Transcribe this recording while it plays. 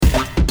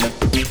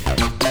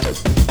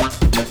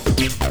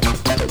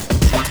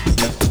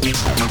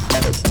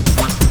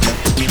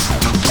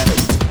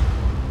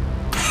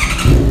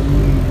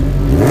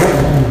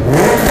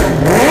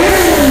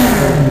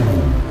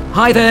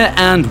Hi there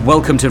and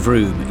welcome to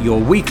Vroom, your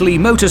weekly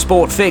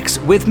motorsport fix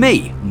with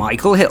me,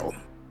 Michael Hill.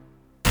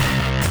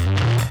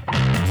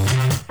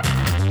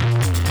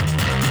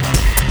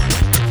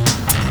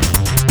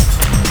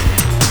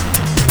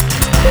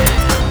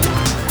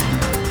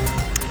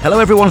 Hello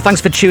everyone,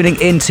 thanks for tuning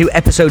in to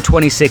episode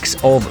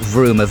 26 of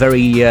Vroom. A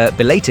very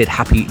belated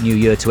Happy New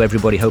Year to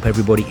everybody. Hope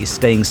everybody is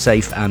staying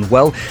safe and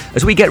well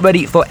as we get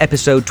ready for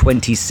episode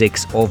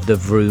 26 of the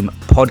Vroom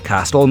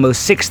podcast.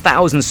 Almost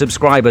 6,000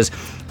 subscribers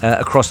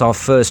across our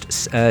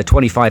first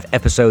 25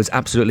 episodes.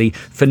 Absolutely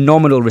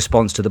phenomenal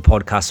response to the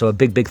podcast. So a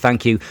big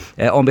thank you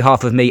on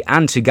behalf of me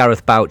and to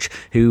Gareth Bouch,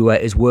 who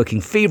is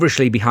working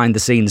feverishly behind the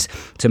scenes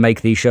to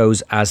make these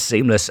shows as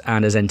seamless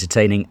and as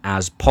entertaining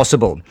as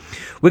possible.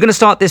 We're going to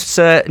start this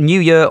new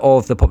year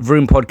of the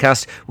Vroom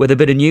podcast with a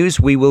bit of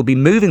news. We will be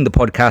moving the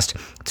podcast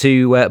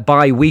to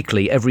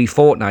bi-weekly. Every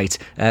fortnight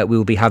we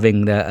will be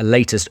having a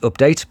latest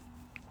update.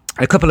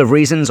 A couple of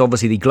reasons.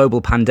 Obviously, the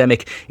global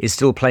pandemic is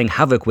still playing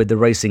havoc with the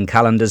racing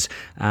calendars,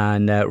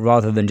 and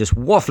rather than just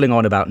waffling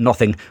on about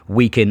nothing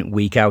week in,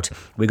 week out,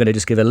 we're going to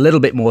just give a little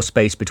bit more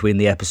space between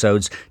the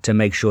episodes to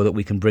make sure that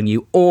we can bring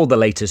you all the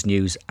latest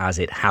news as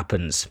it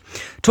happens.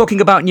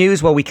 Talking about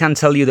news, well, we can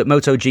tell you that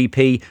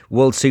MotoGP,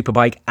 World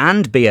Superbike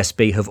and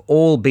BSB have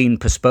all been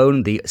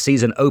postponed. The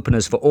season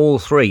openers for all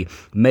three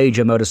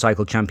major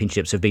motorcycle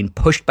championships have been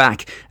pushed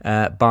back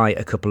by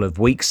a couple of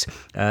weeks.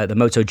 The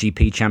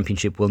MotoGP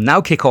championship will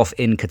now kick off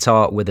in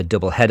Qatar with a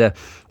double header.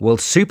 World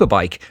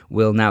Superbike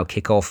will now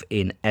kick off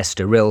in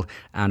Estoril,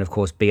 and of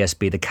course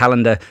BSB, the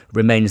calendar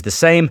remains the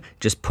same,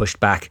 just pushed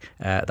back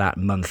that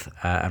month,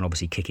 and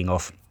obviously kicking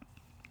off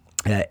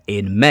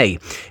in May.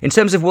 In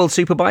terms of World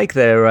Superbike,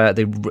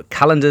 the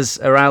calendars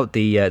are out,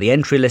 the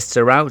entry lists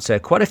are out.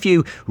 Quite a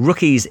few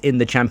rookies in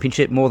the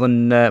championship. More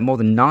than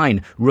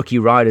 9 rookie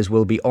riders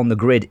will be on the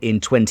grid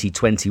in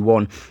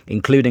 2021,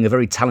 including a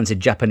very talented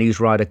Japanese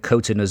rider,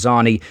 Kota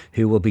Nozani,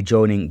 who will be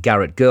joining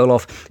Garrett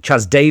Gerloff.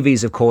 Chaz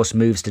Davies, of course,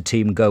 moves to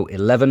Team Go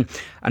 11.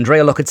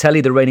 Andrea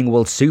Locatelli, the reigning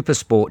World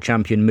Supersport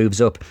champion,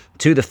 moves up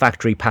to the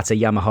factory Pata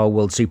Yamaha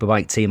World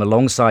Superbike team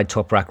alongside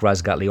Toprak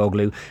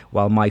Razgatlioglu,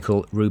 while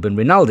Michael Ruben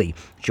Rinaldi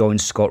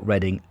joins Scott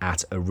Redding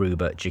at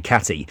Aruba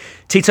Ducati.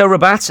 Tito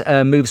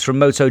Rabat moves from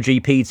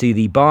MotoGP to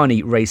the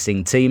Barney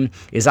Racing team.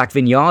 Isaac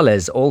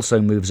Viñales also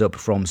moves up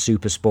from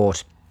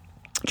Supersport.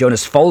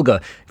 Jonas Folger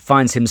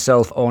finds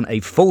himself on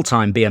a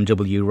full-time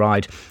BMW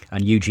ride,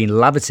 and Eugene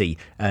Laverty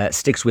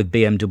sticks with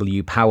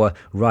BMW Power,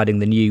 riding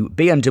the new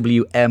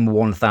BMW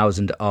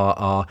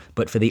M1000RR,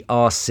 but for the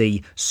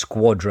RC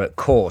Squadra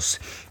course.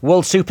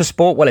 World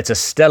Supersport, well, it's a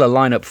stellar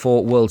lineup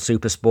for World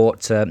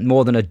Supersport.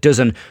 More than a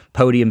dozen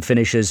podium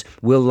finishers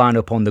will line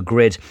up on the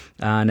grid,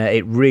 and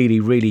it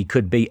really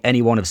could be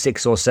any one of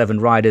 6 or 7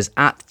 riders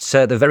at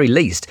the very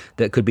least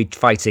that could be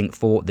fighting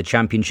for the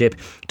championship.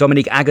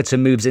 Dominique Agata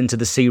moves into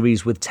the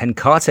series with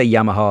Tenkate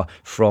Yamaha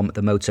from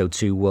the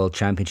Moto2 World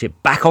Championship.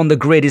 Back on the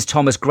grid is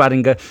Thomas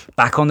Gradinger.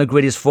 Back on the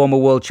grid is former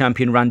world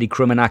champion Randy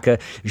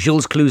Krummenacher.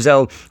 Jules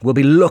Cluzel will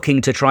be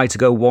looking to try to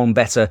go one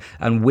better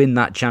and win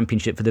that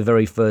championship for the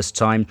very first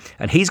time.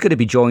 And he's going to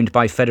be joined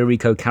by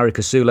Federico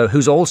Caricasulo,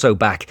 who's also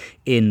back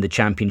in the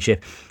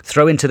championship.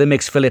 Throw into the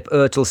mix Philip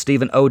Ertel,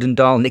 Stephen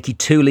Odendahl, Nicky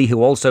Tooley,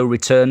 who also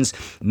returns,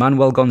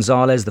 Manuel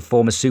Gonzalez, the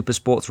former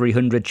Supersport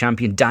 300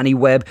 champion, Danny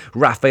Webb,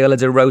 Rafaela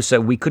de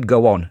Rosa. We could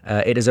go on.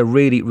 It is a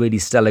really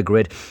stellar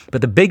grid.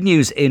 But the big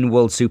news in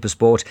World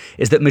Supersport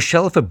is that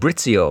Michel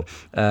Fabrizio,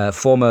 the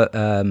former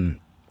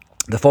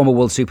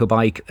World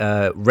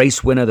Superbike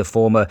race winner, the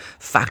former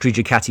factory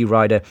Ducati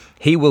rider,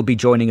 he will be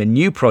joining a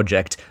new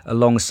project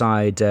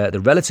alongside the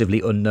relatively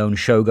unknown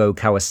Shogo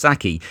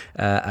Kawasaki.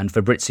 And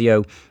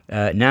Fabrizio,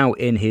 now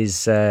in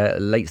his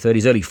late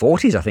 30s, early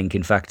 40s, I think,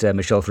 in fact,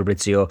 Michel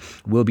Fabrizio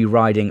will be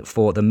riding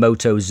for the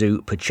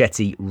Moto2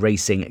 Puccetti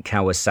Racing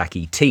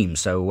Kawasaki team.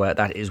 So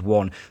that is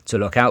one to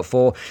look out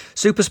for.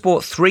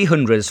 Supersport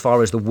 300, as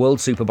far as the World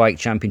Superbike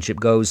Championship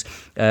goes,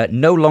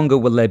 no longer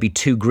will there be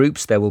 2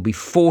 groups. There will be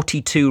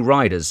 42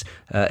 riders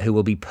who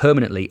will be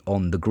permanently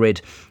on the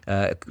grid.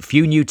 A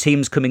few new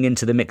teams coming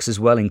into the mix as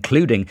well,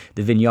 including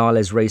the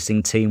Viñales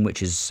Racing team,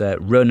 which is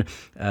run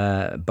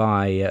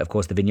by, of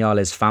course, the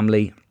Viñales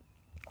family.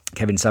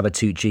 Kevin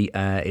Sabatucci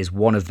is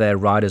one of their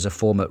riders, a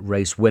former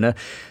race winner.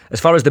 As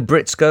far as the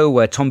Brits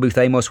go, Tom Booth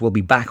Amos will be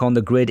back on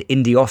the grid,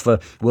 Indy Offer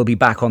will be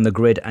back on the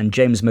grid, and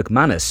James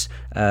McManus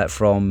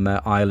from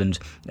Ireland,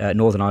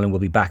 Northern Ireland, will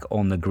be back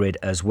on the grid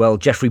as well.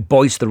 Jeffrey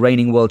Boyce, the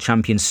reigning world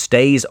champion,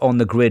 stays on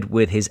the grid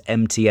with his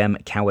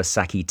MTM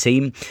Kawasaki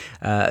team.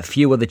 A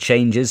few other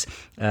changes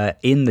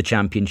in the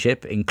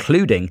championship,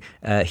 including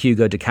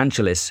Hugo De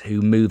Cancelis,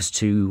 who moves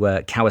to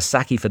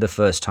Kawasaki for the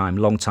first time,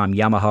 long-time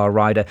Yamaha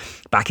rider,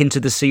 back into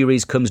the series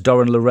series comes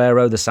Doran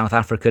Loureiro, the South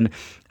African.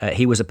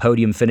 He was a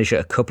podium finisher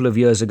a couple of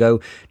years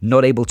ago,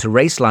 not able to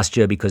race last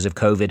year because of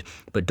COVID,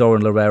 but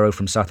Doran Loureiro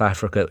from South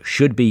Africa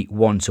should be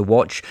one to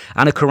watch.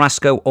 Anna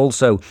Carrasco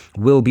also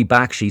will be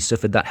back. She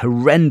suffered that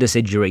horrendous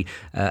injury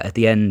at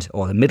the end,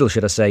 or the middle,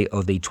 should I say,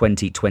 of the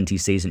 2020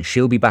 season.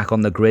 She'll be back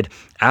on the grid,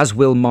 as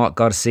will Marc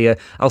Garcia.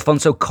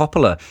 Alfonso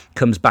Coppola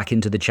comes back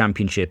into the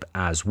championship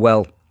as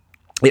well.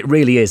 It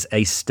really is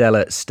a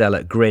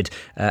stellar grid,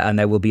 and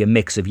there will be a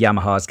mix of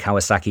Yamahas,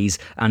 Kawasaki's,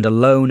 and a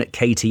lone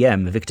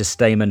KTM. Victor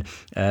Steeman,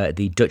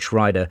 the Dutch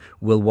rider,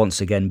 will once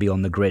again be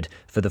on the grid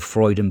for the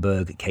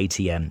Freudenberg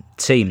KTM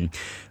team.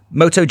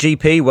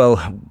 MotoGP,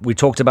 well, we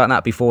talked about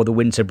that before the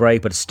winter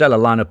break, but a stellar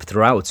lineup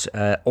throughout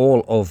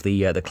all of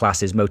the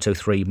classes,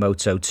 Moto3,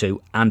 Moto2,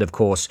 and of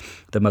course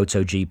the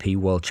MotoGP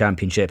World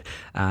Championship.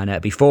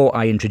 And before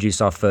I introduce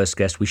our first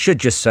guest, we should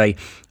just say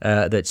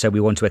that we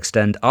want to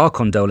extend our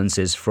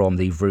condolences from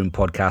the Vroom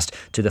podcast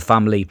to the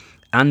family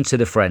and to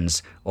the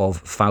friends of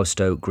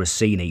Fausto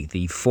Grassini,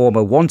 the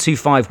former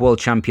 125 world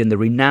champion, the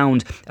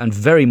renowned and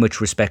very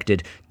much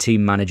respected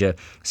team manager.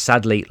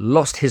 Sadly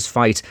lost his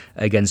fight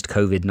against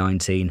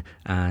COVID-19,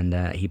 and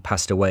he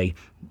passed away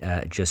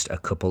just a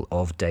couple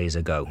of days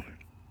ago.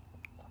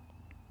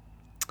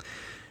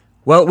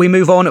 Well, we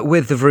move on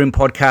with the Vroom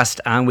podcast,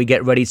 and we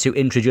get ready to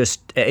introduce,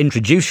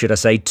 should I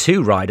say,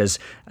 two riders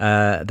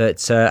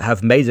that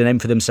have made a name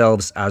for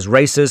themselves as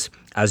racers,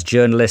 as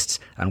journalists,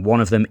 and one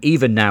of them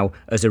even now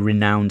as a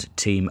renowned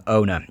team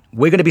owner.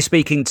 We're going to be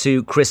speaking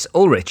to Chris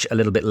Ulrich a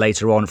little bit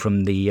later on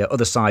from the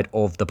other side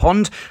of the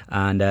pond,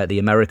 and the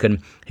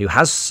American who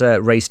has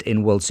raced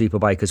in World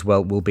Superbike as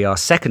well will be our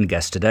second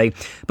guest today.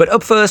 But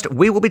up first,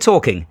 we will be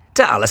talking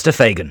to Alistair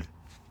Fagan.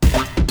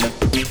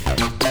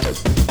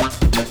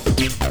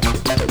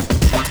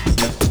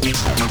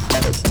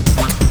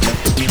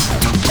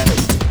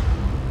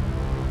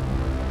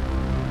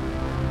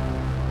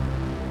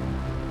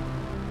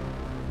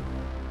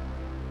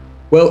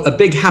 Well, a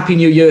big happy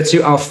new year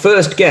to our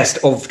first guest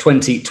of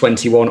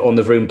 2021 on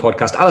the Vroom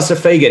podcast. Alistair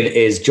Fagan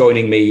is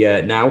joining me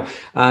now.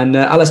 And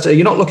Alistair,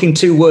 you're not looking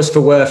too worse for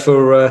wear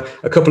for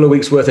a couple of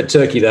weeks worth at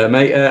Turkey there,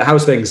 mate.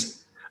 How's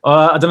things?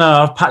 I don't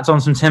know. I've packed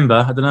on some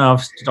timber. I don't know.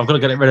 I've got to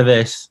get rid of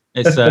this.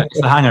 It's the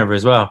hangover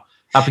as well.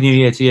 Happy New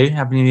Year to you.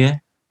 Happy New Year.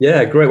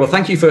 Yeah, great. Well,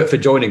 thank you for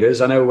joining us.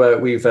 I know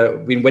we've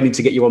been waiting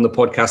to get you on the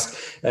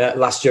podcast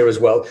last year as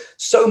well.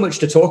 So much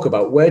to talk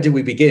about. Where do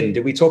we begin?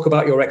 Do we talk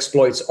about your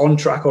exploits on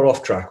track or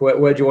off track?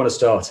 Where do you want to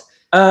start?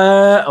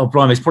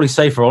 Blimey, it's probably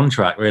safer on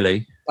track,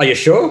 really. Are you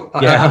sure?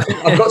 Yeah.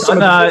 I've got some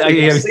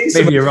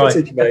maybe you're right.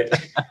 Footage, mate.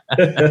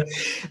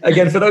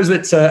 Again, for those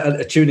that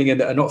are tuning in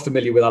that are not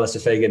familiar with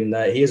Alistair Fagan,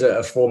 he is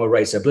a former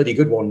racer, a bloody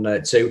good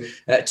one too.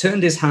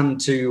 Turned his hand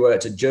to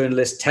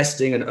journalist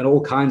testing and all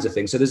kinds of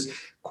things. So there's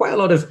quite a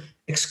lot of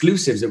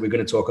exclusives that we're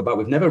going to talk about.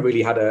 We've never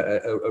really had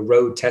a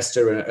road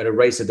tester and a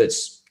racer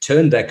that's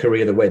turned their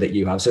career the way that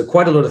you have. So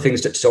quite a lot of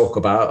things to talk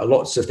about,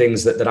 lots of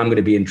things that I'm going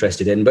to be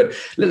interested in. But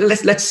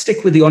let's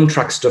stick with the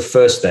on-track stuff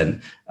first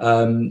then.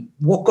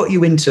 What got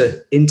you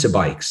into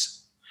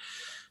bikes?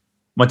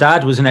 My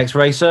dad was an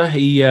ex-racer.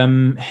 He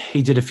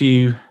did a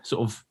few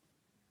sort of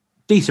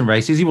decent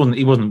races. He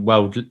wasn't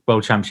world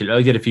championship.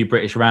 He did a few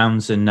British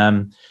rounds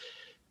and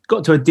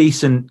got to a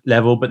decent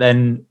level, but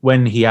then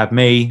when he had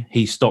me,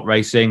 he stopped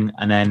racing.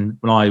 And then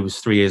when I was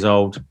 3 years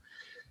old,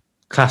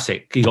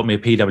 classic, he got me a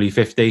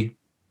PW50,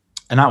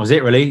 and that was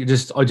it really. I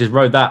just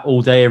rode that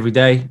all day, every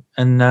day,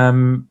 and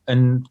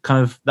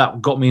kind of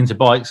that got me into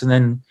bikes. And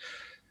then,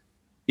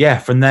 yeah,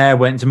 from there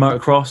went to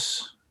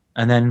motocross,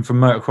 and then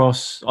from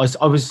motocross,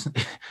 I was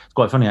it's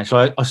quite funny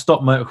actually. I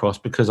stopped motocross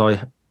because I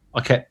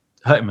kept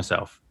hurting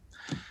myself.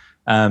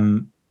 I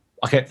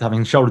kept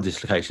having shoulder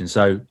dislocations.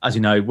 So as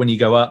you know, when you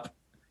go up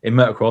in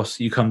motocross,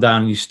 you come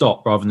down and you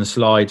stop rather than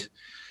slide.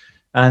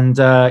 And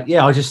my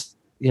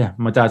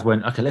dad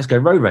went, okay, let's go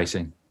road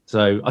racing.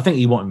 So I think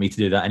he wanted me to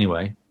do that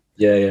anyway.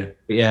 Yeah.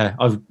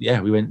 But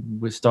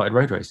we started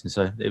road racing.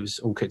 So it was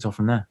all kicked off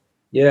from there.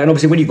 Yeah, and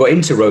obviously when you got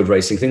into road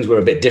racing, things were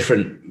a bit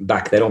different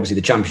back then. Obviously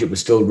the championship was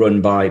still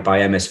run by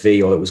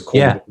MSV, or it was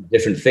called a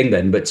different thing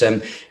then. But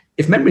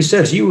if memory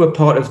serves, you were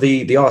part of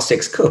the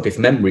R6 Cup, if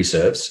memory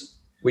serves.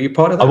 Were you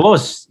part of that? I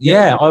was.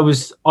 Yeah, I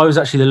was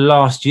actually the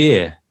last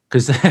year,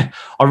 because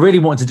I really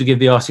wanted to give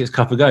the R6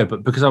 Cup a go,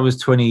 but because I was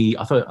 20,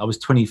 I thought I was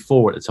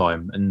 24 at the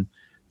time, and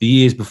the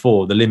years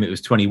before the limit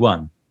was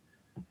 21.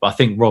 But I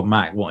think Rob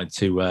Mack wanted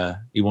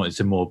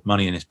some more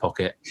money in his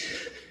pocket,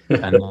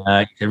 and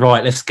he said,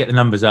 right, let's get the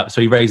numbers up.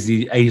 So he raised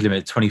the age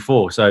limit to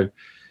 24. So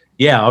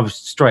yeah, I was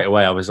straight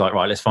away. I was like,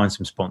 right, let's find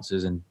some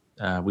sponsors, and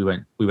we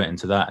went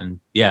into that, and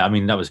yeah, I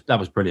mean that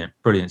was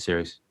brilliant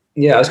series.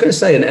 Yeah, I was going to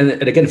say,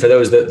 and again, for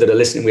those that are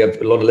listening, we have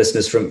a lot of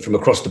listeners from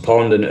across the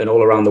pond and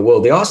all around the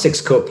world. The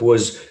R6 Cup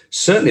was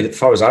certainly, as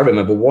far as I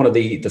remember, one of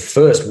the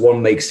first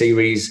one-make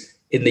series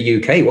in the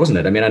UK, wasn't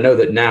it? I mean, I know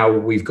that now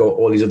we've got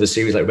all these other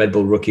series like Red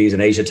Bull Rookies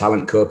and Asia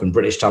Talent Cup and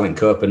British Talent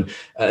Cup, and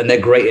they're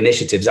great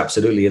initiatives,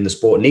 absolutely, and the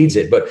sport needs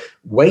it. But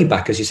way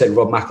back, as you said,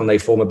 Rob McElnay,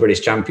 former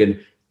British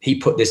champion, he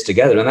put this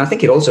together. And I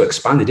think it also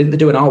expanded. Didn't they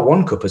do an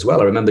R1 Cup as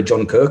well? I remember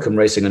John Kirkham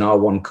racing an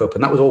R1 Cup,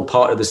 and that was all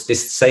part of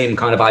this same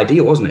kind of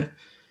idea, wasn't it?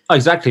 Oh,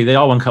 exactly. The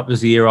R1 Cup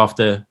was the year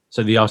after,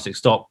 so the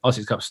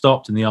R6 Cup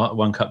stopped, and the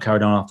R1 Cup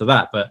carried on after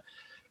that. But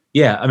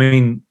yeah, I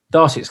mean, the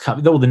R6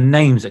 Cup, all the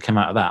names that came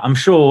out of that, I'm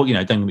sure,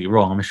 don't get me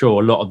wrong, I'm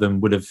sure a lot of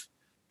them would have,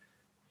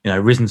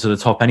 risen to the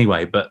top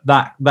anyway. But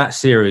that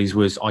series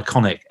was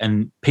iconic,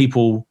 and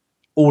people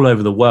all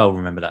over the world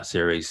remember that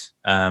series.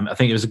 I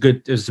think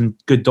there was some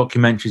good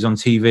documentaries on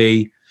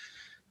TV.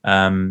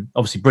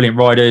 Obviously, brilliant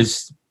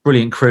riders,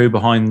 brilliant crew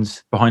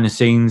behind the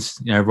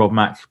scenes. Rob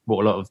Mack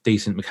brought a lot of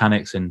decent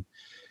mechanics, and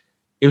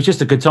it was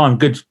just a good time.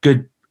 Good,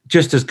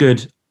 just as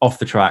good off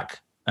the track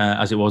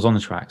as it was on the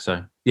track.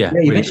 So yeah.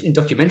 Yeah, you mentioned in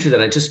documentary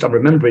that I'm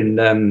remembering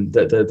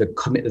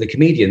the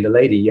comedian, the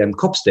lady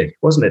Copstick,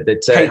 wasn't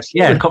it?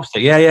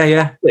 Copstick.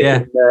 Yeah.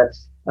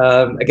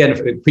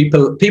 Again,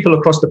 people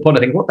across the pond,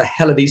 I think, what the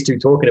hell are these two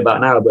talking about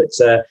now? But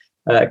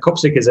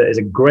Copstick is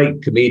a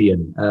great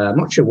comedian. I'm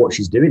not sure what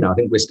she's doing now. I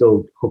think we're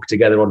still hooked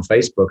together on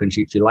Facebook, and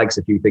she likes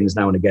a few things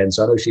now and again.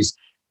 So I know she's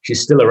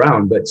still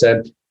around. But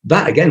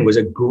that again was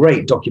a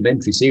great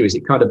documentary series.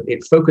 It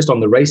focused on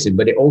the racing,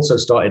 but it also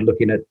started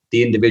looking at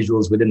the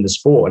individuals within the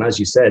sport. And as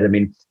you said, I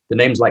mean, the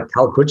names like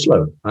Cal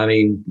Crutchlow. I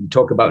mean, you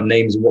talk about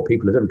names and what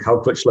people have done.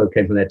 Cal Crutchlow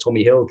came from there.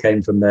 Tommy Hill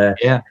came from there.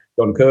 Yeah.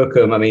 John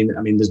Kirkham. I mean,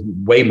 there's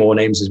way more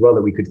names as well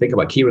that we could think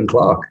about. Kieran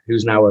Clark,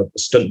 who's now a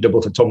stunt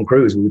double for Tom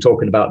Cruise. We were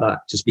talking about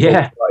that just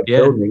before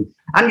filming.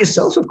 And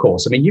yourself, of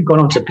course. I mean, you've gone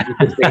on to pretty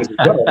good things as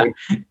well. I mean,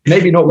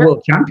 maybe not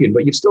world champion,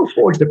 but you've still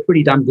forged a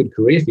pretty damn good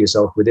career for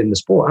yourself within the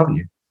sport, haven't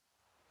you?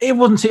 It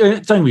wasn't.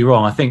 Don't get me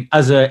wrong. I think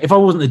if I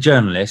wasn't a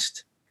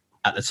journalist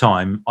at the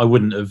time, I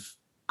wouldn't have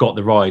got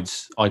the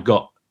rides I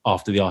got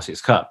after the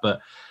R6 Cup. But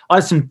I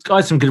had some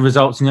good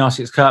results in the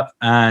R6 Cup,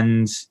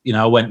 and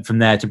I went from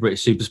there to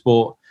British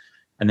Supersport,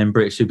 and then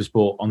British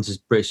Supersport onto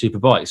British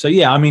Superbike. So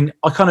yeah, I mean,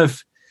 I kind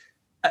of,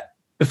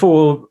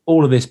 before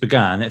all of this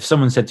began, if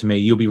someone said to me,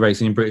 "You'll be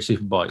racing in British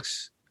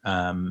Superbikes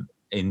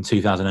in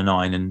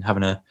 2009 and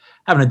having a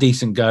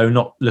decent go,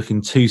 not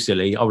looking too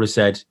silly," I would have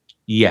said,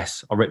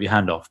 "Yes, I'll rip your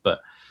hand off." But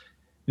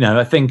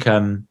I think,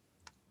 like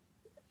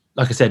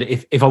I said,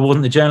 if I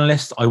wasn't a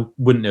journalist, I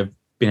wouldn't have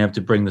been able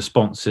to bring the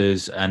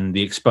sponsors and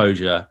the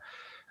exposure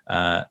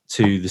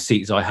to the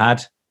seats I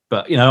had.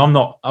 But I'm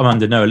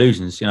under no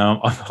illusions.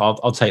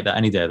 I'll take that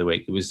any day of the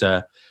week. It was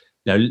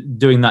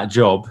doing that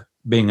job,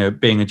 being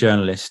a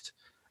journalist,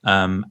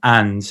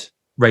 and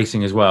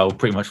racing as well,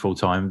 pretty much full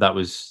time. That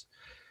was,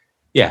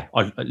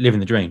 I living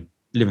the dream.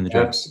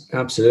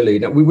 Absolutely.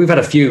 Now, we've had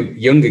a few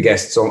younger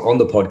guests on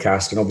the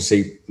podcast, and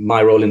obviously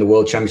my role in the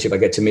World Championship, I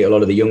get to meet a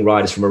lot of the young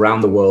riders from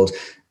around the world.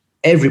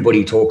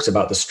 Everybody talks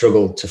about the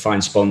struggle to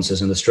find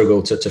sponsors and the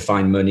struggle to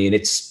find money, and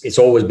it's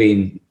always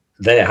been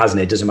there, hasn't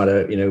it? It doesn't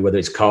matter, whether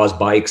it's cars,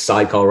 bikes,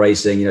 sidecar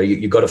racing.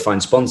 You've got to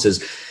find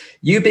sponsors.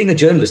 You being a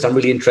journalist, I'm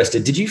really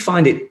interested. Did you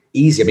find it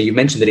easy? I mean, you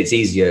mentioned that it's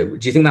easier.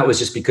 Do you think that was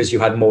just because you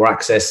had more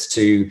access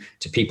to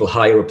people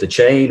higher up the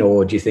chain,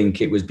 or do you think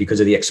it was because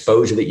of the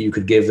exposure that you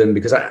could give them?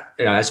 Because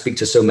I speak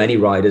to so many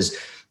riders,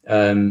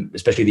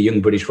 especially the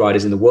young British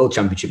riders in the World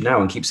Championship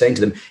now, and keep saying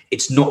to them,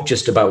 it's not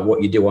just about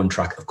what you do on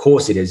track. Of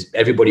course it is.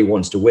 Everybody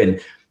wants to win.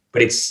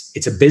 But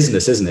it's a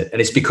business, isn't it?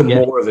 And it's become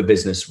more of a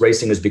business.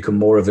 Racing has become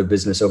more of a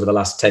business over the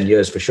last 10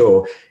 years, for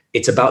sure.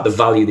 It's about the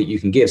value that you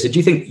can give. So do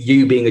you think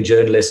you being a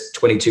journalist,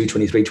 22,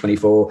 23,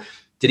 24,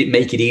 did it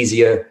make it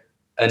easier?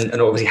 And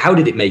obviously, how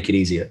did it make it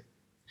easier?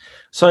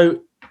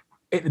 So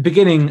at the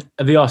beginning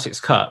of the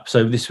R6 Cup,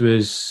 so this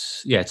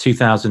was,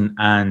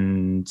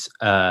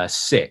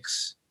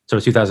 2006, so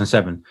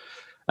 2007,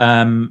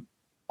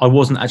 I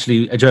wasn't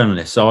actually a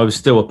journalist, so I was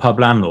still a pub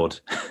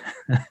landlord.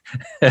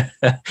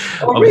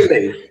 Oh,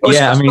 really?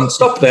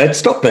 Stop there.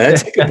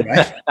 Take a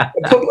breath.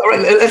 All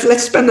right,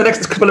 let's spend the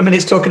next couple of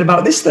minutes talking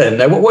about this then.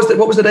 What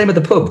was the name of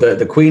the pub?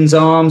 The Queen's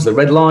Arms, the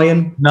Red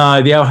Lion?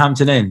 No, the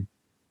Elhampton Inn.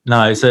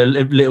 No, it's a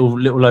little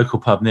local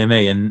pub near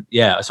me, and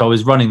so I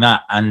was running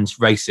that and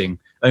racing.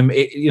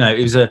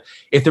 It was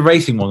if the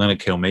racing wasn't going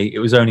to kill me, it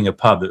was owning a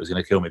pub that was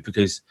going to kill me,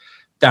 because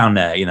down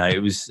there,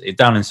 it was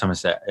down in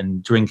Somerset,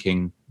 and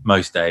drinking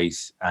most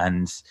days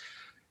and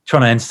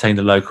trying to entertain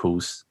the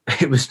locals,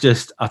 it was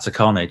just utter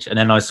carnage. And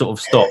then I sort of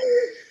stopped.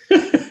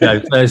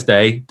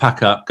 Thursday,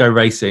 pack up, go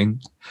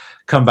racing,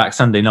 come back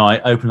Sunday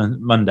night, open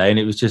on Monday, and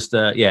it was just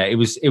it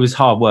was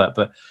hard work.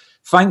 But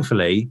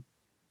thankfully,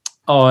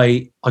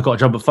 I got a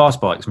job at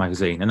Fast Bikes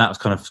magazine, and that was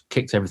kind of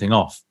kicked everything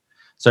off.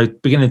 So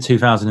beginning of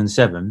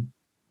 2007,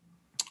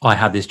 I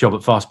had this job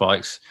at Fast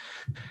Bikes,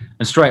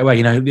 and straight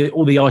away,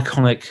 all the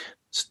iconic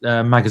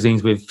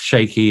magazines with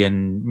Shaky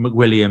and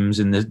McWilliams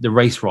and the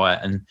Race Riot,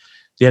 and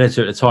the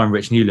editor at the time,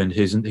 Rich Newland,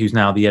 who's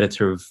now the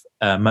editor of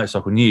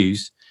Motorcycle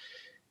News,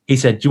 he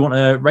said, "Do you want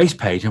a race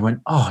page?" I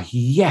went, "Oh,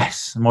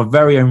 yes." My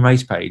very own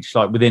race page,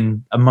 like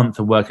within a month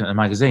of working at the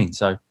magazine.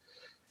 So,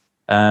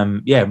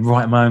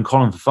 writing my own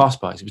column for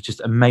Fast Bikes. It was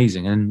just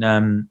amazing.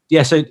 And,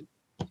 so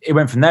it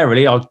went from there,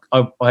 really.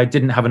 I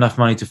didn't have enough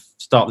money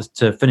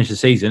to finish the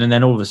season. And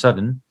then all of a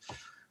sudden,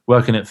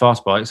 working at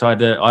Fast Bikes, I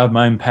had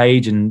my own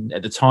page, and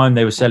at the time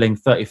they were selling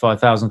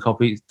 35,000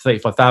 copies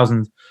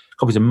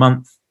a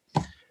month,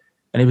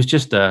 and it was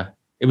just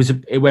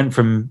it went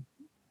from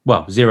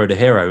zero to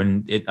hero,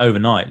 and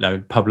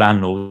overnight, pub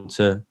landlord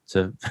to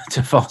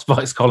Fast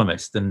Bikes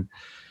columnist, and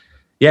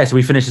so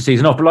we finished the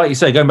season off. But like you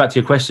say, going back to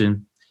your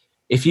question,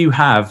 if you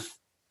have,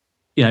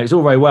 it's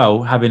all very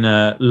well having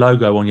a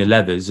logo on your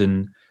leathers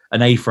and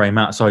an A-frame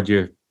outside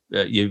your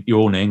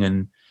awning,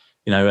 and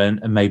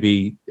and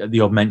maybe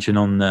the odd mention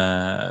on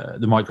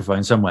the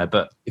microphone somewhere.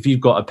 But if you've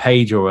got a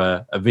page or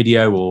a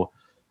video or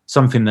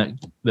something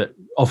that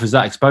offers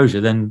that exposure,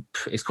 then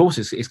of course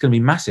it's going to be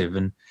massive.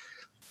 And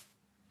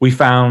we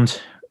found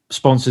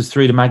sponsors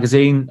through the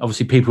magazine,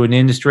 obviously people in the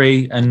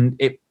industry,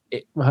 and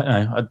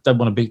I don't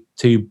want to be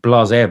too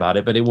blasé about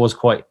it, but it was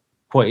quite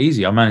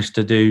easy. I managed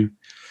to do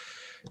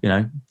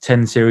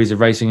 10 series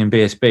of racing in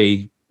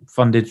BSB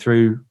funded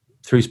through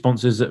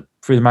sponsors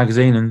through the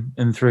magazine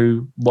and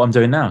through what I'm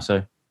doing now.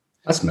 So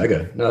that's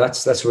mega. No,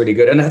 that's really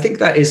good. And I think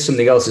that is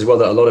something else as well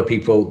that a lot of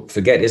people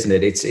forget, isn't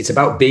it? It's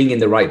about being in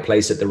the right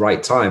place at the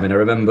right time. And I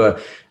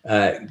remember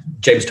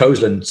James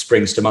Toseland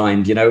springs to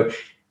mind.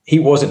 He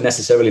wasn't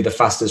necessarily the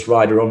fastest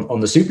rider on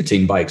the super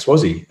team bikes,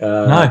 was he?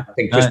 No, I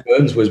think Chris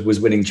Burns was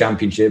winning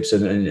championships,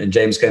 and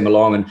James came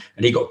along and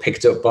he got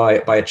picked up by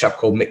a chap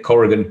called Mick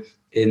Corrigan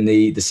in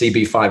the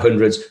CB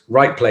 500s.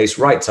 Right place,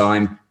 right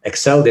time.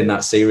 Excelled in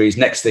that series.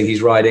 Next thing,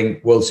 he's riding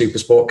World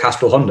Supersport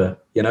Castrol Honda,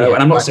 and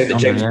I'm not saying that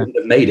James wouldn't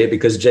have made it,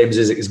 because James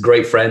is a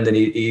great friend and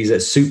he's a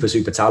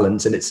super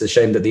talent, and it's a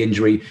shame that the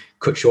injury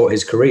cut short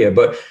his career.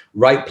 But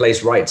right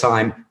place, right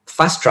time,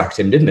 fast tracked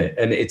him, didn't it?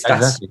 And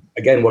that's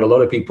again what a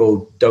lot of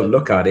people don't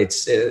look at.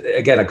 It's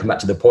again, I come back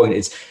to the point.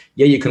 It's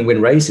you can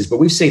win races, but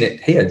we've seen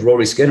it here.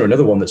 Rory Skinner,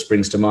 another one that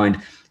springs to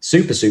mind,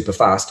 super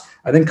fast,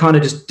 and then kind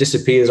of just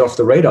disappears off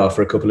the radar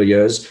for a couple of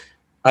years.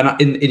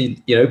 And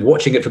in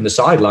watching it from the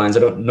sidelines,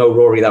 I don't know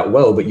Rory that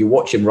well, but you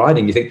watch him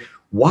riding, you think,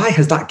 why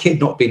has that kid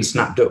not been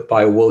snapped up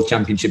by a world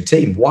championship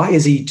team? Why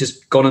has he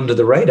just gone under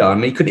the radar? I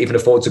mean, he couldn't even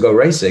afford to go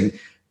racing.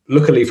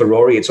 Luckily for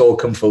Rory, it's all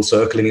come full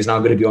circle, and he's now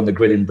going to be on the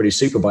grid in British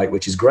Superbike,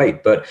 which is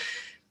great. But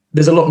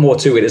there's a lot more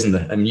to it, isn't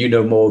there? I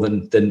mean, more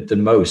than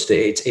most.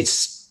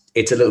 It's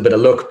a little bit of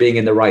luck, being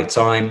in the right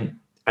time,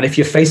 and if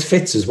your face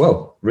fits as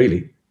well,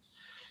 really.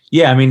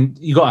 Yeah, I mean,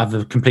 you got to have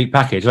the complete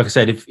package. Like I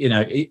said, if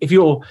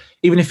you're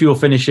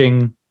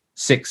finishing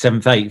 6th,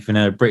 7th, 8th in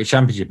a British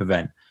Championship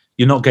event,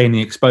 you're not gaining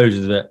the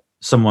exposure that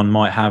someone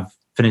might have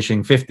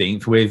finishing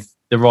 15th with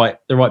the right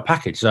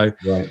package. So,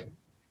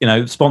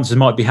 sponsors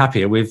might be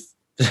happier with.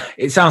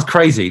 It sounds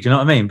crazy, do you know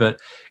what I mean? But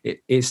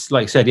it's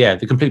like I said,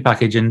 the complete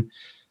package, and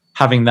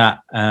having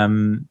that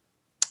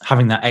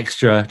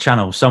extra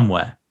channel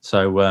somewhere.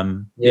 So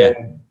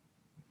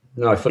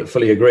no, I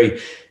fully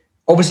agree.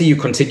 Obviously, you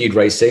continued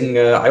racing.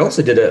 I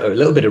also did a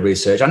little bit of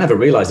research. I never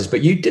realized this,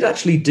 but you did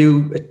actually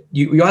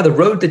you either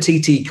rode the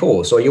TT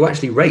course or you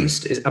actually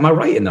raced. Am I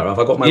right in there? Have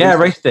I got my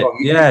raced it?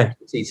 Yeah,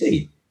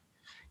 TT.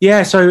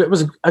 Yeah, so it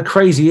was a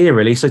crazy year,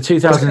 really. So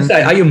 2000.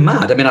 Are you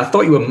mad? I mean, I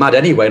thought you were mad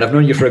anyway, and I've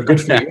known you for a good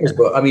few years.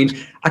 But I mean,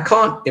 I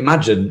can't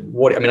imagine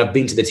what. I mean, I've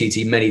been to the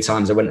TT many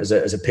times. I went as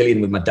a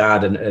pillion with my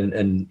dad,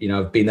 and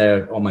I've been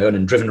there on my own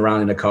and driven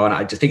around in a car. And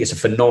I just think it's a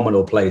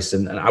phenomenal place,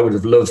 and I would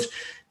have loved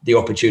the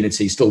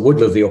opportunity, still would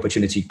love the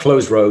opportunity.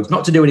 Closed roads,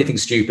 not to do anything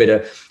stupid. A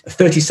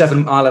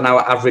 37 mile an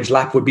hour average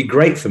lap would be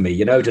great for me.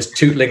 Just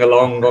tootling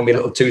along on my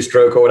little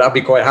 2-stroke, or I'd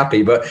be quite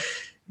happy. But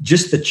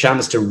just the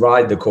chance to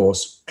ride the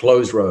course,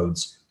 closed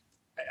roads.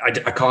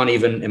 I can't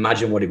even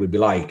imagine what it would be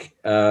like.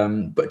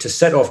 But to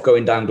set off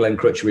going down Glen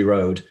Crutchery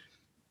Road,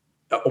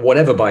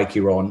 whatever bike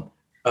you're on,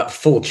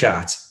 full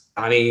chat.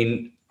 I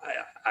mean,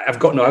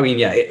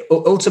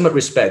 ultimate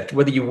respect,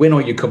 whether you win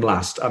or you come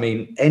last. I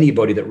mean,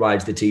 anybody that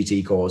rides the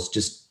TT course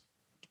just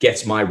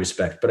gets my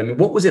respect. But I mean,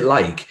 what was it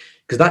like?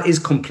 Because that is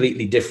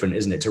completely different,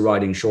 isn't it, to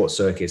riding short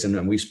circuits?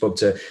 And we've spoke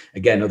to,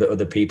 again,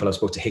 other people. I've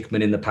spoke to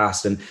Hickman in the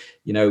past, and,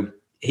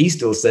 he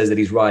still says that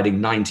he's riding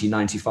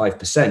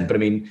 95%. But I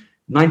mean,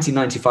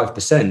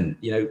 95%,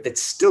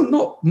 it's still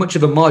not much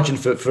of a margin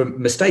for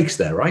mistakes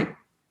there, right?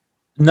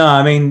 No,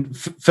 I mean,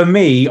 for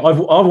me, I've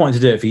wanted to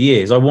do it for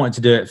years. I wanted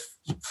to do it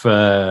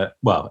for,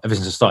 ever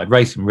since I started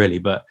racing, really.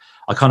 But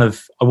I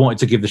wanted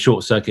to give the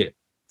short circuit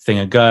thing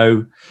a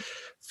go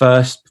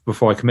first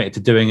before I committed to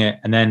doing it.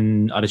 And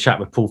then I had a chat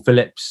with Paul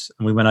Phillips,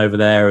 and we went over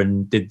there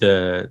and did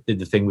the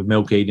thing with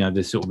Milky,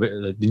 the sort of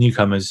the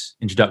newcomers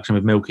introduction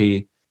with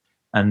Milky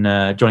and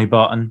Johnny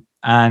Barton.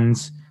 And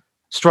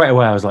straight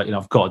away, I was like,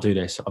 I've got to do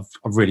this.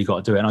 I've really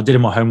got to do it. And I did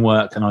my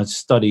homework, and I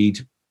studied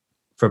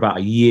for about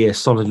a year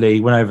solidly.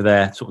 Went over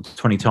there sort of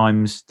 20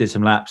 times, did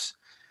some laps.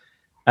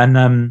 And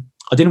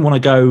I didn't want to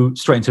go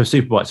straight into a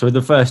superbike. So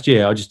the first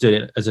year, I just did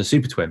it as a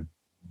super twin,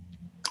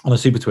 on a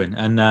super twin.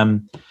 And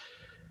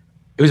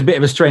it was a bit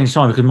of a strange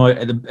time, because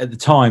at the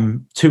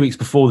time, 2 weeks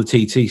before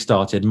the TT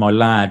started, my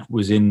lad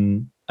was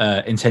in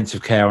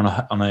intensive care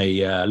on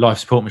a life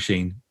support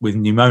machine with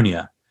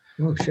pneumonia.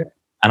 Oh, shit.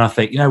 And I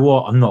think, you know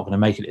what, I'm not going to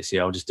make it this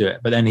year. I'll just do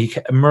it. But then he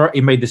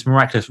made this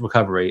miraculous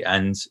recovery,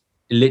 and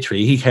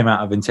literally he came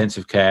out of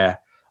intensive care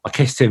I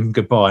kissed him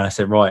goodbye and I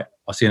said, right,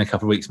 I'll see you in a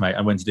couple of weeks, mate.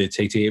 I went to do a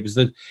TT.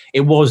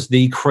 It was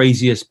the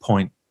craziest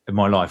point in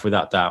my life,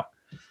 without doubt.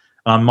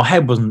 My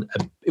head wasn't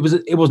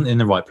in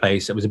the right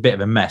place. It was a bit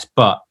of a mess,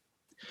 but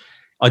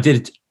I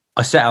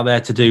set out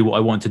there to do what I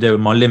wanted to do,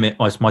 and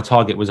my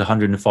target was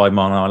 105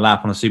 mile an hour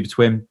lap on a Super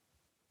Twin,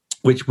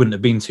 which wouldn't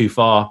have been too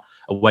far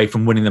away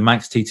from winning the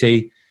Manx TT.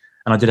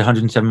 And I did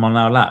 107 mile an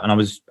hour lap, and I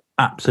was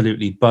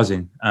absolutely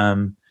buzzing.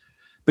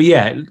 But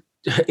yeah,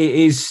 it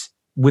is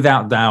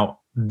without doubt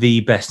the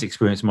best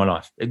experience of my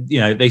life.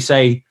 They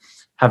say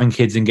having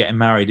kids and getting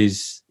married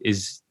is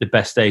the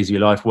best days of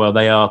your life. Well,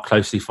 they are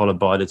closely followed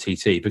by the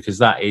TT, because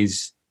that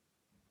is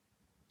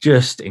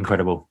just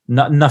incredible.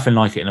 Nothing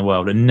like it in the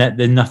world, and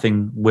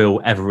nothing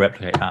will ever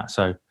replicate that.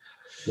 So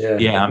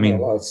yeah. I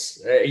mean,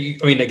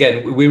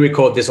 again, we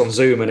record this on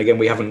Zoom, and again,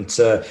 we haven't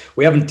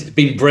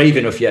been brave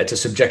enough yet to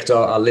subject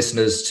our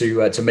listeners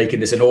to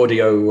making this an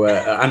audio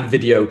and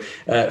video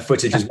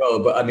footage as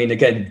well. But I mean,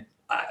 again,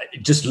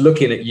 just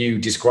looking at you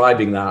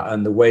describing that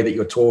and the way that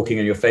you're talking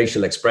and your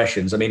facial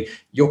expressions, I mean,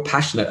 you're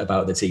passionate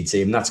about the TT,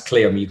 and that's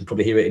clear. I mean, you can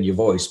probably hear it in your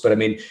voice. But I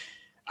mean,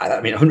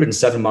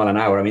 107 mile an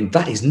hour. I mean,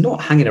 that is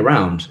not hanging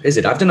around, is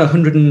it? I've done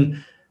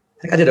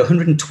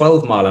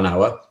 112 mile an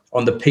hour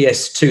on the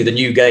PS2, the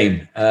new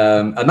game,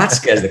 and that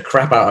scares the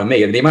crap out of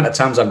me. I mean, the amount of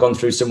times I've gone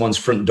through someone's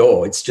front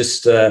door, it's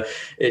just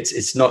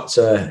it's not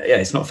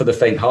for the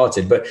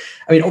faint-hearted. But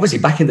I mean, obviously,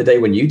 back in the day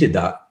when you did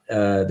that,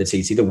 the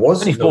TT, there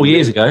was only 4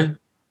 years ago.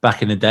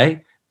 Back in the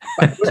day,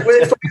 was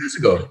it 4 years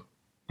ago?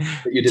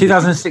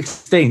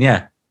 2016,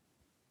 yeah.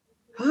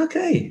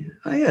 Okay.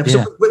 Oh, yeah.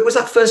 So was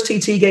that first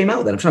TT game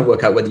out then? I'm trying to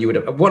work out whether you would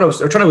have. I'm trying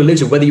to allude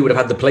to whether you would have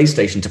had the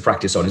PlayStation to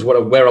practice on. Is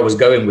where I was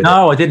going with.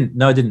 No, I didn't.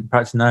 No, I didn't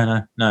practice.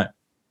 No.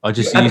 I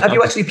just. Have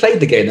you actually played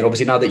the game then?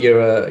 Obviously, now that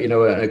you're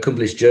an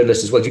accomplished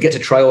journalist as well, do you get to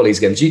try all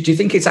these games? Do you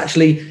think it's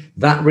actually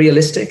that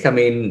realistic? I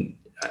mean,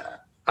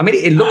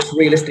 it looks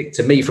realistic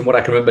to me from what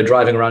I can remember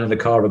driving around in the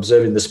car,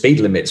 observing the speed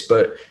limits.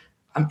 But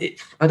I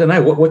don't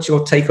know. What's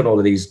your take on all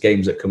of these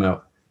games that come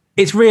out?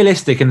 It's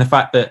realistic in the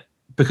fact that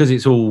because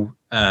it's all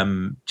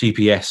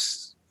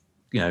GPS,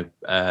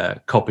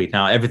 copied.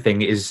 Now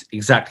everything is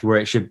exactly where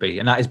it should be,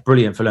 and that is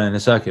brilliant for learning the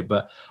circuit.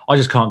 But I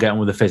just can't get on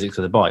with the physics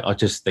of the bike. I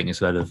just think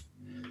it's a load of.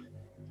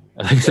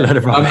 I think it's a load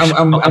of rubbish.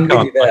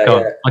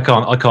 I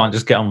can't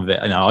just get on with it.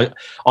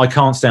 I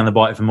can't stay on the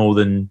bike for more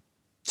than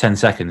 10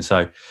 seconds.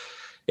 So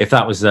if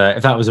that was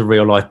a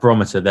real life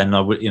barometer, then I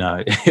would,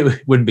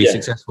 it wouldn't be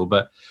successful.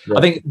 But I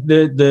think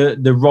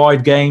the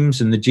ride games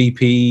and the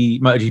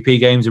MotoGP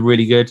games are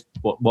really good.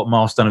 What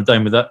Milestone have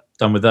done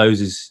with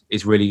those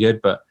is really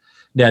good. But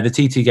yeah, the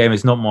TT game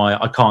is not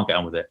I can't get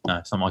on with it. No,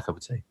 it's not my cup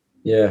of tea.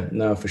 Yeah,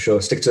 no, for sure.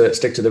 Stick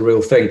to the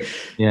real thing.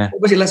 Yeah.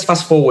 Obviously, let's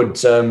fast forward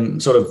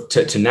sort of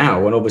to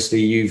now, and obviously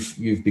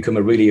you've become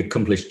a really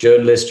accomplished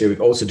journalist. You're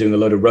also doing a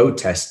load of road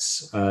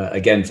tests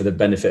again for the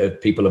benefit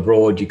of people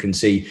abroad. You can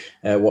see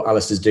what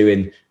Alistair's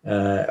doing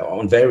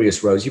on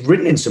various roads. You've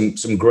ridden in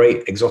some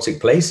great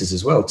exotic places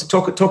as well.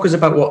 Talk us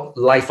about what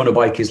life on a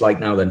bike is like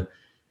now. Then,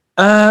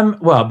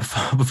 well,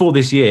 before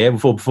this year,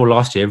 before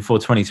last year, before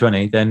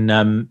 2020,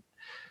 then.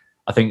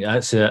 I think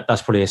that's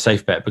probably a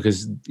safe bet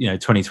because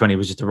 2020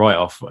 was just a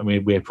write-off. I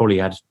mean, we probably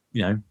had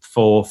 4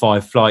 or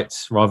 5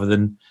 flights rather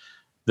than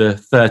the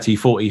 30,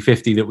 40,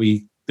 50 that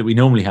we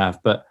normally have.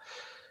 But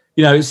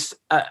it's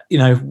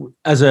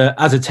as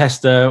a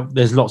tester,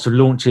 there's lots of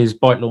launches,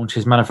 bike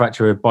launches,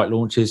 manufacturer bike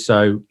launches.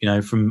 So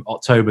from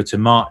October to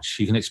March,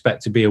 you can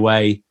expect to be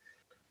away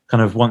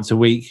kind of once a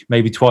week,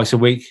 maybe twice a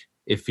week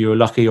if you're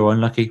lucky or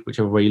unlucky,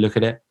 whichever way you look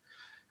at it.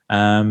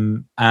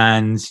 And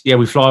yeah,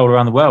 we fly all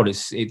around the world.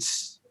 It's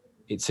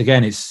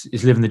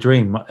living the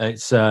dream.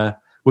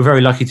 We're very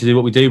lucky to do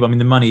what we do. But I mean,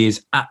 the money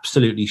is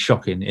absolutely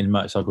shocking in the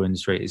motorcycle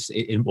industry,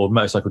 or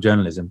motorcycle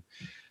journalism.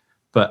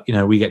 But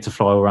we get to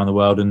fly all around the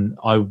world, and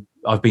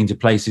I've been to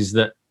places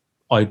that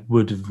I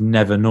would have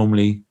never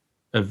normally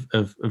have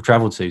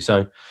travelled to.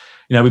 So,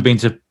 we've been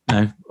to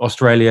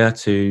Australia,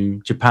 to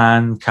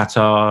Japan,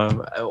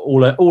 Qatar,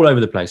 all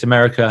over the place.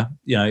 America.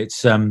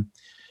 It's a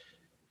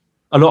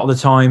lot of the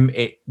time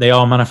they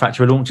are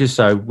manufacturer launches,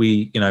 so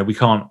we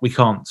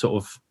can't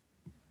sort of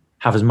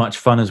have as much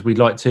fun as we'd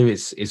like to.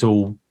 It's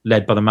all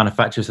led by the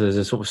manufacturer, so there's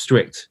a sort of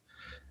strict,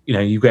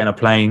 you get in a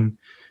plane,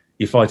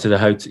 you fly to the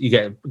hotel, you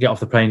get off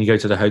the plane, you go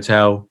to the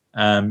hotel,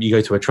 you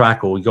go to a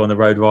track or you go on the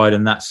road ride,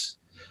 and that's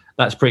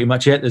pretty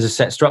much it. There's a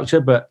set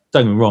structure, but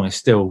don't get me wrong, it's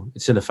still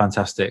a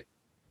fantastic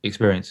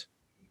experience.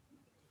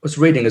 I was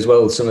reading as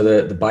well some of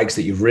the bikes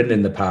that you've ridden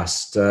in the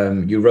past.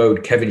 You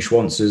rode Kevin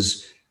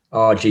Schwantz's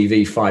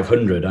RGV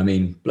 500. I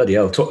mean, bloody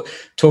hell!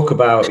 Talk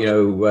about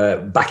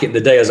back in the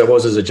day as I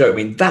was as a joke. I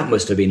mean, that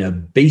must have been a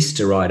beast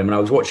to ride. I mean, I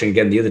was watching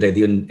again the other day.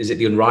 Is it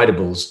the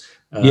Unridables?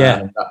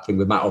 That thing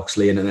with Matt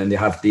Oxley, and then they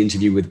have the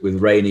interview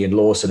with Rainey and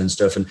Lawson and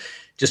stuff. And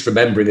just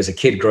remembering as a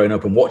kid growing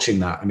up and watching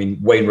that. I mean,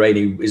 Wayne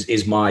Rainey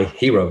is my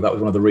hero. That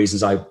was one of the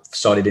reasons I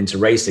started into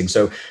racing.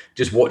 So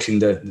just watching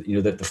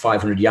the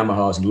 500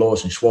 Yamahas and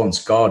Lawson,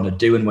 Schwantz, Gardner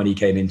doing when he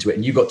came into it,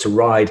 and you got to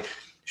ride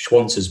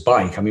Schwantz's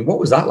bike. I mean, what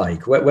was that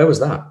like? Where was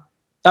that?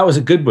 That was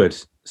at Goodwood.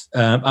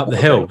 up the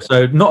hill.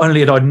 So not only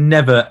had I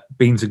never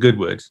been to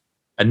Goodwood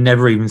and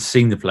never even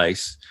seen the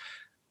place,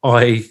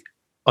 I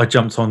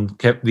jumped on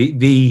kept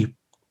the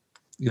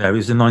it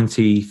was the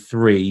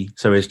 93,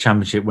 so his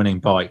championship winning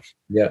bike.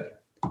 Yeah.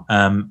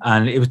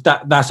 And it was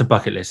that's a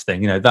bucket list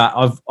thing,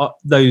 that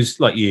those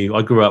like you,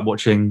 I grew up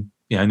watching,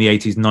 in the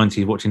 80s and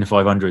 90s, watching the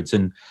 500s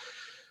and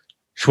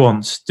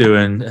Schwantz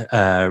doing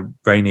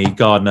Rainey,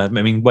 Gardner. I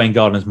mean, Wayne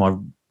Gardner's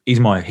he's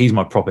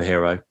my proper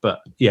hero.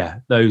 But yeah,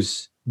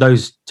 those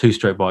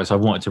two-stroke bikes I've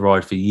wanted to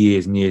ride for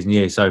years and years and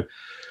years. So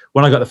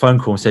when I got the phone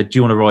call and said, "Do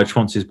you want to ride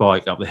Schwantz's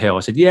bike up the hill?"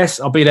 I said,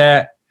 "Yes, I'll be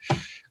there."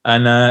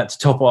 And to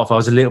top it off, I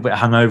was a little bit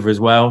hungover as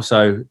well.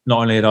 So not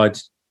only had I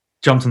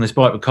jumped on this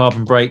bike with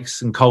carbon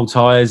brakes and cold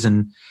tyres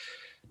and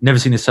never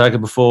seen a circuit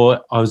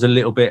before, I was a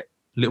little bit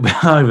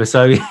hungover.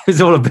 So it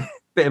was all a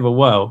bit of a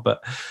whirl.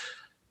 But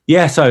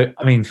yeah, so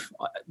I mean,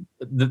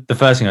 the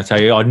first thing I tell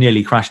you, I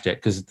nearly crashed it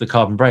because the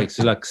carbon brakes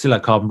still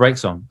had carbon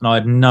brakes on, and I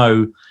had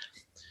no.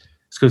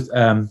 It's because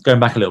going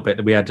back a little bit,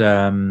 that we had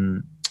I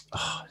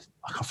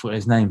can't forget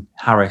his name.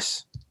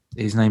 Harris.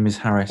 His name is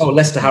Harris. Oh,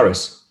 Lester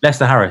Harris.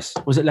 Lester Harris.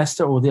 Was it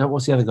Lester or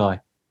what's the other guy?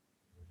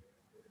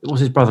 What's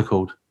his brother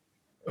called?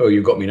 Oh,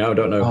 you got me now. I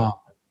don't know.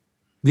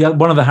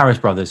 One of the Harris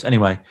brothers.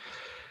 Anyway,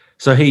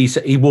 so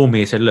he warned me.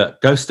 He said,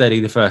 "Look, go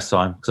steady the first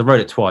time," because I rode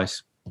it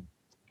twice.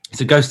 He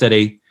said, "Go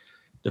steady.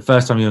 The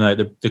first time you'll know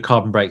the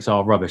carbon brakes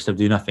are rubbish. They'll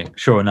do nothing."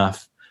 Sure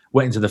enough,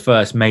 went into the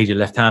first major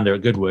left-hander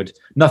at Goodwood.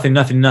 Nothing.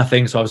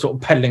 So I was sort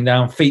of pedaling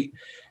down. Feet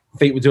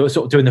were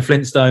sort of doing the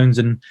Flintstones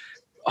and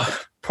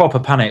proper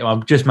panic. I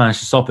just managed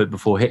to stop it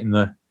before hitting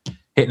the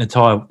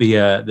tire,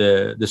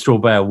 the straw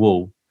bale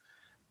wall.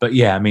 But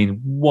yeah, I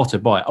mean, what a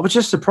bike! I was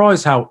just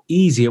surprised how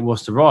easy it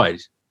was to ride.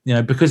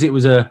 Because it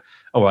was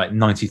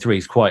 93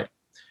 is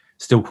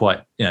still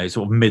quite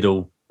sort of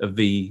middle of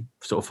the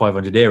sort of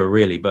 500 era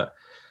really, but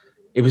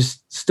it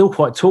was still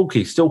quite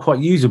talky, still quite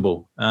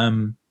usable. I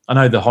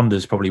know the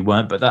Hondas probably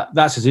weren't, but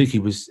that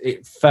Suzuki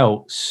it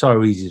felt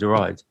so easy to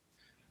ride.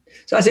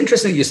 So that's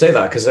interesting that you say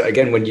that, because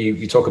again, when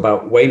you talk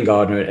about Wayne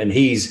Gardner, and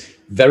he's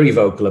very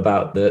vocal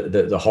about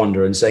the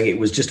Honda and saying it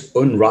was just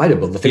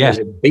unrideable. The thing was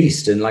a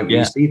beast, and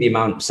you see the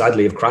amount,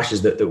 sadly, of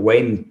crashes that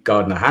Wayne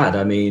Gardner had.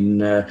 I mean,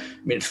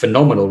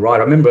 phenomenal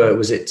ride. I remember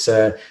was it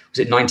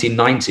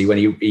 1990 when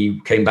he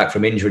came back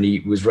from injury and he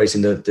was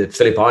racing the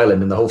Phillip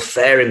Island, and the whole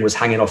fairing was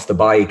hanging off the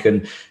bike,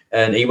 and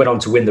he went on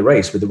to win the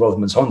race with the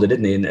Rothmans Honda,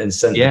 didn't he? And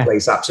sent the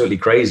place absolutely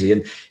crazy.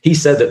 And he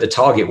said that the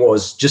target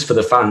was, just for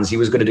the fans, he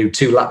was going to do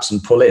 2 laps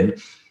and pull in.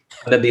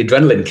 And then the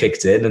adrenaline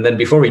kicked in. And then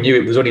before he knew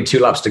it was only 2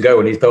 laps to go.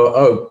 And he thought,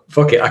 oh,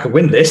 fuck it, I can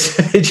win this.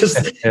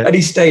 And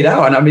he stayed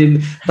out. And I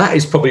mean, that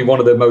is probably one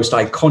of the most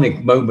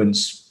iconic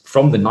moments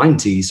from the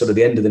 90s, sort of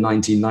the end of the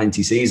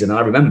 1990 season. And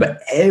I remember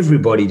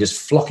everybody just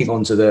flocking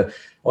onto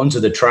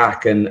the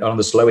track and on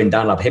the slowing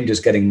down lap, him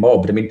just getting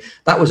mobbed. I mean,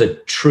 that was a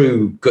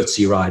true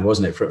gutsy ride,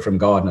 wasn't it, from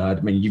Gardner?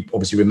 I mean, you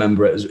obviously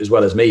remember it as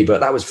well as me,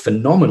 but that was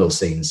phenomenal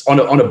scenes on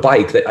a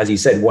bike that, as he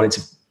said, wanted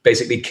to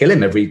basically kill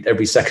him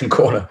every second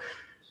corner.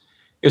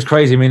 It was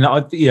crazy. I mean,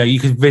 you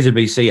could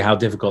visibly see how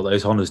difficult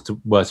those Hondas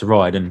were to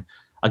ride. And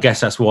I guess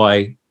that's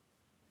why,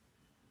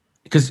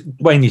 because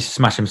Wayne used to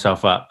smash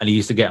himself up and he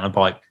used to get on a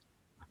bike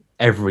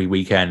every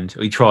weekend.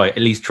 He at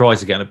least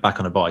tries to get back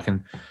on a bike.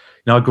 And,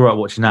 I grew up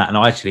watching that, and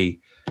I actually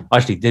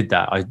did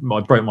that. I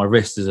broke my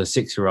wrist as a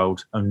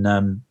 6-year-old, and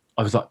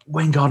I was like,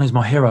 Wayne Gardner's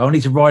my hero. I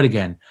need to ride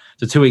again.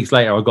 So 2 weeks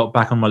later, I got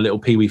back on my little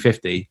Pee Wee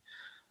 50,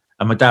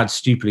 and my dad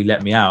stupidly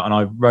let me out, and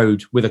I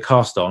rode with a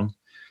cast on,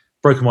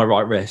 broken my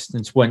right wrist,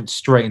 and went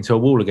straight into a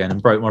wall again,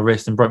 and broke my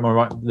wrist and broke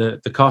my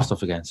the cast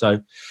off again. So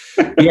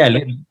yeah,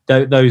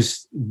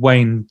 those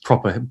Wayne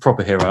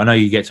proper hero. I know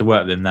you get to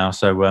work with him now,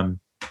 so.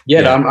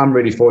 I'm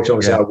really fortunate.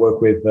 Obviously, I work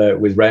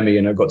with Remy,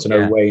 and I got to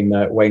know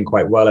Wayne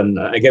quite well. And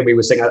again, we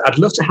were saying I'd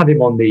love to have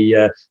him on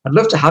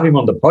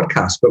the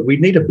podcast, but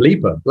we'd need a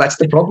bleeper. That's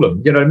the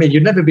problem. You know what I mean?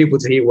 You'd never be able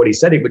to hear what he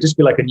said. It would just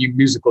be like a new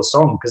musical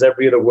song because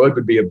every other word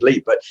would be a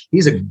bleep. But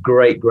he's a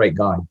great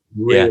guy,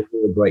 really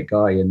great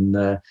guy, and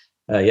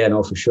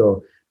for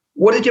sure.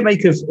 What did you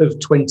make of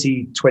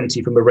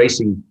 2020 from a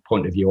racing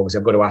point of view? Obviously,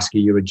 I've got to ask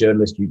you, you're a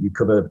journalist, you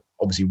cover,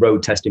 obviously,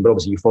 road testing, but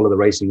obviously you follow the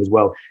racing as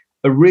well.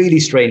 A really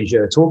strange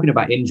year. Talking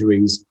about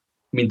injuries,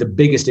 I mean, the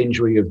biggest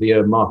injury of the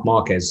year, Marc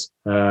Marquez.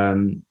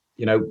 You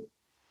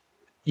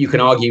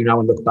can argue now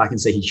and look back and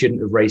say he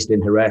shouldn't have raced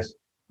in Jerez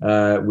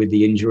with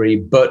the injury.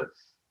 But,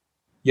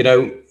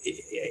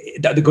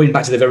 going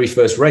back to the very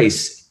first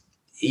race,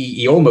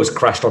 he almost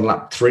crashed on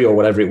lap 3 or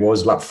whatever it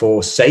was, lap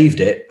 4,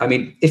 saved it. I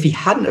mean, if he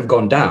hadn't have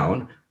gone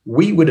down,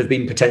 we would have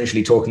been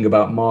potentially talking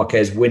about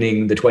Marquez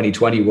winning the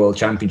 2020 World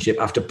Championship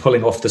after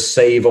pulling off the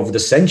save of the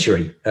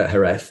century at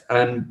Jerez.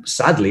 And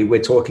sadly, we're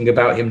talking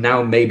about him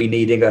now maybe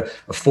needing a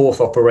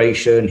 4th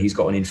operation. He's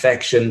got an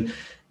infection.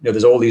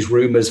 There's all these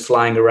rumors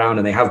flying around,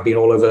 and they have been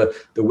all over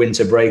the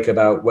winter break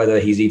about whether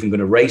he's even going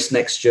to race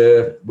next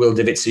year. Will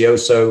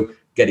Dovizioso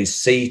get his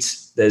seat?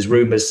 There's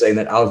rumors saying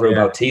that Alvaro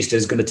Bautista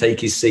is going to take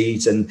his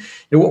seat. And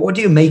what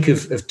do you make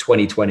of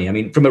 2020? I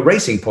mean, from a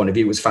racing point of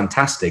view, it was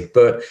fantastic,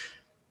 but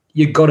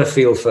you got to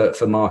feel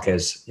for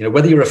Marquez. You know,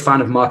 whether you're a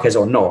fan of Marquez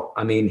or not,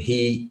 I mean,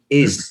 he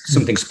is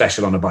something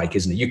special on a bike,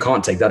 isn't he? You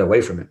can't take that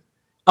away from him.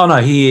 Oh no,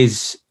 he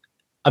is.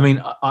 I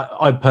mean,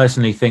 I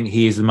personally think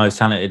he is the most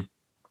talented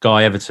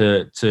guy ever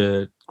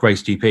to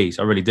grace GPs.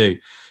 I really do.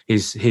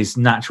 His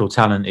natural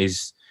talent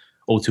is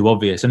all too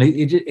obvious, and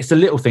it's the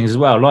little things as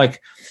well.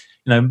 Like,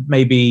 you know,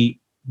 maybe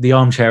the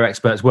armchair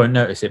experts won't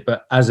notice it,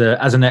 but as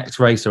an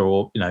ex-racer,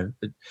 or, you know,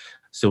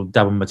 still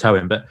dabbing my toe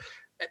in, but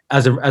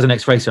as an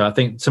ex-racer, I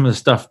think some of the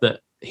stuff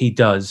that he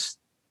does,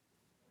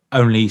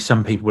 only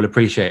some people will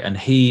appreciate, and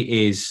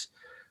he is.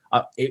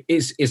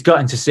 It's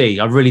gutting to see.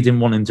 I really didn't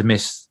want him to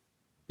miss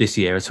this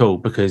year at all,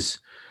 because,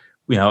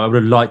 you know, I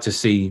would like to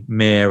see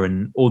Mir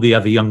and all the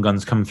other young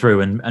guns come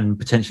through and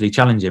potentially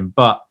challenge him.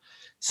 But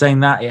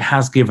saying that, it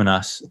has given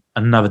us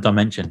another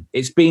dimension.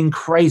 It's been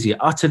crazy,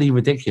 utterly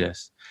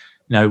ridiculous.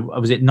 You know,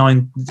 was it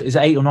 9? Is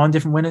it 8 or 9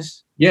 different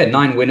winners? Yeah,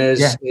 9 winners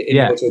in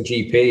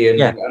MotoGP.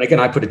 And again,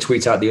 I put a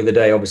tweet out the other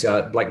day. Obviously,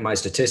 I like my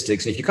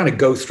statistics. And if you kind of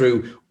go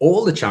through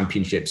all the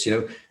championships, you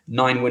know,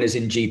 9 winners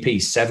in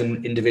GP,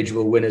 7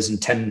 individual winners, and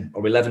 10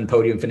 or 11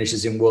 podium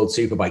finishes in World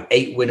Superbike,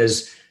 8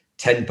 winners,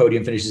 10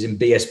 podium finishes in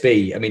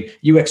BSB. I mean,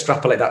 you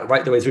extrapolate that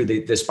right the way through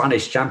the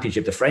Spanish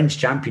Championship, the French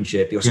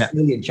Championship, the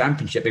Australian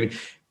Championship. I mean,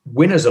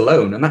 winners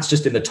alone, and that's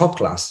just in the top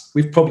class,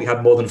 we've probably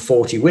had more than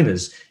 40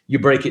 winners. You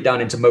break it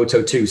down into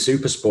Moto2,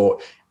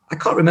 Supersport. I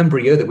can't remember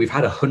a year that we've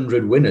had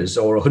 100 winners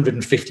or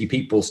 150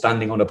 people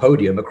standing on a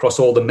podium across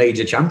all the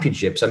major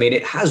championships. I mean,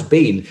 it has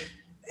been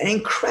an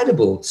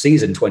incredible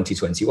season,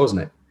 2020,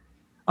 wasn't it?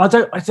 I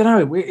don't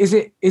know. Is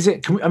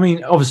it? I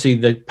mean, obviously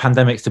the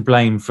pandemic's to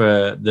blame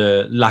for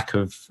the lack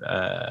of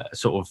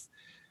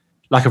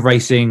lack of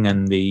racing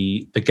and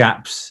the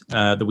gaps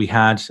that we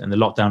had and the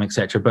lockdown,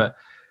 etc. But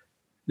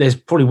there's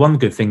probably one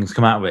good thing that's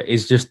come out of it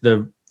is just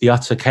the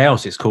utter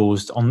chaos it's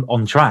caused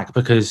on track,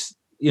 because,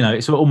 you know,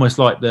 it's almost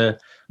like the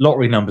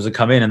lottery numbers have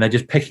come in and they're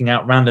just picking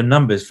out random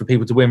numbers for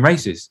people to win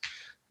races.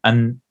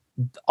 And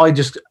I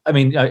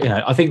mean, you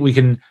know, I think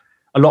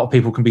a lot of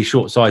people can be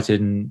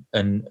short-sighted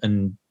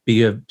and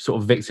be a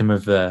sort of victim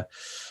of the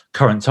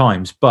current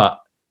times. But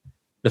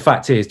the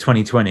fact is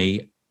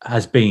 2020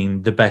 has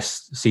been the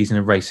best season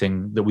of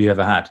racing that we've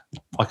ever had.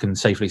 I can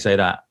safely say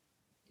that.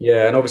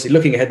 Yeah, and obviously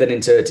looking ahead then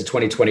into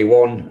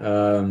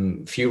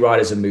 2021, few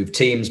riders have moved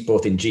teams,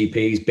 both in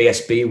GPs,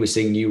 BSB. We're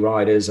seeing new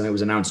riders, and it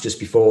was announced just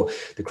before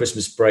the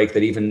Christmas break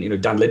that even, you know,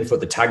 Dan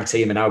Linfoot, the tag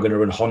team, are now going to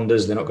run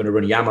Hondas. They're not going to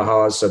run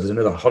Yamahas. So there's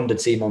another Honda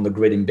team on the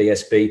grid in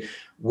BSB.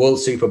 World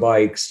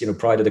Superbikes, you know,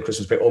 prior to the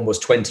Christmas break,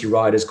 almost 20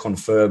 riders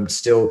confirmed.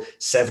 Still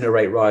 7 or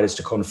 8 riders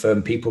to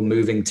confirm. People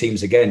moving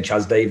teams again.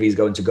 Chaz Davies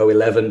going to go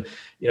 11.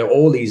 You know,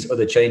 all these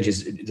other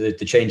changes. The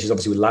changes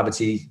obviously with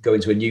Labadie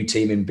going to a new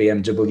team in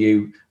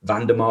BMW,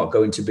 Vandermark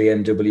going to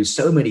BMW.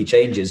 So many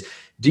changes.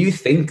 Do you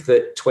think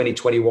that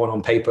 2021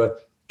 on paper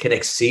can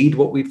exceed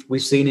what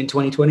we've seen in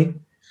 2020?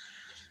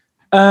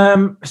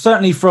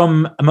 Certainly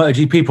from a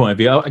MotoGP point of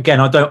view. Again,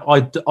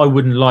 I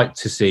wouldn't like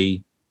to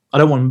see. I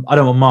don't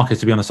want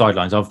Marquez to be on the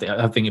sidelines. I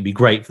think it'd be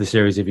great for the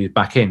series if he's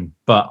back in.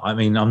 But I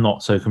mean, I'm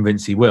not so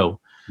convinced he will.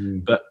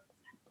 But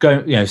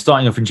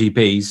starting off in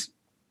GPs,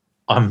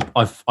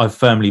 I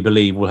firmly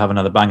believe we'll have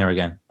another banger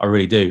again. I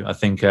really do. I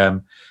think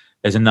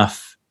there's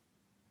enough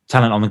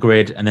talent on the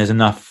grid, and there's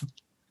enough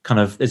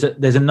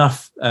there's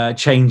enough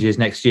changes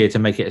next year to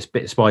make it a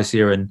bit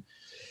spicier. And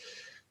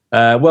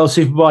World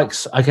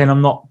Superbikes, again,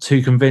 I'm not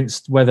too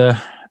convinced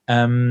whether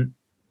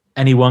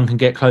anyone can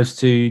get close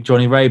to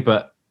Johnny Ray,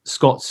 but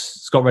Scott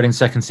Redding's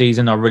second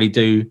season, I really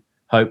do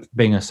hope,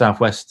 being a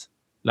Southwest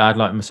lad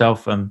like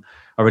myself, I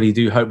really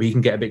do hope he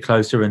can get a bit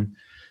closer. And,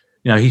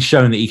 you know, he's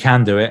shown that he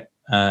can do it.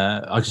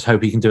 I just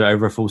hope he can do it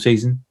over a full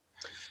season.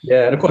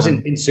 Yeah, and of course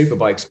in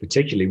Superbikes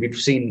particularly, we've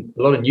seen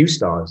a lot of new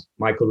stars.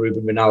 Michael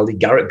Ruben Rinaldi,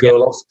 Garrett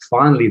Gerloff.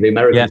 Finally, the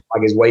American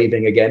flag is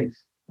waving again.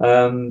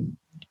 Are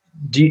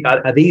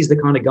these the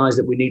kind of guys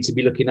that we need to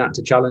be looking at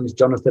to challenge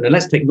Jonathan? And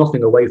let's take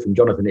nothing away from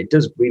Jonathan. It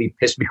does really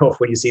piss me off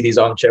when you see these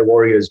armchair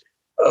warriors.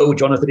 Oh,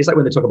 Jonathan, it's like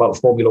when they talk about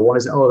Formula One,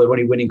 they're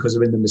only winning because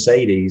they're in the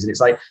Mercedes. And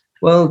it's like,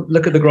 well,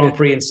 look at the Grand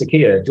Prix in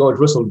Sakhir. George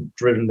Russell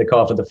driven the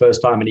car for the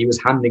first time and he was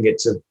handing it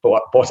to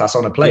Bottas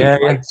on a plate.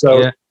 Right?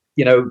 So,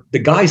 you know, the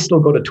guy's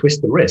still got to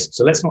twist the wrist.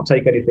 So let's not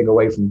take anything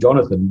away from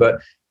Jonathan. But,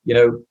 you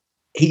know,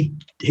 he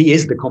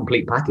is the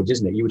complete package,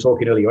 isn't it? You were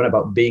talking earlier on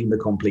about being the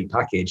complete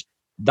package.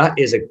 That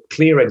is a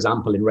clear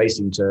example in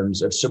racing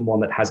terms of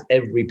someone that has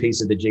every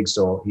piece of the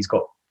jigsaw. He's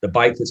got the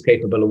bike that's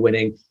capable of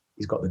winning.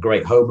 He's got the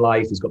great home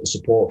life. He's got the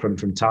support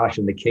from Tash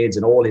and the kids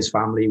and all his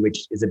family,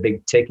 which is a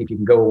big tick if you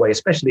can go away,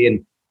 especially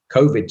in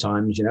COVID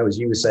times. You know, as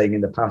you were saying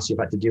in the past, you've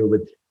had to deal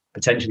with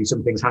potentially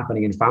some things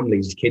happening in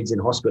families, kids in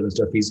hospital and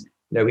stuff. He's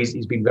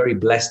been very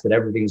blessed that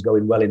everything's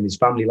going well in his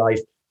family life.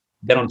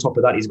 Then on top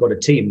of that, he's got a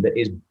team that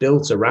is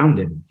built around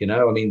him. You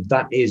know, I mean,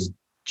 that is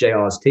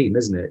JR's team,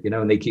 isn't it? You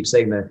know, and they keep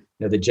saying that,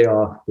 you know, the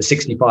JR, the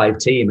 65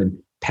 team and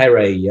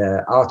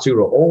Pere,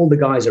 Arturo, all the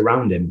guys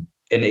around him.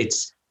 And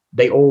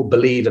they all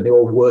believe that they're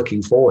all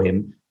working for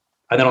him.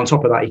 And then on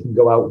top of that, he can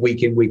go out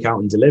week in, week out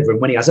and deliver.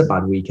 And when he has a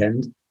bad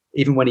weekend,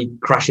 even when he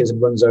crashes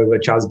and runs over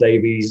Chaz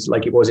Davies,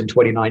 like it was in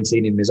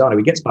 2019 in Misano,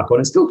 he gets back on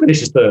and still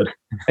finishes third.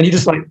 And you're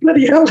just like,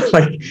 bloody hell,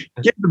 like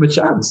give them a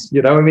chance.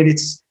 You know, I mean,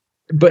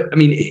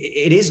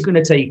 it is going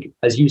to take,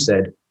 as you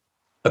said,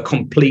 a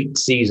complete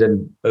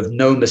season of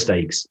no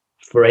mistakes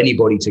for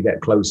anybody to get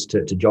close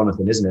to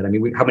Jonathan, isn't it? I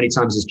mean, how many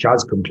times has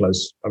Chaz come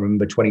close? I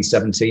remember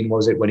 2017,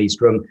 was it, when he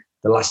strung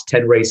the last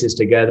 10 races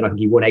together, and I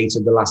think he won 8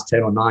 of the last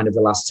 10 or 9 of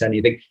the last 10.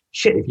 You think,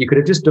 shit, if you could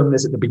have just done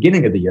this at the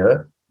beginning of the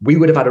year, we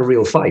would have had a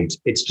real fight.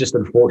 It's just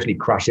unfortunately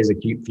crashes, a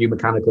few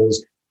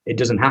mechanicals. It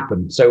doesn't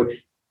happen. So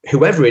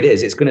whoever it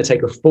is, it's going to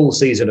take a full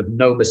season of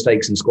no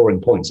mistakes and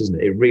scoring points,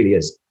 isn't it? It really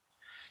is.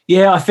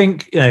 Yeah, I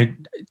think,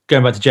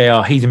 going back to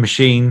JR, he's a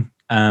machine.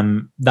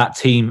 That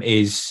team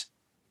is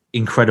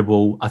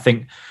incredible. I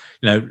think,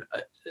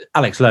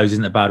 Alex Lowes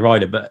isn't a bad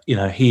rider, but,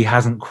 he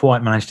hasn't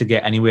quite managed to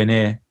get anywhere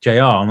near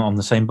JR on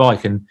the same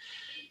bike. And,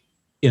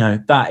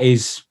 that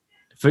is,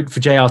 for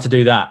JR to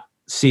do that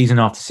season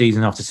after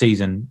season after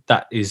season,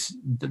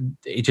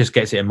 it just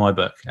gets it in my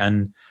book.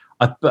 And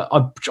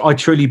I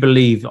truly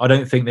believe, I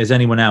don't think there's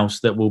anyone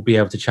else that will be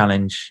able to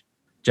challenge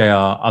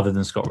JR other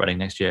than Scott Redding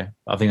next year.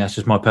 I think that's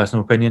just my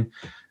personal opinion.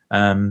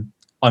 I'm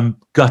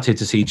gutted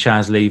to see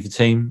Chaz leave the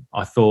team.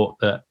 I thought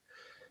that,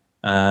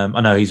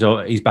 I know he's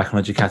back on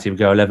a Ducati with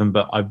Go 11,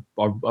 but I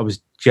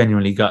was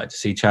genuinely gutted to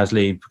see Chaz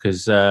leave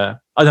because I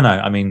don't know.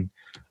 I mean,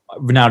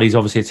 Rinaldi's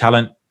obviously a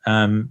talent.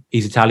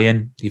 He's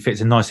Italian. He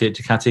fits in nicely at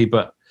Ducati,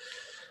 but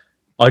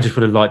I just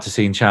would have liked to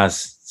seen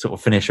Chaz sort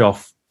of finish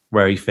off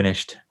where he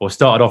finished, or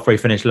started off where he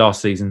finished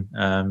last season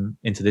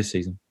into this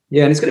season.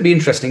 Yeah, and it's going to be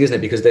interesting, isn't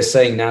it? Because they're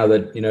saying now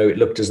that, it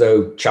looked as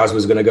though Chaz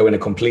was going to go in a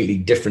completely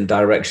different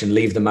direction,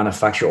 leave the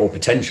manufacturer, or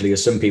potentially,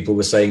 as some people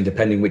were saying,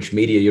 depending which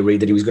media you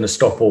read, that he was going to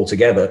stop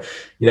altogether.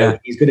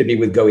 He's going to be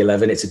with Go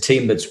 11. It's a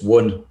team that's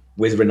won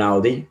with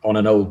Rinaldi on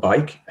an old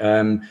bike.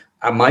 And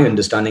my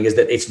understanding is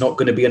that it's not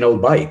going to be an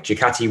old bike.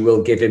 Ducati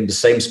will give him the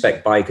same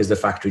spec bike as the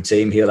factory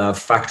team. He'll have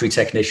factory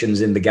technicians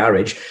in the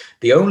garage.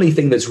 The only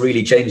thing that's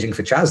really changing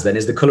for Chaz then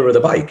is the colour of the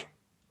bike.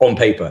 On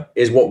paper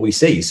is what we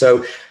see.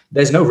 So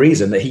there's no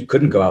reason that he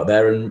couldn't go out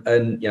there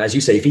and as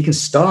you say, if he can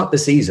start the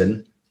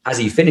season as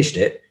he finished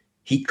it,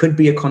 he could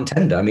be a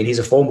contender. I mean, he's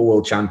a former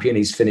world champion.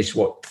 He's finished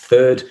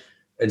third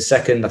and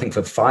second, I think,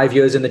 for 5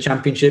 years in the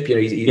championship.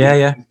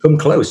 He's come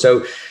close.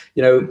 So,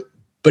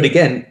 but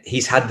again,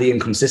 he's had the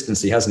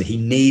inconsistency, hasn't he?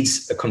 He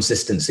needs a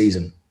consistent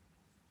season.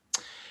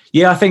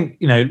 Yeah, I think,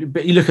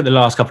 but you look at the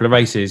last couple of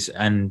races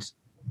and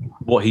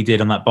what he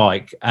did on that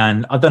bike,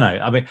 and I don't know.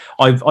 I mean,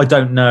 I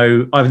don't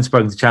know. I haven't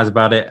spoken to Chaz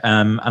about it,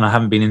 and I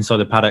haven't been inside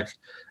the paddock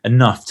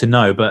enough to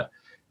know. But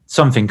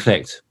something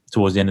clicked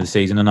towards the end of the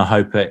season, and I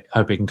hope it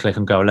can click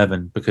on Go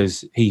 11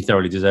 because he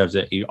thoroughly deserves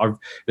it. If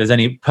there's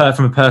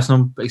from a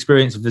personal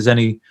experience, if there's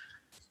anyone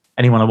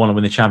I want to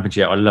win the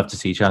championship, I'd love to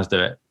see Chaz do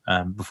it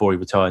before he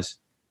retires.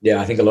 Yeah,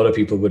 I think a lot of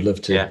people would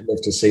love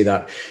to see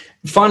that.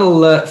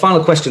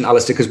 Final question,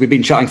 Alistair, because we've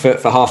been chatting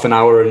for half an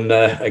hour, and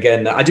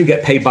again, I do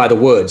get paid by the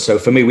word, so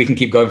for me, we can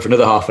keep going for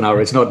another half an hour.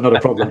 It's not a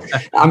problem.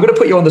 I'm going to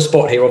put you on the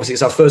spot here. Obviously,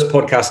 it's our first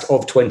podcast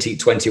of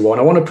 2021.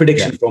 I want a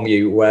prediction from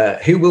you.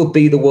 Who will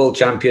be the world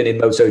champion in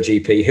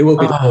MotoGP? Who will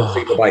be the World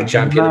Superbike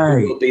champion? No.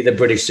 Who will be the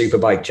British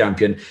Superbike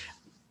champion?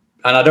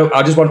 And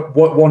I just want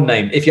one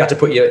name. If you had to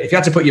put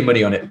your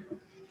money on it.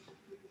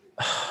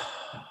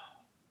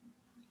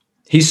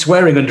 He's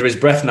swearing under his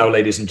breath now,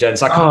 ladies and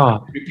gents. I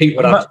can't repeat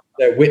what I've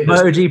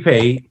witnessed.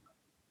 MotoGP.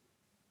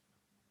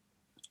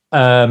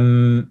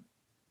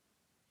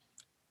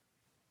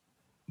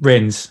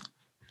 Rins.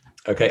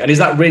 Okay. And is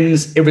that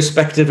Rins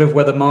irrespective of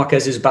whether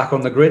Marquez is back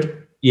on the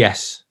grid?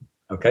 Yes.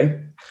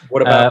 Okay.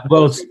 What about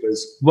World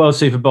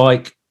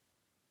Superbike,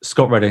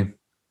 Scott Redding.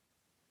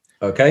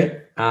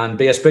 Okay. And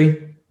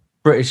BSB?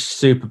 British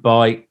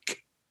Superbike.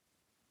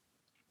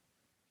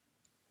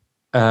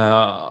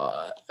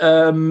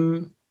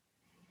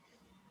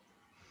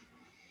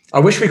 I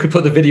wish we could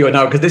put the video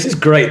now because this is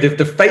great.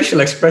 The facial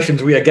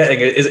expressions we are getting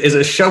is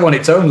a show on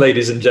its own,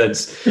 ladies and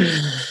gents.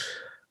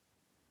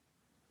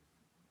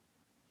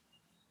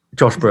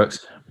 Josh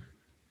Brooks.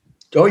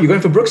 Oh, you're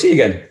going for Brooksy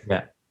again?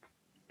 Yeah.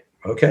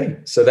 Okay,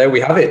 so there we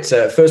have it.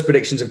 First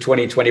predictions of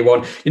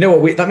 2021. You know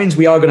what? That means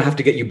we are going to have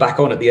to get you back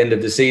on at the end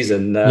of the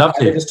season. Love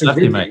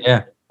to, mate.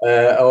 Yeah.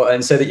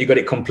 And say that you got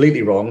it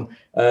completely wrong,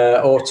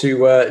 or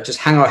to just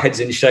hang our heads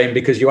in shame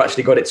because you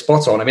actually got it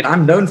spot on. I mean,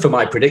 I'm known for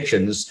my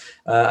predictions.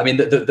 I mean,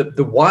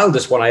 the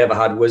wildest one I ever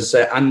had was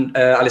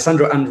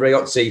Alessandro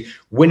Andreozzi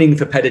winning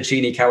for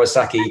Pedicini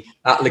Kawasaki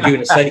at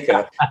Laguna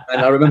Seca. And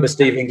I remember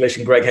Steve English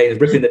and Greg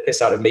Haynes ripping the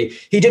piss out of me.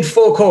 He did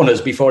 4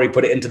 corners before he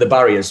put it into the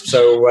barriers.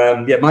 So,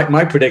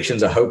 my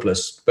predictions are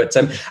hopeless. But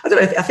I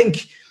don't know, I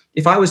think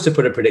if I was to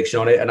put a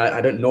prediction on it, and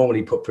I don't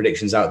normally put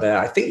predictions out there,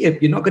 I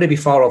think you're not going to be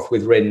far off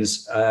with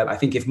Rins. I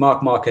think if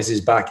Marc Marquez is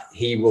back,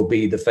 he will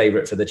be the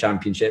favourite for the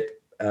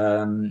championship.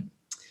 I'd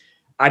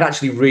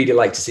actually really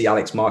like to see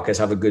Alex Marquez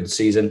have a good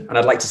season, and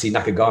I'd like to see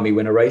Nakagami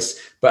win a race.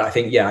 But I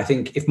think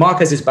if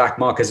Marquez is back,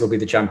 Marquez will be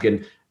the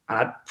champion. And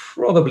I'd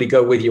probably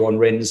go with you on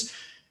Rins.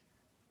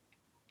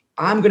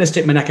 I'm going to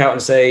stick my neck out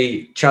and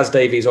say Chaz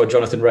Davies or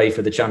Jonathan Ray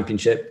for the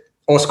championship,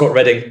 or Scott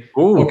Redding,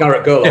 or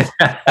Garrett Gerloff.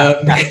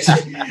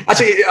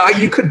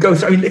 Actually, you could go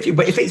through. I mean,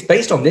 if it's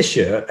based on this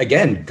year,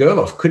 again,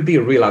 Gerloff could be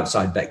a real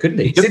outside bet, couldn't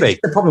he?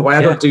 It's the problem why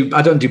I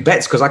don't do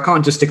bets, because I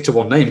can't just stick to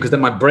one name, because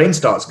then my brain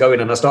starts going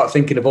and I start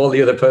thinking of all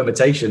the other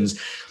permutations.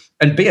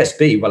 And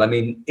BSB, well, I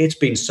mean, it's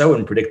been so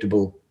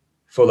unpredictable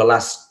for the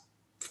last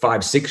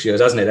 5-6 years,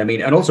 hasn't it? I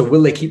mean, and also,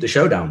 will they keep the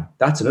showdown?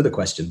 That's another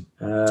question.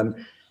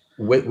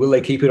 Will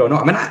they keep it or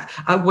not? I mean,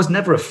 I was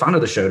never a fan of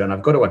the showdown,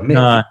 I've got to admit.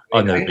 I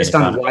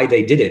understand why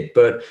they did it,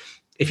 but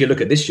if you look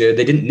at this year,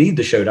 they didn't need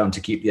the showdown to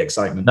keep the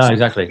excitement. No,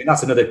 exactly. I mean,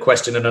 that's another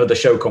question, another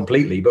show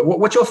completely. But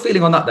what's your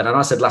feeling on that then? And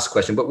I said last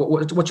question, but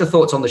what's your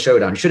thoughts on the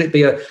showdown? Should it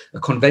be a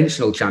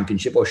conventional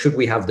championship, or should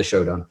we have the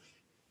showdown?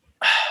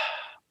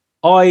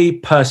 I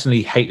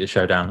personally hate the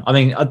showdown. I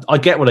mean, I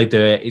get why they do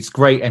it. It's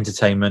great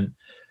entertainment,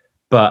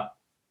 but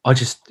I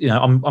just,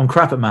 I'm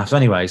crap at maths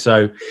anyway.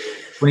 So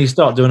when you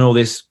start doing all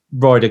this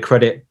rider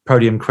credit,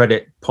 podium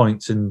credit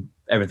points and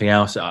everything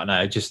else, I don't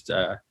know, just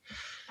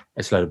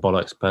it's a load of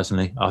bollocks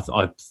personally.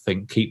 I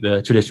think keep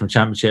the traditional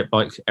championship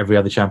like every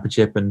other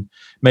championship, and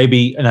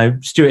maybe,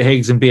 Stuart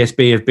Higgs and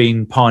BSB have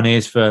been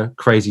pioneers for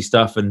crazy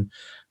stuff and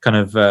kind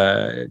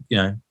of,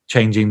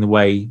 changing the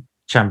way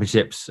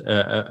championships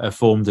are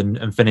formed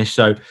and finished.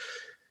 So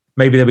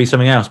maybe there'll be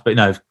something else,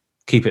 but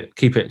keep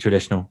it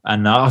traditional.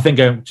 And I think,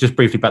 going just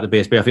briefly about the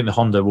BSB, I think the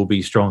Honda will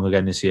be strong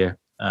again this year.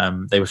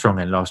 They were strong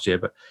in last year,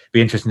 but it'd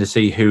be interesting to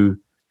see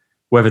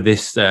whether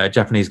this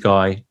Japanese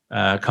guy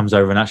comes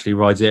over and actually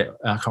rides it.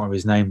 I can't remember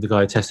his name. The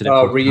guy who tested it.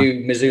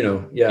 Ryu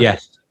Mizuno. Yeah.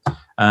 Yes.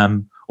 Or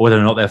whether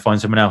or not they'll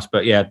find someone else.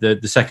 But yeah, the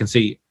second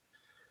seat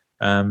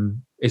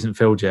isn't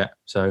filled yet.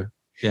 So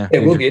yeah, it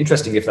will be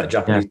interesting if that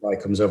Japanese guy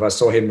comes over. I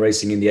saw him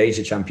racing in the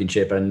Asia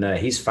Championship, and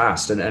he's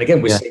fast. And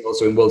again, we're seeing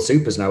also in World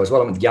Supers now as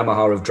well. I mean,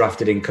 Yamaha have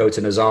drafted in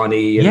Kota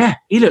Nozani. Yeah,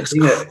 he looks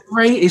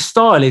great. His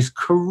style is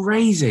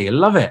crazy. I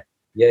love it.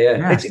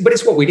 Yeah. But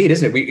it's what we need,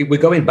 isn't it? We're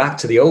going back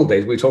to the old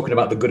days. We were talking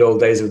about the good old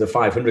days of the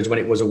 500s when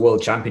it was a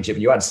world championship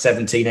and you had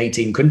 17,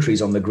 18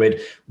 countries on the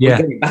grid. We're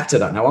getting back to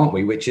that now, aren't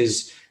we? Which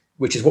is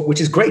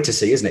great to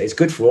see, isn't it? It's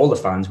good for all the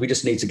fans. We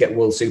just need to get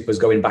World Supers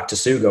going back to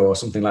Sugo or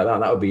something like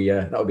that. That would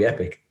be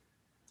epic.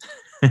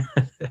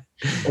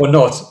 Or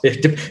not.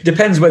 It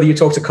depends whether you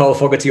talk to Carl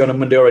Fogarty on a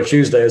Monday or a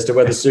Tuesday as to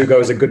whether Sugo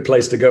is a good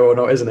place to go or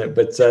not, isn't it?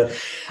 But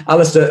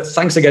Alistair,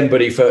 thanks again,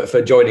 buddy,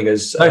 for joining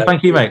us.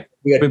 Thank you, mate.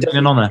 We had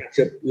an honour.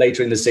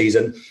 Later in the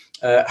season.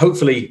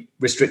 Hopefully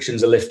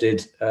restrictions are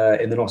lifted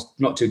in the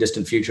not too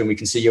distant future, and we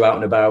can see you out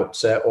and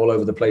about all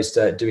over the place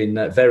doing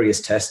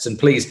various tests. And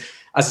please,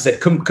 as I said,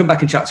 come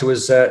back and chat to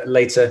us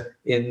later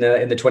in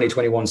the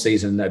 2021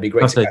 season. That'd be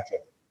great to catch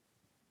up.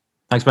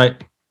 Thanks, mate.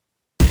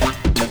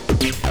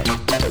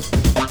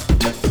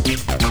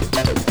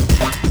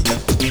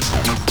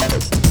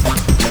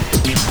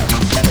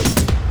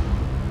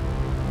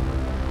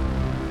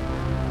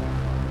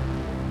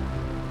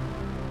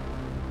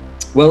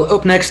 Well,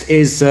 up next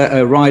is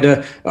a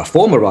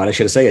former rider,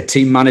 should I say, a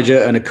team manager,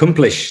 an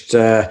accomplished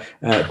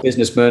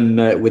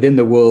businessman within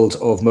the world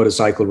of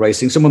motorcycle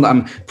racing, someone that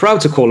I'm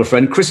proud to call a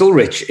friend. Chris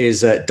Ulrich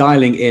is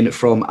dialing in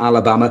from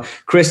Alabama.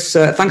 Chris,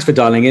 thanks for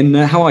dialing in.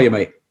 How are you,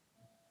 mate?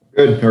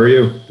 Good. How are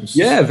you?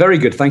 Yeah, very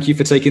good. Thank you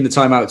for taking the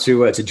time out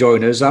to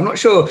join us. I'm not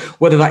sure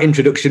whether that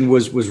introduction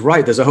was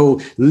right. There's a whole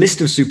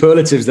list of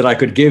superlatives that I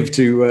could give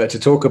to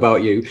talk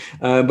about you.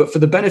 But for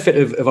the benefit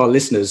of our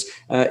listeners,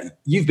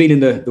 you've been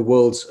in the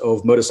world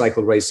of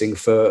motorcycle racing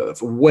for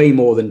way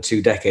more than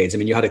 2 decades. I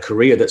mean, you had a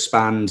career that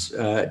spanned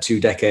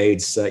 2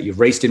 decades. You've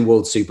raced in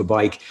World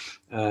Superbike.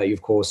 You're,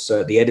 of course,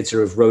 the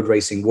editor of Road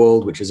Racing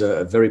World, which is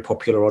a very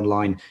popular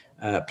online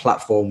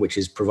platform which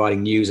is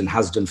providing news and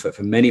has done for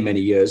many, many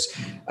years.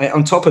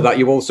 On top of that,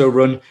 you also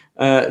run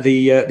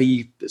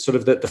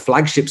the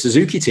flagship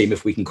Suzuki team,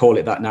 if we can call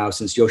it that now,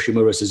 since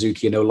Yoshimura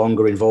Suzuki are no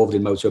longer involved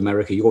in Moto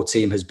America. Your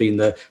team has been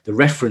the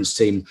reference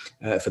team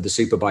for the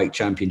Superbike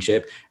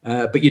Championship.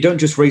 But you don't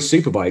just race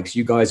Superbikes.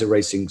 You guys are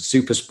racing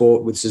Super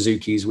Sport with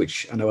Suzukis,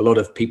 which I know a lot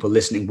of people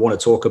listening want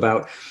to talk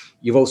about.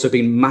 You've also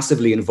been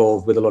massively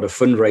involved with a lot of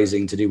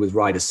fundraising to do with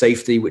rider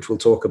safety, which we'll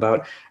talk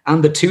about,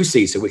 and the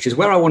two-seater, which is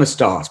where I want to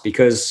start,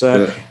 because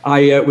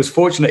I was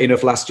fortunate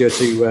enough last year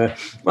to,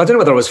 I don't know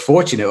whether I was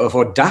fortunate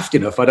or daft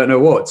enough, I don't know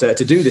what,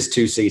 to do this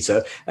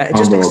two-seater.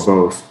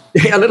 Both.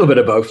 A little bit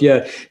of both,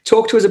 yeah.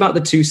 Talk to us about the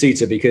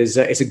two-seater, because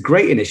it's a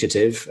great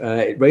initiative.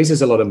 It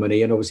raises a lot of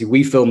money, and obviously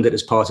we filmed it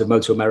as part of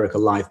Moto America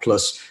Live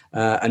Plus.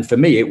 And for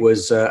me, it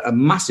was a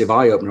massive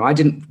eye-opener. I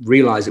didn't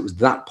realize it was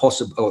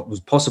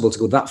possible to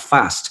go that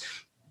fast,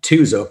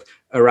 twos up,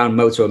 around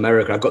Moto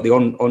America. I've got the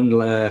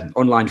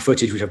online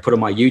footage, which I've put on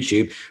my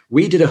YouTube.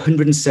 We did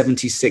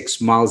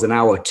 176 miles an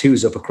hour,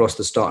 twos up across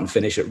the start and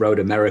finish at Road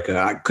America.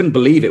 I couldn't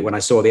believe it when I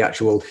saw the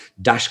actual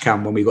dash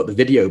cam when we got the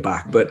video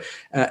back, but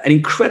an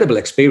incredible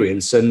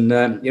experience. And,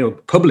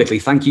 publicly,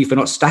 thank you for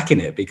not stacking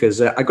it, because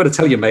I've got to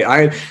tell you, mate,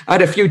 I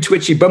had a few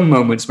twitchy bum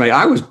moments, mate.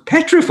 I was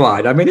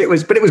petrified. I mean, it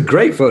was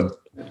great fun.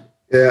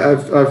 Yeah,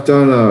 I've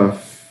done, I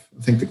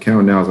think the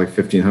count now is like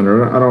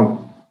 1,500.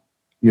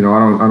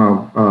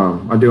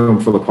 I do them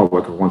for the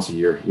public once a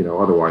year.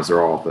 Otherwise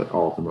they're all at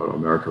the Moto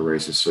America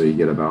races. So you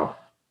get about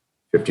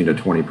 15 to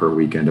 20 per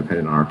weekend,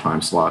 depending on our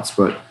time slots.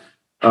 But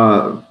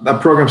that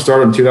program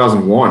started in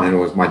 2001, and it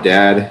was my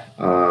dad,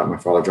 my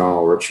father, John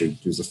Ulrich,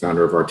 who's the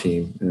founder of our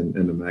team and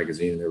the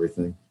magazine and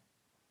everything.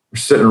 We're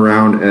sitting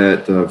around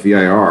at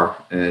VIR,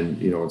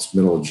 and it's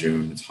middle of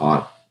June. It's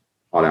hot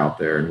out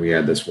there, and we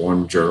had this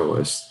one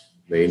journalist.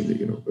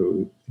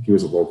 He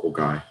was a local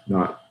guy,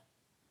 not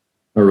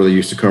really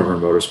used to covering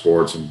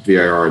motorsports, and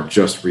VIR had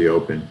just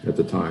reopened at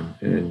the time.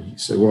 And he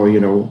said, "Well,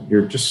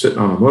 you're just sitting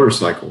on a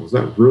motorcycle. Is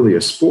that really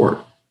a sport?"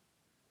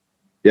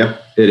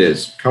 Yep, it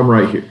is. Come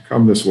right here.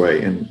 Come this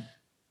way. And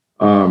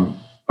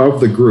of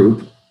the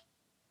group,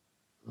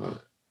 I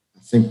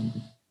think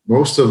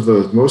most of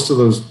those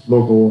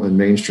local and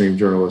mainstream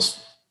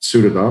journalists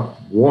suited up.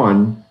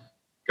 One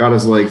got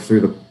his leg through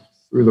the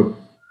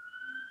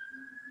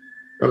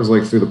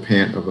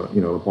pant of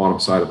the bottom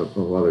side of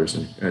the leathers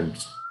and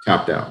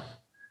tapped out.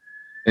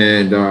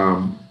 And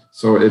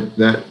so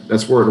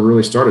that's where it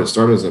really started. It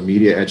started as a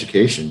media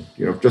education,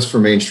 just for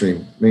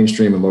mainstream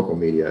and local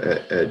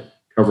media at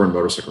covering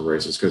motorcycle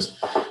races. Because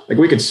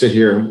we could sit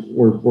here and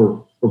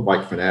we're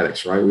bike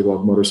fanatics, right? We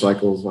love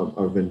motorcycles.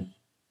 I've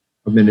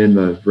been in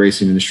the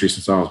racing industry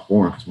since I was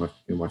born, because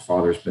my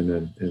father's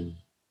been in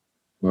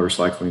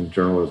motorcycling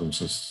journalism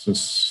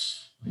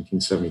since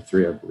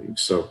 1973, I believe.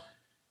 So,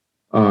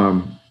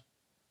 from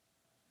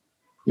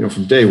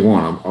day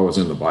one, I was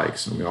in the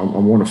bikes. I mean,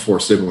 I'm one of four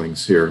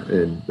siblings here,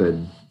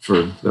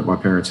 that my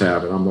parents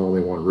have, and I'm the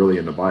only one really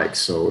in the bikes.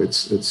 So I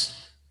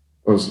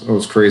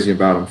was crazy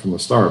about them from the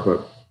start,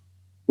 but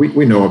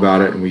we know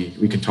about it, and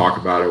we can talk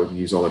about it. We can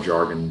use all the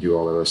jargon and do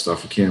all the other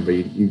stuff we can. But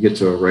you get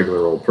to a regular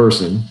old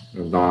person,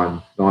 a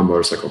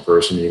non-motorcycle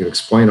person, and you can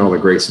explain all the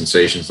great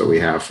sensations that we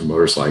have from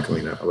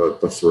motorcycling,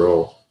 the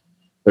thrill,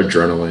 the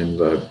adrenaline,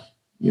 the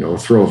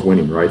thrill of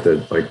winning, right?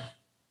 That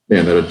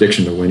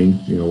addiction to winning.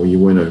 When you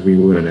win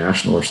a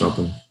national or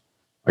something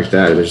like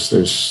that,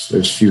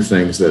 there's few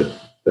things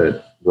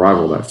that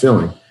rival that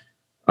feeling,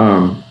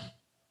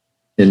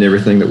 in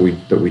everything that we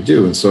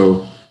do. And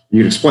so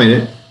you can explain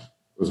it.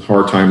 It was a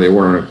hard time. They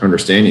weren't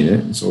understanding it.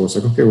 And so it's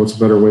like, okay, what's a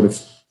better way for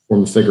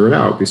them to figure it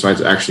out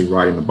besides actually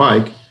riding the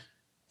bike?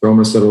 Throw them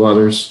a set of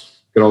leathers,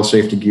 get all the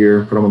safety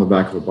gear, put them on the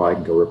back of a bike,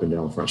 and go ripping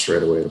down the front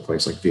straightaway at a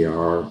place like VIR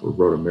or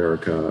Road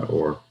America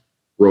or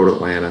Road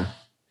Atlanta.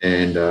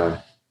 And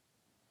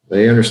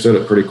they understood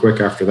it pretty quick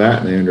after that,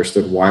 and they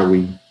understood why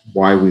we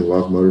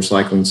love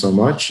motorcycling so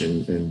much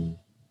and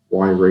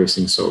why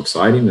racing's so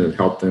exciting, and it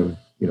helped them,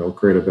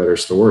 create a better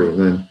story. And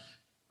then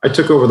I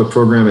took over the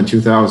program in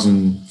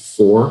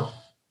 2004,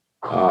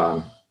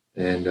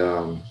 and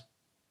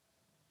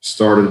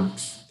started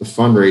the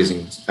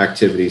fundraising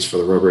activities for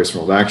the Road Racing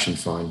World Action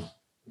Fund,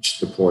 which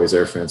deploys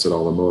air fence at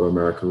all the Moto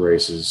America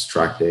races,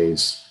 track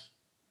days,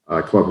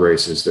 club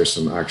races. There's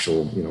some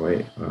actual,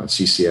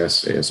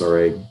 CCS,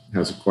 ASRA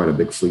has quite a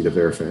big fleet of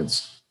air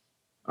fence.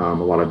 A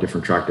lot of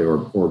different track day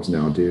orgs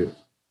now do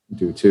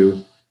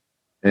too.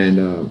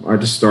 And I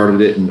just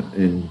started it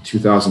in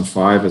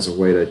 2005 as a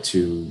way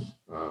to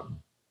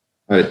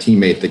I had a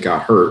teammate that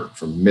got hurt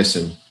from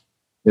missing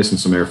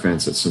some air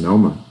fence at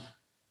Sonoma.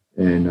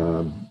 And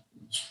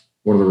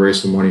wanted to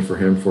raise some money for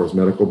him for his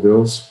medical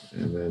bills.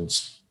 And then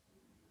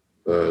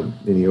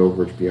any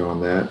overage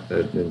beyond that,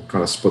 and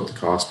kind of split the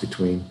cost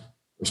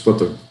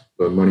split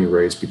the money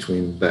raised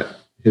between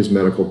his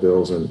medical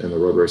bills and the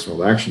Road Racing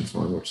World Action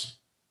Fund, which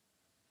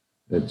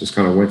it just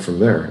kind of went from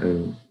there.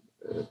 And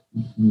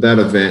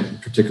that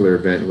particular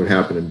event would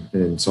happen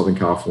in Southern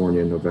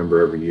California in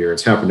November every year.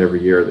 It's happened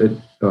every year,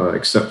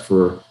 except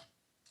for,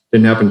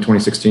 didn't happen in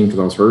 2016 because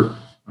I was hurt,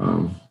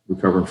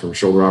 recovering from a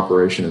shoulder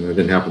operation, and it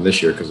didn't happen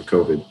this year because of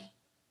COVID.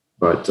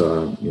 But,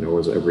 it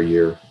was every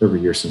year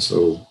since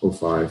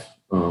 2005.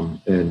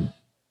 And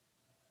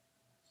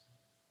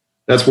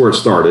that's where it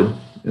started.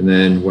 And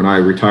then when I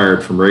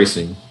retired from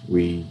racing,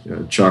 we,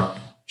 Chuck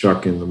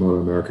and the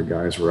Moto America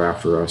guys were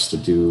after us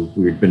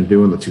we had been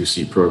doing the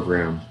 2C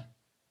program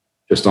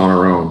just on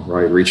our own,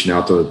 right? Reaching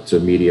out to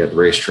media at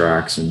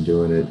racetracks and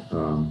doing it,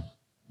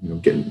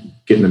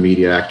 getting the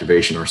media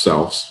activation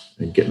ourselves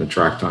and getting the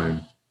track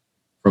time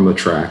from the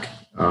track.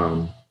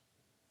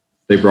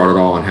 They brought it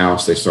all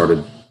in-house. They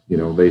started,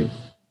 they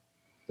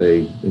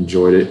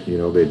enjoyed it.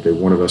 They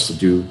wanted us to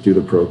do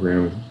the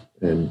program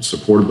and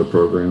supported the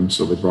program.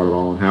 So they brought it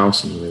all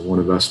in-house, and they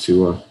wanted us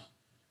to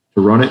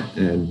run it,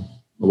 and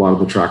a lot of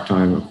the track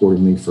time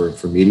accordingly for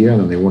media.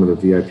 And then they wanted a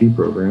VIP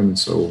program. And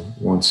so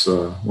once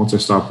I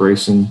stopped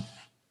racing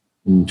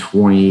in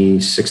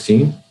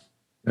 2016,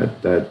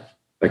 that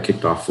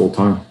kicked off full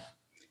time.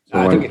 So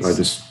I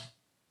just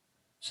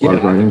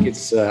slide right in.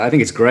 I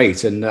think it's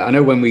great. And I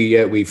know when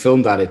we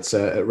filmed that at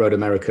Road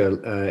America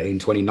in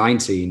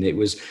 2019,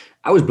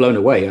 I was blown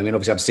away. I mean,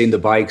 obviously I've seen the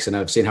bikes and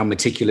I've seen how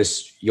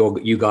meticulous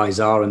you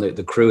guys are and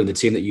the crew and the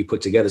team that you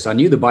put together. So I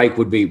knew the bike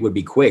would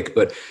be quick,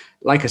 but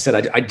like I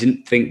said, I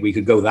didn't think we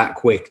could go that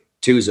quick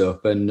twos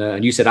up,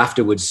 and you said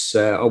afterwards,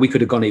 we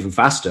could have gone even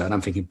faster. And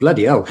I'm thinking,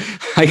 bloody hell,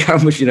 like how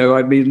much,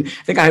 I mean,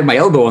 I think I had my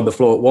elbow on the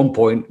floor at one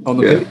point on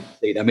the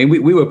seat. I mean,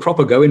 we were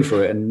proper going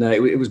for it, and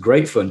it was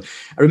great fun.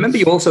 I remember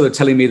you also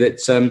telling me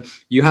that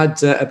you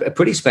had a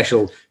pretty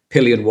special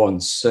pillion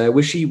once.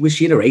 Was she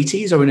in her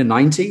 80s or in her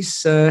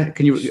 90s?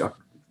 Can you?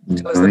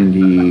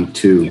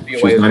 92.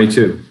 She was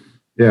 92.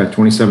 Yeah,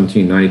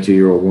 2017,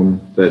 92-year-old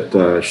woman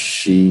that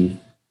she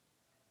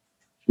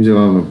was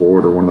on the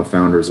board or one of the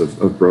founders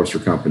of Broster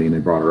Company, and they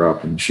brought her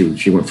up, and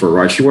she went for a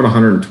ride. She won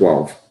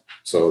 112.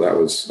 So that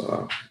was,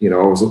 it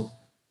was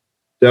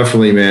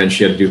definitely, man,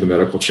 she had to do the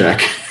medical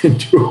check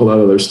and do all that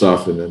other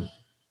stuff. And then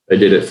they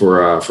did it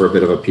for a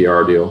bit of a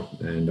PR deal.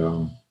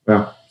 And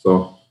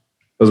so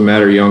doesn't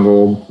matter, young,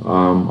 old.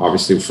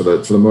 Obviously for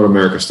the Moto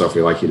America stuff,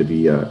 we like you to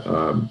be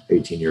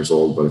 18 years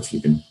old, but if you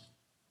can,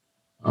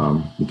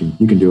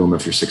 you can do them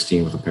if you're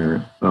 16 with a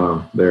parent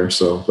there.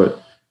 So,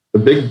 but the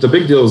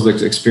big deal is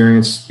the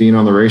experience being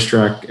on the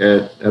racetrack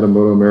at a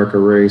Moto America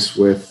race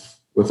with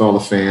all the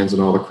fans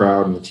and all the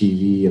crowd and the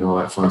TV and all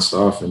that fun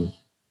stuff. And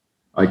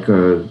like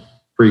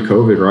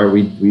pre-COVID, right,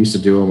 we used to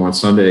do them on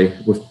Sunday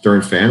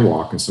during fan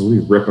walk, and so we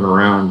were ripping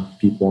around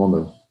people on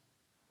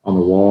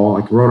the wall.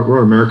 Like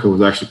Road America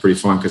was actually pretty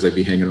fun because they'd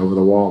be hanging over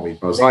the wall. We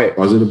buzz it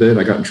a bit.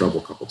 I got in trouble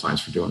a couple of times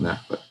for doing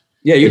that, but.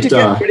 Yeah, you did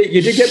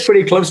get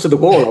pretty close to the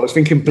wall. I was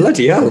thinking,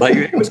 bloody hell! But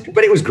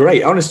it was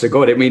great. Honest to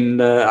God, I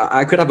mean,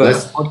 I could have a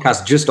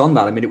podcast just on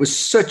that. I mean, it was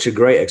such a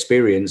great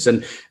experience.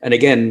 And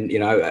again,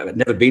 I've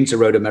never been to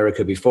Road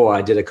America before.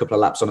 I did a couple of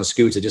laps on a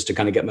scooter just to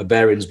kind of get my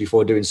bearings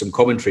before doing some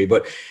commentary.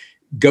 But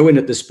going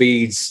at the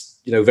speeds,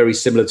 very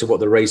similar to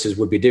what the racers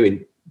would be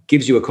doing,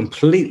 gives you a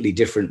completely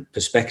different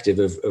perspective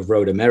of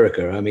Road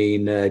America. I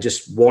mean,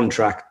 just one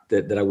track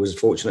that I was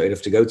fortunate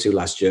enough to go to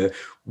last year.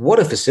 What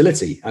a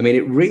facility. I mean,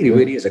 it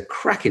really is a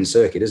cracking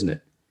circuit, isn't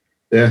it?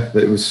 Yeah,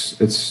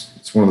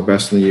 it's one of the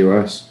best in the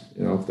US.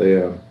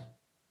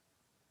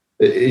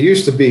 It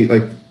used to be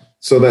like,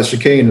 so that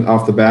chicane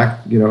off the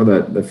back,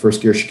 that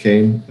first gear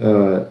chicane,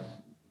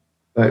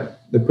 that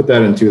they put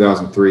that in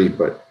 2003,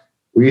 but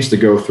we used to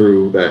go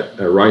through that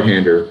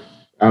right-hander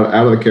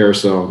out of the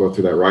carousel and go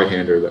through that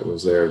right-hander that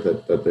was there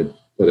that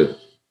it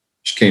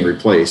chicane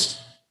replaced,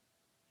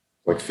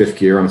 like fifth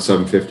gear on a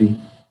 750,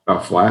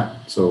 about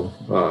flat. So,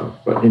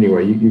 but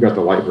anyway, you got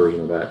the light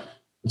version of that.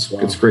 It's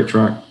a great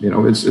track.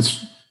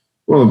 It's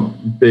one of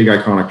the big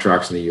iconic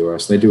tracks in the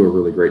U.S. They do a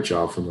really great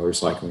job for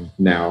motorcycling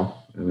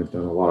now, and they've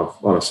done a lot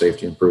of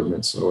safety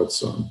improvements. So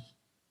it's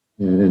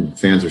and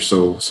fans are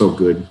so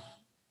good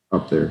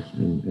up there,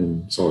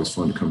 and it's always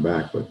fun to come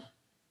back. But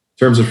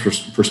in terms of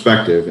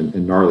perspective and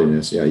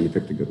gnarliness, yeah, you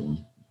picked a good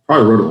one.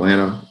 Probably Road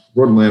Atlanta.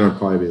 Road Atlanta would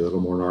probably be a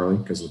little more gnarly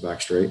because of the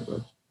back straight,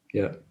 but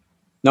yeah.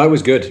 No, it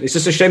was good. It's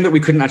just a shame that we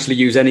couldn't actually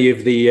use any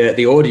of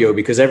the audio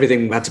because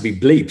everything had to be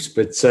bleeped.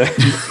 But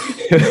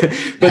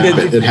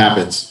it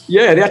happens.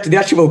 Yeah, the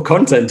actual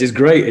content is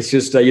great. It's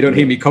just you don't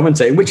hear me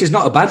commentating, which is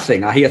not a bad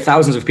thing. I hear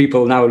thousands of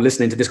people now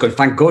listening to this going,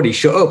 "Thank God he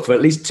shut up for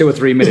at least 2 or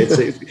 3 minutes."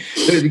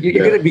 You're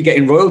going to be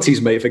getting royalties,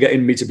 mate, for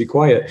getting me to be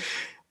quiet.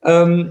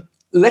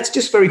 Let's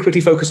just very quickly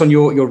focus on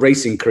your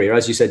racing career.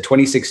 As you said,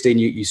 2016,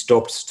 you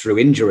stopped through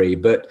injury,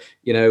 but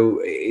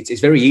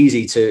it's very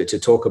easy to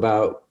talk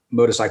about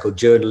motorcycle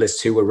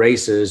journalists who were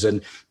racers,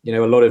 and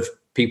a lot of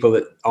people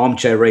that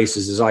armchair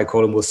racers, as I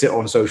call them, will sit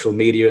on social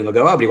media and they'll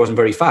go, "Oh, but he wasn't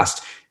very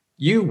fast."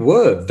 You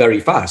were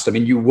very fast. I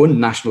mean, you won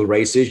national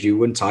races, you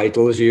won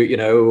titles.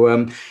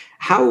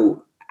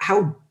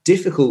 How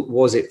difficult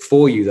was it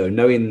for you though,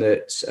 knowing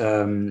that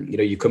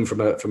you come from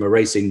a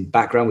racing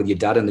background with your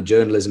dad and the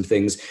journalism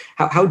things?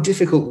 How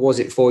difficult was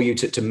it for you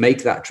to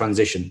make that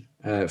transition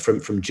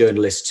from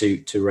journalist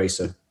to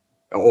racer?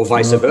 Or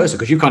vice versa,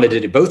 because you kind of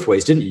did it both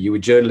ways, didn't you? You were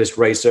journalist,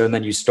 racer, and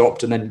then you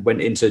stopped and then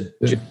went into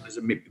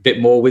journalism a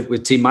bit more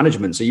with team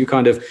management. So you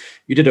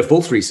did a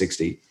full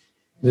 360.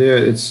 Yeah,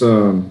 it's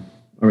the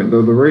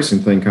racing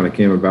thing kind of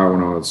came about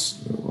when I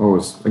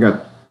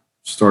got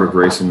started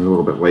racing a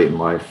little bit late in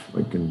life,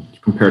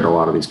 compared to a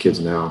lot of these kids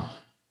now.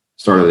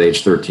 Started at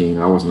age 13.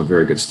 I wasn't a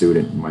very good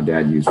student, and my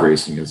dad used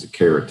racing as a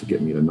carrot to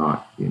get me to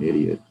not be an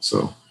idiot.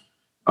 So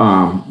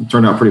it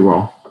turned out pretty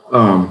well.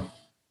 My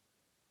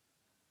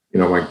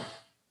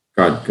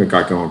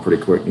got going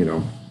pretty quick.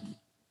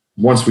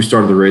 Once we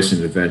started the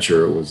racing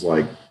adventure, it was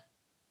like,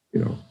 I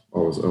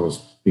was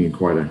being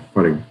quite a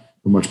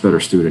much better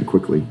student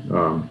quickly.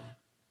 So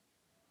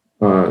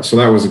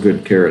that was a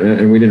good carrot,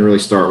 and we didn't really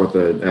start with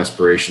the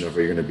aspiration of,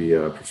 "Are you going to be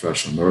a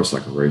professional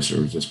motorcycle racer?"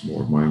 It was just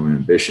more of my own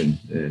ambition,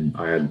 and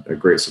I had a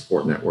great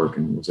support network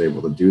and was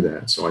able to do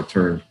that. So I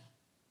turned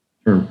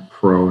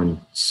pro in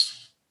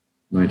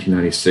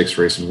 1996,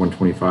 racing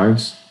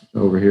 125s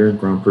over here,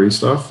 Grand Prix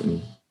stuff,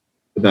 and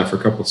did that for a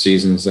couple of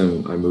seasons.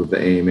 Then I moved to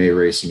AMA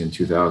racing in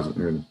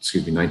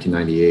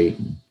 1998.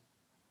 And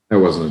that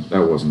wasn't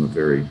a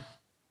very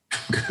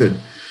good.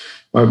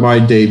 My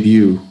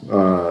debut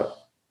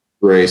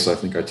race, I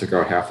think I took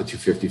out half the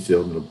 250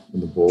 field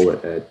in the bowl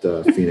at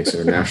Phoenix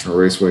International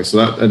Raceway. So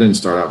that didn't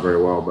start out very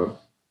well, but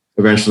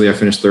eventually I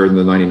finished third in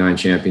the 99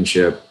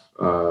 championship.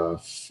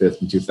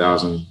 5th in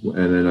 2000.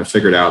 And then I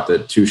figured out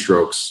that 2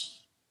 strokes,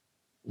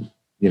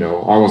 I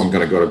wasn't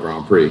going to go to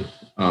Grand Prix.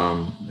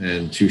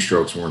 And 2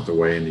 strokes weren't the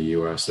way in the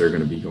U.S. They're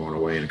going to be going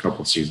away in a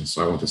couple of seasons.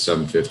 So I went to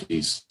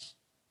 750s.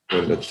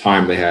 And at the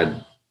time they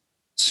had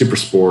Super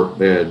Sport.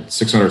 They had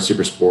 600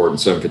 Super Sport and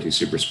 750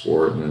 Super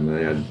Sport. And then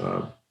they had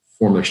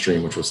Formula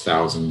Extreme, which was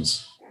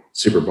thousands,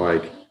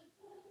 Superbike.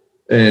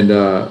 And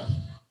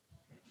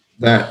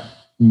that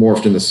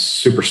morphed into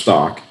Super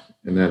Stock.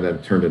 And then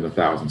that turned into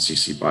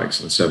 1,000cc bikes.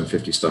 And the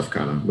 750 stuff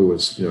it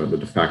was, the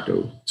de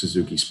facto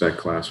Suzuki spec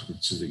class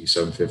with Suzuki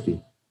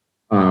 750.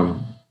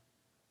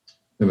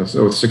 And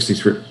so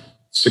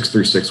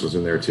 636 was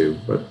in there too,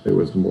 but it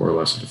was more or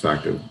less a de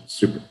facto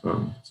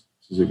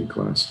Suzuki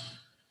class.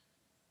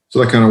 So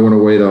that kind of went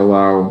away to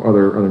allow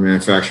other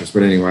manufacturers.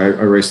 But anyway,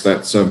 I raced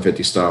that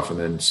 750 stuff and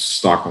then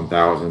stock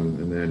 1000.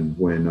 And then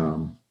when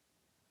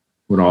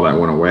all that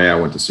went away, I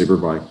went to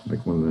Superbike.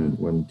 Like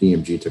when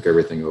DMG took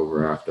everything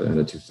over after the end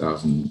of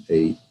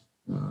 2008,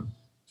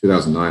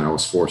 2009, I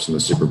was forced into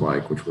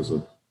Superbike, which was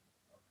a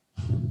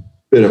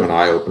bit of an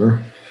eye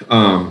opener.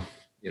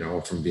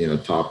 From being a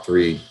top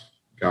 3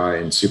 guy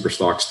in super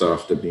stock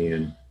stuff to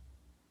being,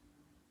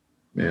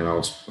 I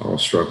was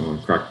struggling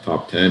to crack the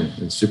top 10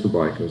 in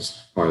Superbike. It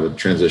was part of the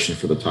transition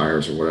for the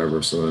tires or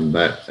whatever. So then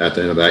at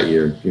the end of that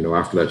year,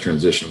 after that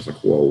transition, I was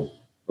like, whoa,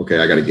 okay,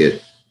 I got to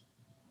get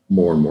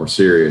more and more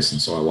serious.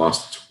 And so I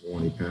lost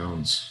 20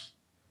 pounds,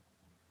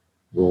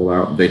 rolled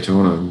out in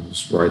Daytona and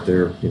was right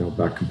there,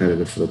 back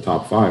competitive for the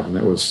top 5. And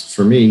that was,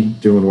 for me,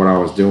 doing what I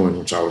was doing,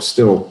 which I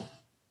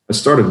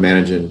started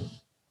managing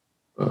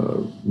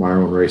my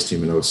own race team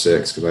in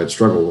 2006 because I had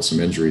struggled with some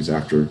injuries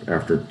after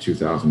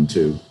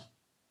 2002.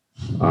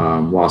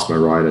 Lost my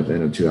ride at the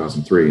end of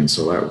 2003, and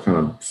so that kind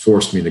of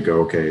forced me to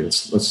go, okay,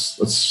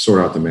 let's sort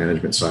out the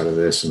management side of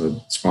this and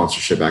the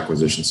sponsorship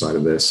acquisition side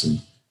of this,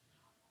 and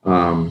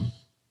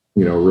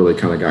really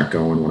kind of got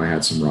going when I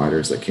had some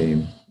riders that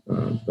came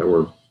that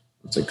were,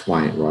 let's say,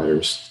 client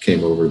riders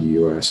came over to the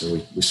U.S.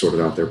 and we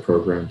sorted out their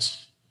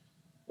programs,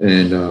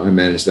 and I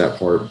managed that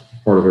part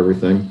of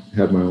everything.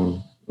 Had my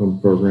own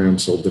program,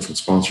 sold different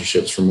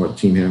sponsorships from what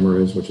Team Hammer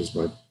is, which is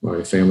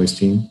my family's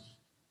team,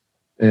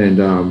 and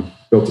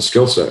built the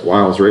skill set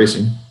while I was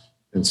racing.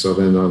 And so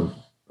then,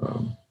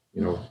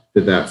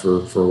 did that for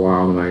a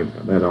while, and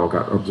that all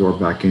got absorbed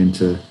back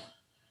into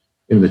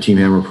the Team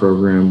Hammer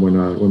program when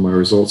my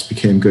results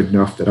became good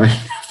enough that I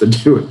didn't have to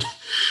do it.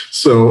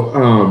 So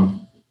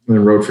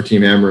then rode for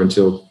Team Hammer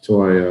until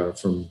I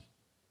from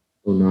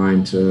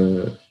 2009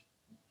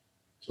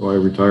 till I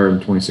retired in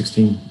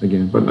 2016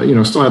 again. But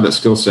still had that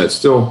skill set. I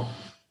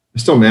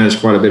still managed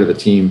quite a bit of the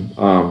team.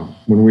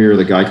 When we were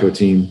the Geico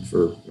team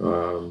for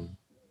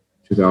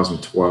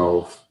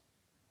 2012,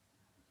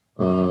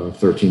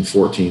 13,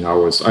 14,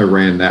 I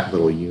ran that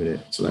little unit.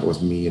 So that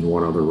was me and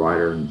one other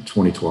rider. In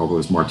 2012, it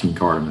was Martin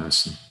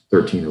Cardenas. In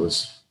 13, it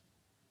was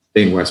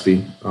Dane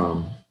Westby.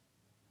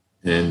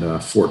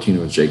 And 14, it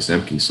was Jake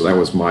Zemke. So that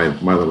was my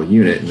little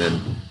unit. And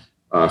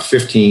then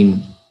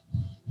 15,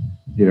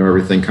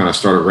 everything kind of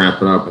started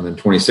ramping up. And then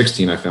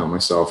 2016, I found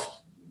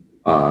myself,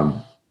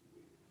 the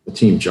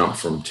team jumped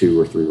from 2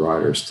 or 3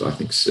 riders to I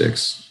think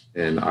 6.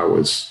 And I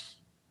was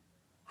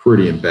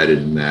pretty embedded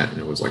in that. And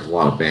it was like a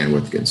lot of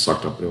bandwidth getting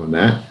sucked up doing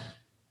that.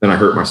 Then I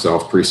hurt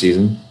myself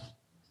preseason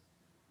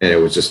and it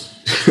was just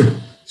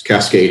it's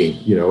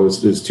cascading, it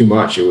was too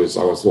much. I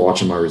was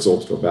watching my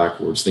results go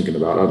backwards, thinking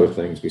about other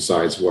things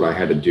besides what I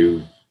had to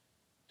do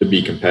to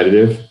be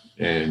competitive.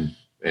 And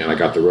I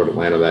got to Road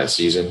Atlanta that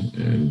season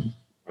and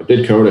I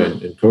did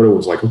COTA and COTA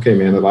was like, okay,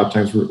 man, the lap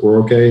times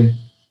were okay.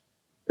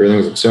 Everything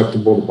was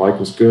acceptable. The bike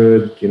was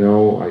good.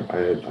 I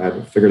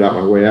had figured out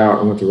my way out.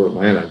 I went to Road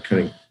Atlanta and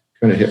couldn't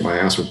hit my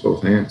ass with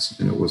both hands.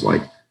 And it was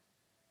like,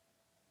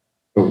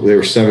 they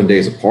were 7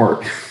 days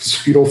apart.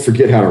 So you don't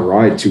forget how to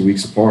ride 2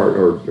 weeks apart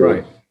or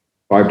right.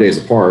 5 days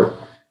apart.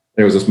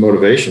 There was this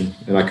motivation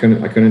and I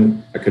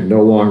could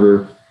no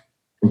longer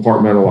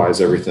compartmentalize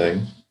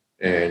everything.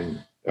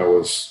 And I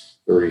was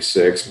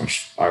 36.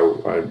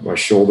 My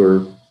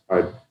shoulder,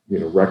 I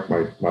wrecked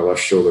my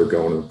left shoulder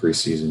going in the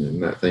preseason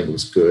and that thing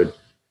was good.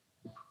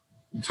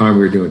 The time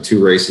we were doing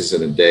 2 races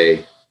in a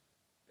day.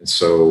 And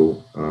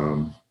so,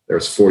 there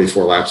was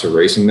 44 laps of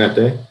racing that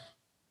day.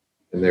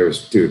 And there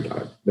was,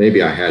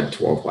 maybe I had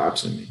 12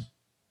 laps in me,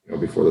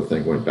 before the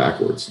thing went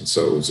backwards. And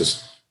so it was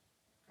just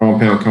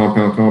compound.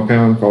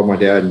 Called my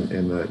dad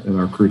and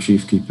our crew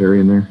chief, Keith Perry,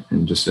 in there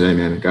and just said, hey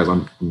man, guys,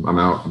 I'm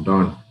out, I'm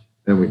done.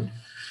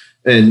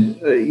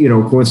 And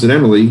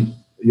coincidentally,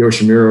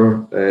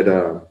 Yoshimura had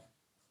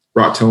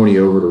brought Tony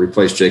over to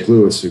replace Jake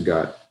Lewis, who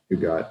got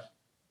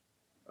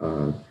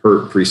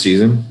hurt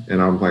preseason. And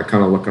I'm like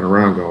kind of looking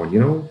around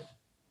going,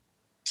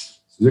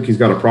 Suzuki's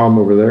got a problem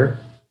over there.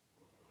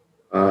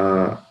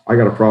 I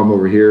got a problem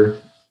over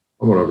here.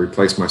 I'm going to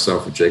replace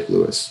myself with Jake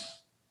Lewis.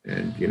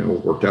 And,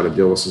 worked out a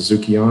deal with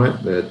Suzuki on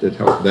it that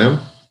helped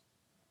them.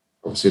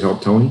 Obviously, it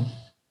helped Tony.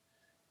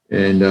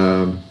 And,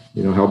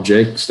 helped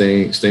Jake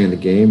stay in the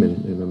game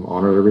and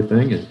honored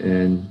everything.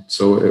 And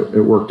so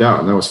it worked out.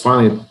 And that was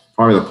probably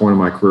probably the point of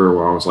my career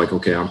where I was like,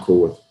 okay, I'm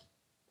cool with.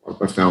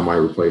 I found my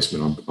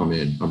replacement. I'm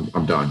in.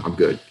 I'm done. I'm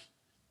good.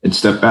 And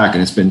step back,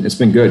 and it's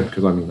been good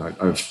because I mean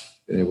I've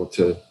been able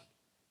to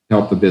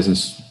help the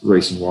business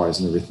racing wise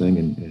and everything.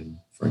 And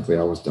frankly,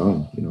 I was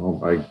done. You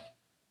know,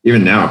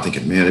 even now I'm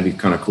thinking, man, it'd be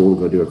kind of cool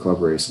to go do a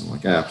club race. And I'm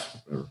like,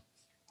 whatever.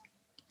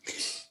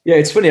 Yeah,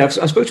 it's funny. I've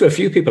spoke to a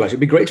few people. Actually, it'd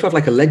be great to have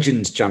like a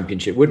Legends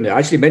Championship, wouldn't it? I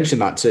actually mentioned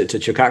that to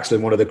Chuck Axel.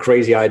 One of the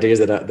crazy ideas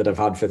that I've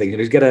had for things,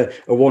 is get a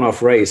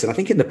one-off race. And I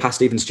think in the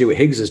past, even Stuart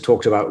Higgs has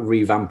talked about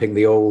revamping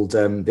the old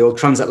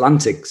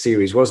Transatlantic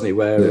series, wasn't it?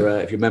 Where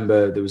if you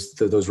remember, there was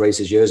those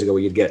races years ago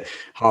where you'd get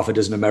half a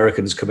dozen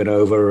Americans coming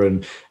over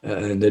and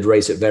they'd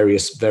race at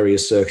various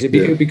circuits.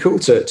 It'd be cool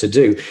to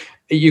do.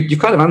 You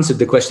kind of answered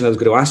the question I was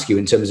going to ask you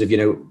in terms of, you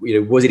know,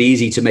 was it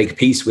easy to make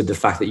peace with the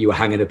fact that you were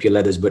hanging up your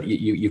leathers? But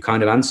you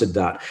kind of answered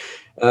that.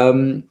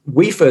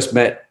 We first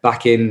met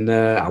back in,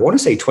 I want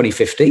to say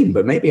 2015,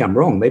 but maybe I'm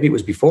wrong. Maybe it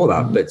was before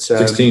that. But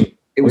 16.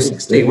 It was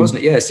 16,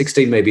 wasn't it? Yeah,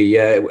 16 maybe.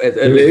 Yeah,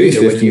 maybe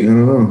 15. I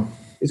don't know.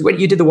 It's when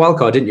you did the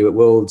wildcard, didn't you, at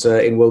World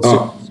in World?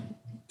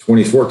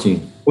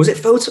 2014. Was it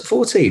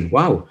 14?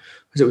 Wow.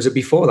 Because it was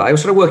before that. I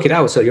was trying to work it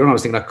out. So I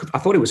was thinking, I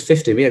thought it was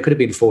 15. Yeah, it could have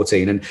been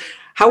 14. And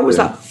how was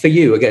that for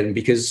you? Again,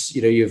 because,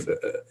 you know, you've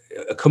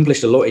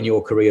accomplished a lot in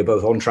your career,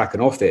 both on track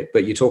and off it.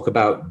 But you talk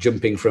about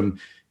jumping from,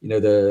 you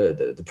know,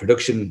 the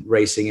production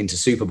racing into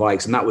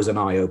superbikes, and that was an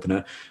eye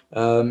opener.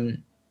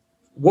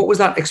 What was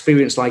that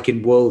experience like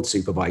in World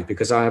Superbike?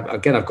 Because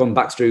I've gone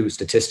back through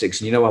statistics,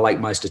 and you know I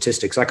like my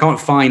statistics. I can't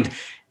find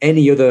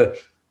any other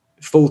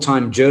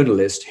full-time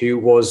journalist who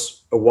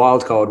was a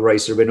wildcard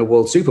racer in a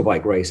World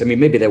Superbike race. I mean,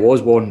 maybe there was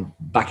one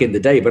back in the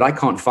day, but I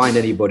can't find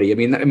anybody. I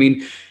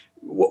mean,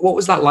 what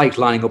was that like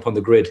lining up on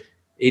the grid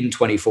in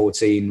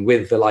 2014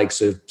 with the likes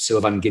of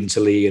Sylvain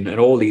Guintoli and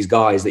all these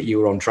guys that you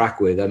were on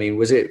track with? I mean,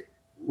 was it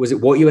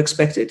what you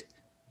expected?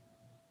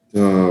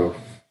 Man,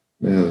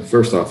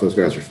 first off, those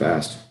guys are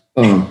fast.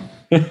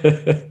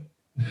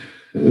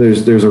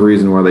 There's a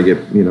reason why they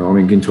get, you know, I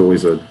mean,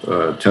 Guintoli's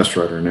a test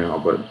rider now,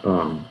 but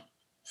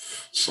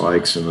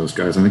Sykes and those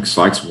guys, I think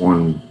Sykes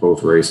won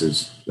both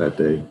races that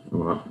day.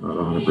 I'm not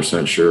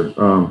 100% sure.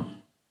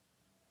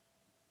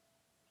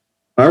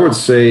 I would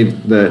say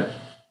that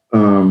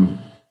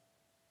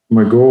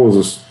my goal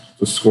was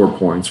to score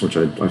points, which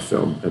I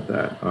failed at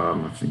that.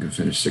 I think I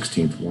finished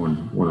 16th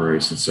one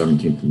race and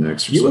 17th the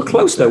next. You were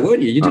close though,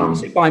 weren't you? You didn't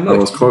sit by much. I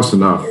was close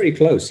enough. Very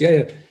close,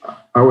 yeah.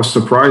 I was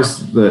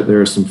surprised that there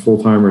are some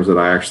full-timers that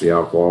I actually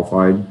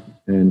out-qualified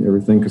and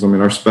everything, because I mean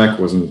our spec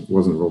wasn't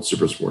World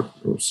Supersport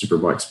or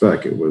Superbike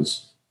spec. It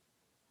was,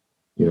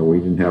 you know, we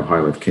didn't have high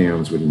lift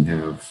cams, we didn't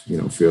have, you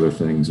know, a few other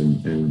things,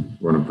 and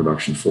running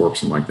production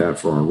forks and like that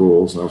for our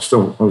rules. I was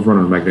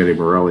running a Magneti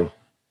Marelli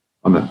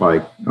on that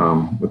bike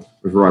with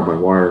ride by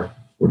wire,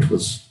 which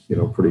was, you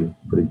know, pretty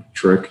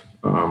trick.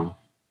 I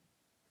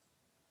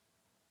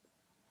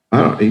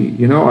would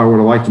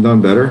have liked to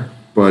done better,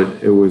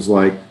 but it was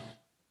like,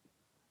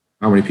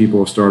 how many people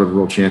have started the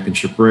World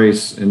Championship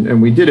race?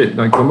 And we did it,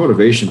 like the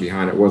motivation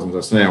behind it wasn't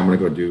just, hey, I'm going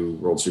to go do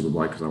World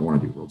Superbike because I want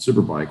to do World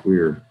Superbike. We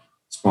were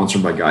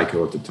sponsored by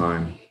Geico at the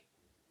time.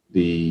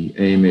 The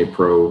AMA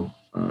Pro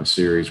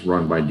series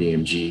run by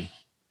DMG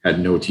had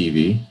no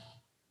TV.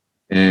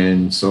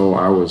 And so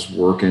I was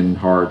working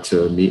hard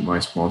to meet my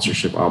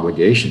sponsorship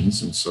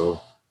obligations. And so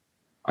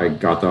I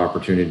got the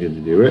opportunity to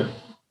do it.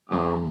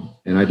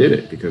 And I did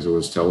it because it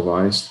was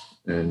televised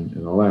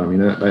and all that. I mean,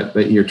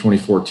 that year,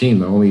 2014,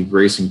 the only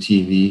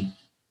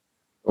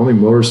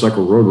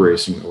motorcycle road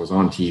racing that was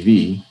on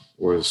TV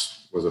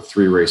was a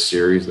 3-race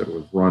series that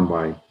was run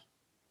by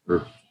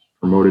or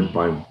promoted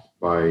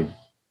by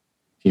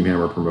Team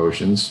Hammer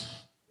Promotions.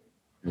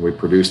 And we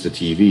produced the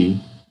TV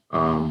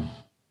and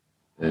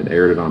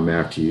aired it on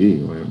MAV TV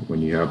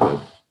when you have the,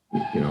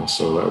 you know,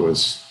 so that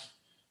was,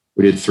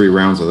 we did 3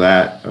 rounds of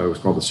that. It was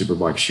called the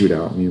Superbike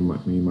Shootout. Me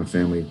and my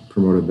family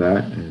promoted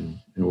that, and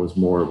it was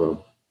more of a,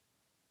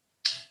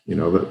 you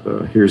know,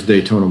 here's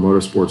Daytona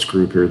Motorsports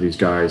Group. Here are these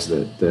guys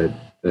that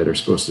are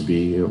supposed to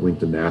be, you know, linked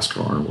to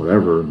NASCAR and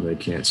whatever, and they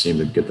can't seem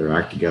to get their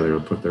act together to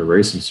put their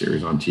racing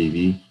series on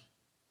TV.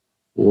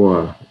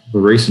 Well, the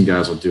racing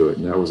guys will do it,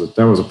 and that was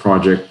a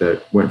project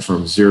that went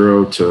from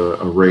 0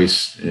 to a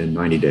race in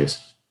 90 days.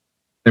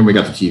 Then we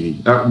got the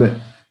TV.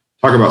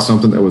 Talk about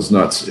something that was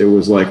nuts. It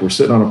was like we're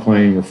sitting on a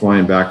plane, we're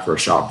flying back for a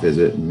shop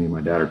visit, and me and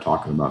my dad are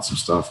talking about some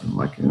stuff, and I'm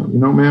like, you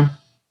know, man,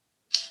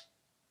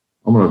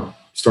 I'm gonna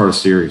start a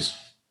series.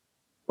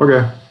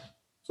 Okay.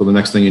 So the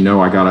next thing you know,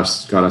 I got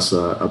us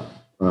a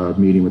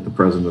meeting with the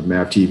president of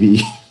MAV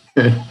TV.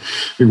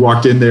 We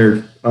walked in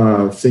there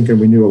thinking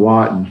we knew a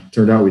lot, and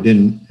turned out we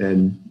didn't.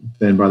 And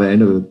then by the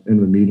end of the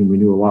meeting, we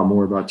knew a lot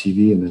more about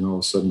TV. And then all of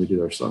a sudden, we did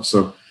our stuff.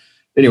 So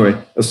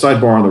anyway, a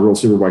sidebar on the World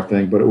Superbike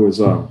thing, but it was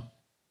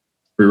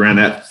we ran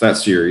that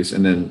series,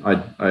 and then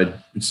I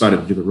decided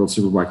to do the World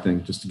Superbike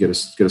thing just to get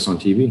us on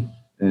TV,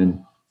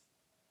 and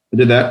I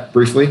did that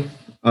briefly.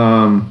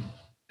 Man,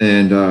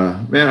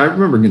 I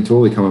remember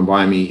Guintoli coming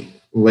by me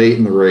late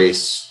in the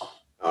race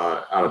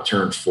out of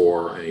turn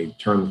 4, and he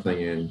turned the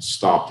thing in,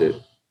 stopped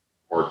it,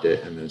 parked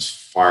it, and then just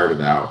fired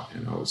it out.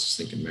 And I was just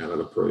thinking, man, that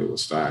Aprilia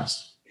was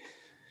fast,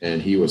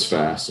 and he was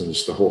fast, and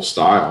just the whole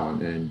style.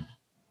 And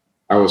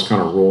I was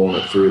kind of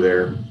rolling it through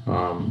there,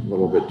 a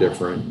little bit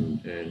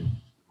different, and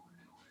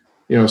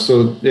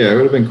so yeah, it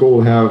would have been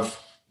cool to have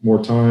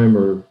more time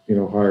or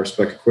higher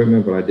spec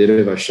equipment, but I did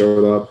it. I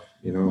showed up.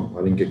 I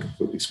didn't get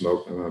completely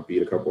smoked. I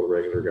beat a couple of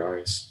regular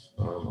guys.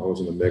 I was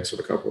in the mix with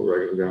a couple of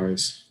regular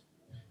guys,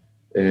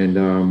 and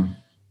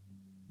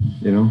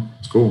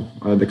it's cool.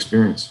 I had the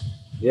experience.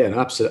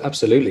 Yeah,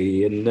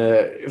 absolutely.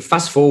 And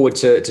fast forward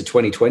to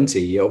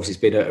 2020, obviously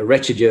it's been a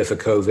wretched year for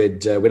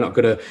COVID. We're not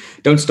going to,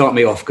 don't start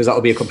me off because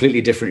that'll be a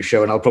completely different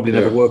show, and I'll probably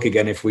never work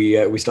again if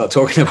we start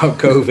talking about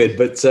COVID.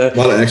 But a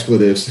lot of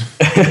expletives.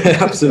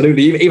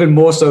 Absolutely, even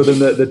more so than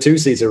the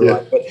two-seater,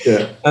 right?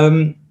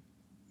 But,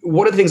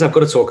 one of the things I've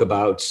got to talk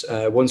about,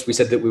 once we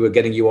said that we were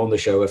getting you on the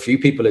show, a few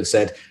people had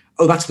said,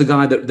 oh, that's the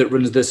guy that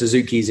runs the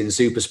Suzukis in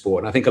Supersport.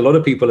 And I think a lot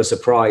of people are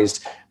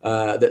surprised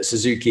that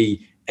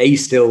Suzuki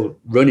still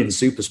run in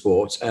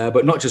Supersport,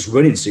 but not just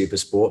run in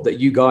Supersport, that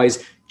you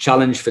guys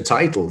challenge for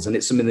titles. And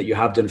it's something that you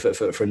have done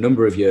for a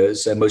number of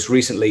years, most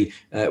recently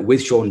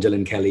with Sean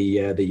Dillon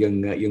Kelly, the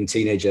young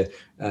teenager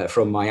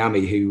from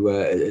Miami, who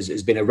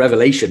has been a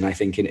revelation, I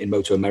think, in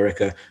Moto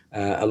America,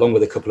 along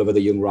with a couple of other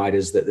young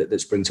riders that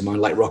spring to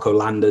mind, like Rocco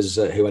Landers,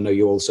 who I know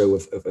you also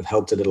have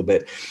helped a little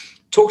bit.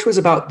 Talk to us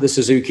about the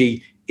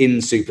Suzuki in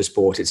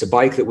Supersport. It's a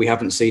bike that we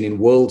haven't seen in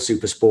World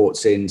Supersport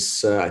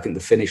since I think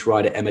the Finnish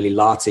rider Emily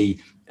Lahti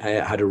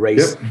had a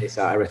race. Yep.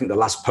 I think the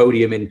last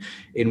podium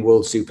in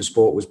World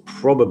Supersport was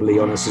probably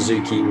on a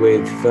Suzuki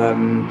with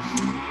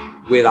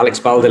Alex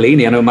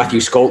Baldolini. I know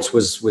Matthew Scholz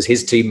was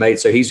his teammate,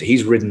 so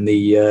he's ridden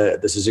the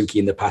Suzuki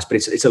in the past. But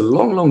it's a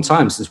long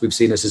time since we've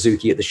seen a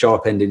Suzuki at the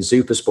sharp end in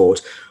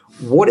Supersport.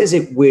 What is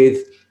it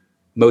with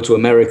Moto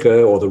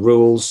America or the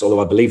rules,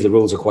 although I believe the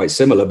rules are quite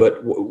similar,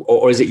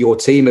 or is it your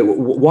team?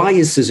 Why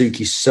is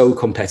Suzuki so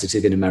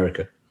competitive in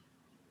America?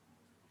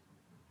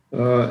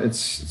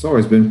 It's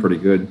always been pretty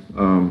good.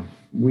 Our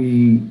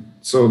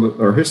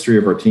history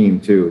of our team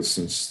too is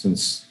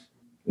since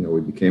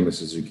we became a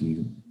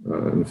Suzuki,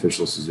 an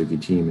official Suzuki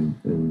team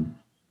in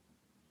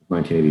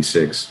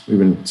 1986. We've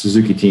been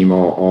Suzuki team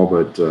all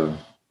but 2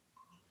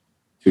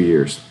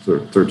 years,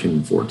 13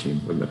 and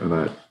 14, and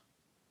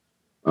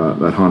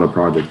that Honda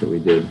project that we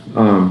did.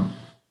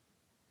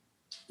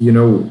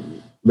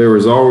 There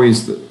was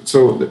always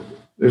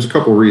there's a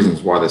couple of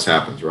reasons why this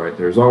happens, right?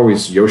 There's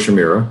always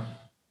Yoshimura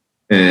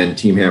and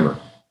Team Hammer,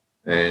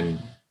 and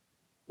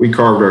we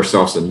carved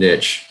ourselves a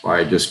niche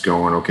by just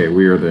going, okay,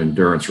 we are the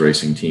endurance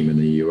racing team in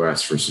the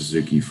U.S. for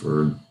Suzuki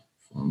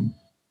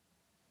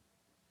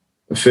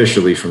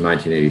officially from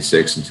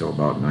 1986 until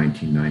about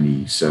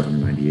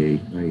 1997 or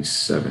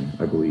 97,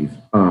 I believe.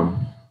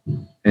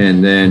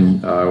 And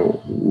then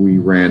we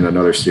ran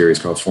another series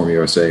called Formula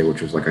USA,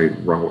 which was like a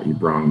run what you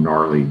brung,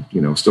 gnarly,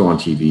 still on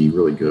TV,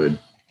 really good.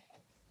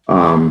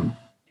 And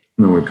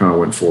then we kind of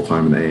went full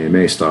time in the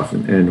AMA stuff,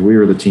 and we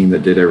were the team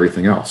that did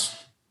everything else.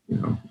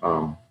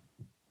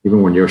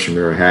 Even when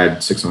Yoshimura had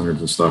 600s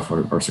and stuff,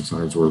 our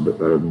 600s were a bit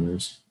better than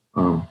theirs.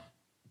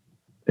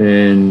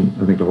 And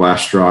I think the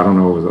last straw, I don't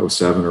know, it was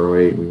 07 or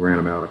 08, we ran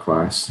them out of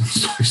class.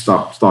 So we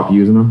stopped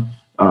using them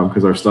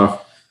because our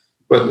stuff.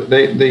 But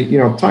they they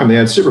had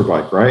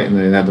Superbike, right? And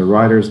they had the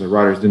riders, and the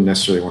riders didn't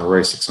necessarily want to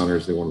race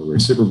 600s. They wanted to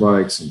race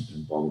Superbikes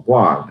and blah, blah,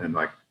 blah. And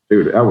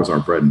dude, that was our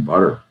bread and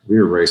butter. We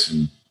were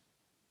racing.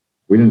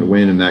 We didn't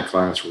win in that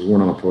class, or we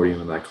weren't on the podium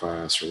in that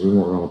class, or we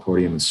weren't on the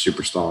podium in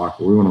Superstock,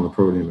 or we weren't on the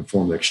podium in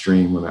Formula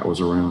Extreme when that was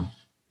around.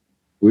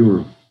 We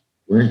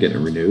weren't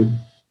getting renewed.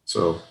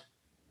 So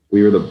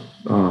we were the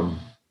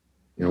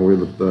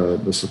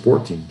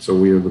support team. So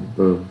we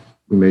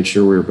made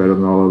sure we were better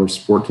than all other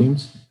support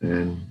teams,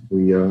 and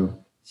we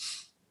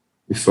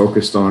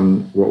focused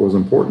on what was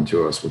important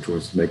to us, which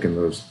was making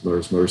those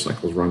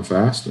motorcycles run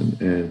fast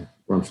and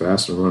run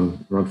fast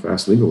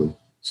legally.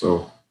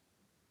 So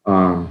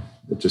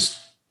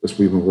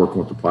we've been working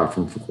with the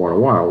platform for quite a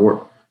while. Where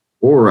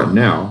we're at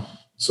now,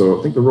 so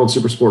I think the World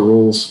Supersport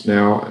rules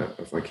now,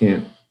 if I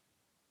can't,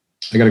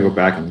 I got to go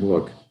back and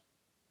look.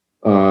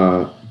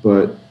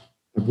 But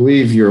I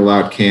believe you're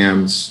allowed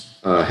cams,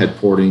 head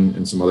porting,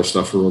 and some other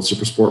stuff for World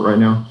Supersport right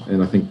now,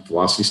 and I think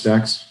velocity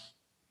stacks.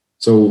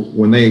 So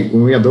when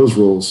we had those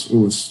rules,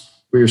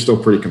 we were still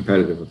pretty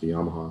competitive with the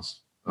Yamahas.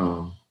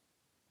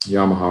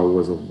 Yamaha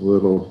was a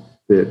little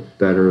bit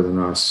better than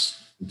us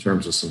in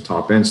terms of some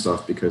top end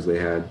stuff because they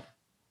had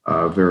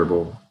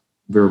variable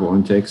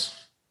intakes,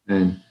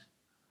 and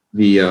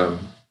the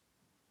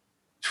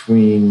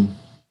between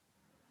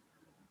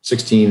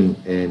 16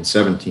 and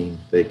 17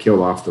 they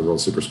killed off the World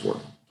Supersport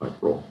type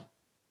rule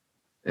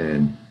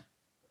and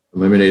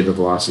eliminated the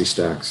velocity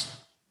stacks.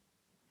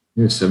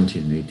 It was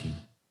 17 and 18.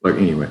 Like,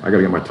 anyway, I got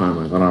to get my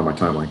timeline. I don't have my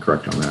timeline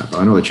correct on that, but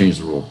I know they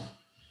changed the rule.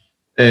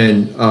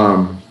 And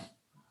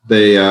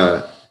they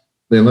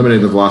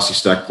eliminated the velocity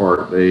stack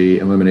part. They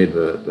eliminated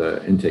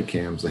the intake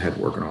cams, the head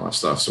work, and all that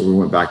stuff. So we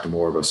went back to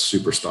more of a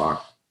super sport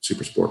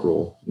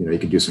rule. You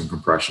could do some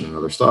compression and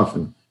other stuff.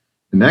 And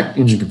And that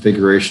engine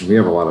configuration we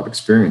have a lot of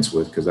experience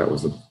with because that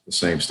was the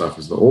same stuff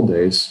as the old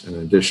days. And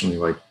additionally,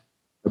 like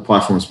the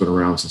platform's been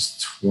around since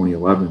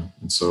 2011.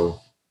 And so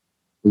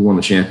we won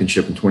the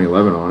championship in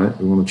 2011 on it.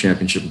 We won the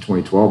championship in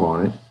 2012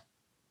 on it.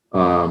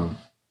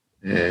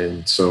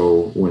 And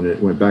so when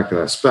it went back to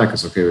that spec,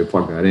 it's okay, we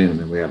plugged that in, and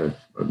then we had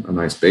a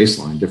nice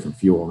baseline, different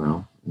fuel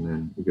now. And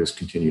then we just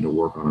continue to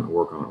work on it.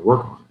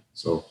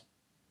 So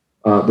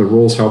the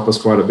rules help us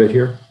quite a bit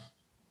here.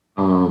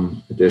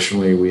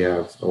 Additionally, we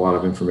have a lot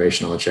of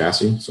information on the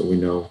chassis, so we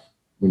know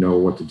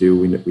what to do.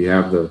 We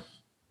have the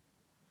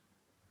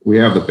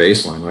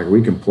baseline. Like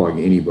we can plug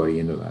anybody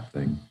into that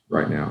thing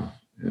right now.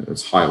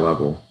 It's high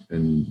level,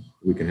 and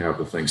we can have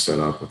the thing set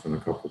up within a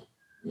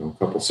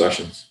couple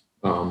sessions.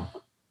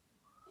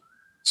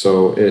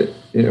 So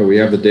we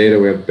have the data,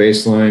 we have the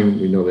baseline,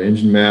 we know the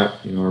engine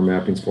map. Our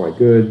mapping's quite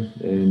good,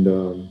 and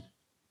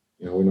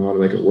we know how to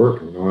make it work,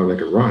 and we know how to make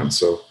it run.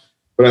 So,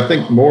 but I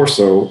think more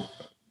so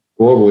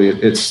globally,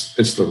 it's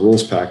the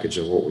rules package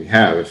of what we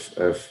have.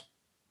 If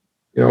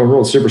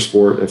World Super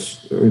Sport,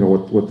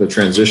 with the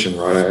transition,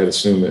 right? I'd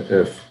assume that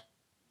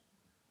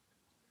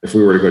if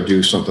we were to go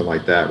do something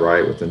like that,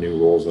 right, with the new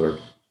rules that are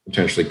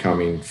potentially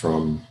coming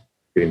from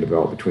getting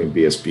developed between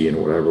BSB and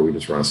whatever, we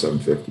just run a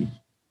 750.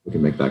 We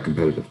can make that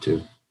competitive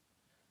too.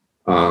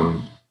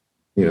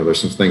 There's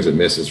some things it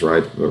misses,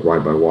 right?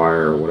 Ride by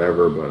wire or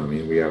whatever, but I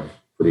mean, we have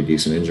pretty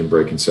decent engine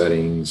braking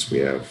settings. We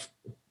have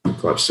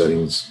clutch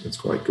settings. It's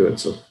quite good.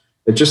 So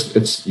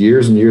it's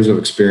years and years of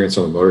experience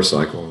on the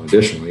motorcycle. And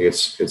additionally,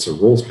 it's a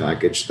rules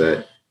package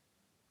that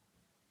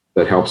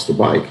helps the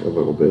bike a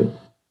little bit.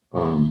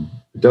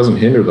 It doesn't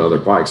hinder the other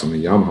bikes. I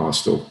mean, Yamaha's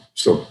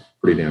still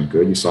pretty damn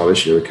good. You saw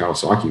this year, the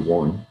Kawasaki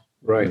won.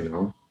 Right.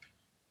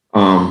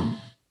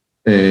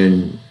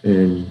 And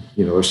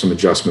there's some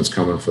adjustments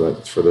coming for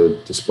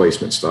the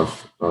displacement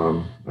stuff.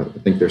 I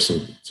think there's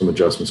some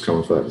adjustments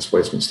coming for that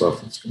displacement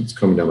stuff. It's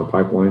coming down the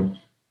pipeline.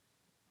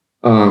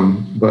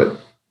 But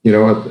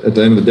at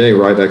the end of the day,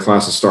 right, that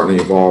class is starting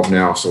to evolve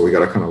now. So we got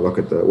to kind of look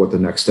at what the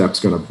next step's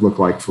going to look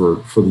like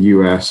for the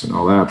U.S. and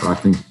all that. But I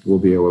think we'll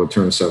be able to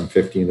turn a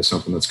 750 into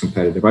something that's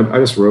competitive. I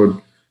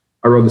rode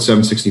the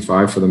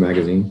 765 for the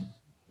magazine,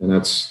 and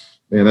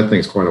that thing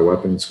is quite a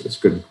weapon. It's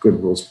good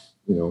rules.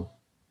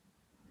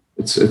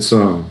 It's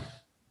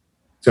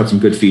got some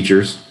good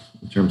features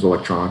in terms of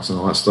electronics and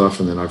all that stuff.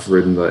 And then I've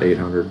ridden the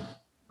 800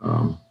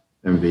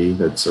 MV.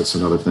 That's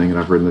another thing. And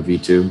I've ridden the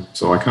V2.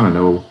 So I kind of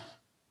know.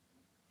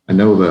 I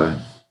know the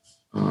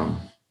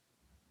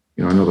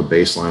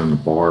baseline and the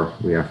bar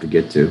we have to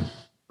get to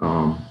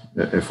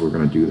if we're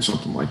going to do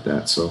something like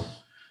that. So,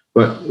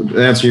 but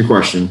to answer your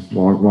question,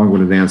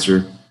 long-winded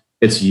answer,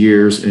 it's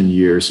years and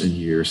years and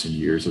years and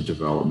years of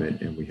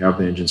development, and we have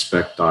the engine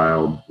spec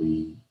dialed.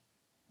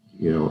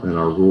 And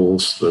our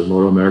rules, the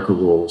Moto America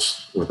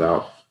rules,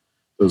 without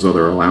those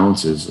other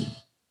allowances,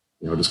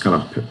 just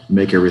kind of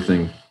make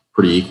everything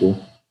pretty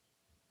equal,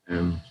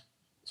 and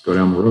let's go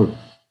down the road.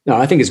 No,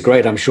 I think it's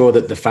great. I'm sure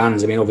that the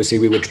fans, obviously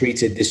we were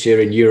treated this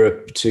year in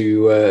Europe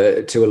to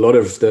a lot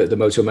of the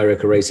Moto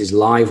America races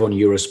live on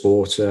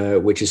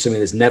Eurosport, which is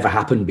something that's never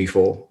happened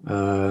before.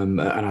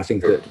 And I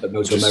think that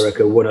Moto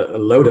America won a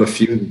load of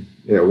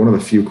one of the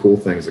few cool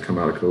things that come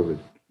out of COVID.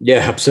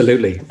 Yeah,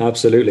 absolutely.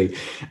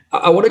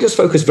 I want to just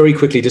focus very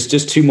quickly,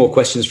 just two more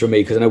questions from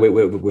me, because I know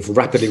we're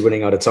rapidly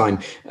running out of time.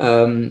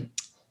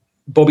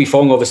 Bobby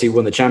Fong obviously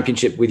won the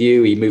championship with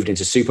you. He moved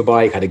into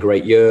Superbike, had a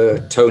great year.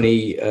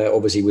 Tony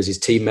obviously was his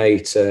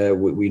teammate.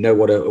 We know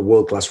what a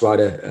world-class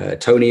rider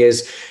Tony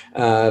is.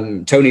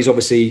 Tony's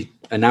obviously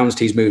announced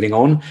he's moving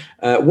on.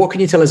 What can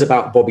you tell us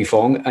about Bobby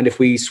Fong? And if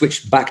we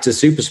switch back to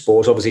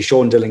Supersport, obviously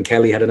Sean Dillon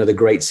Kelly had another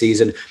great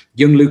season.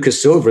 Young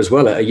Lucas Silva as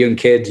well, a young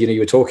kid. You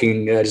were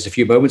talking just a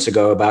few moments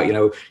ago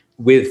about,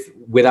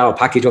 with our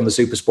package on the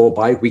Supersport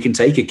bike, we can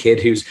take a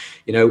kid who's,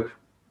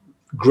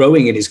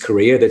 growing in his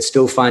career, that's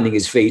still finding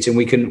his feet, and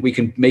we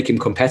can make him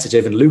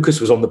competitive. And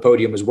Lucas was on the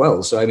podium as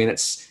well. So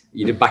it's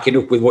backing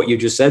up with what you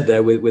just said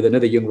there with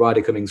another young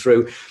rider coming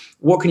through.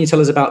 What can you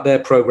tell us about their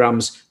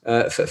programs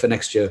for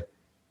next year?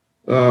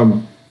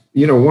 One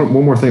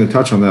more thing to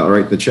touch on that,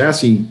 right? The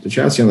chassis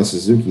on the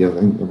Suzuki, I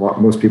think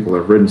most people that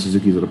have ridden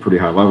Suzukis at a pretty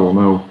high level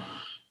know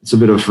it's a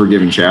bit of a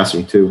forgiving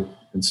chassis too.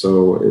 And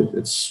so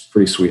it's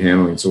pretty sweet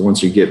handling. So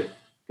once you get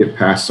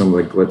past some of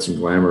the glitz and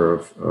glamour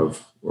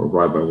of or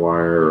ride by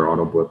wire or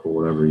auto blip or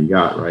whatever you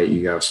got, right?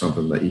 You have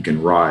something that you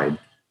can ride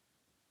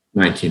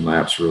 19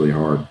 laps really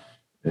hard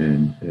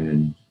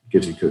and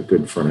gives you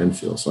good front end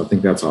feel. So I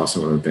think that's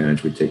also an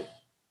advantage we take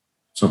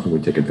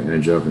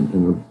advantage of.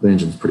 And the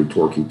engine's pretty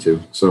torquey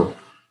too. So,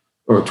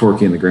 or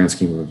torquey in the grand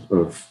scheme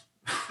of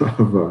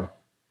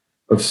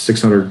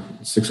 600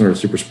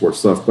 super sport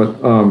stuff. But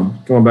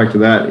going back to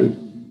that,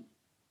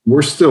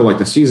 we're still, like,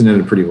 the season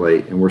ended pretty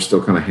late and we're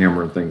still kind of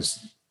hammering things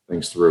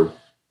through.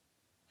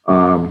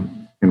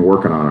 And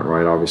working on it,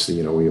 right?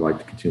 Obviously, we like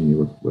to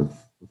continue with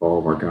all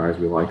of our guys.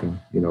 We like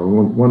them.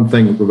 One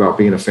thing about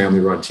being a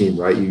family-run team,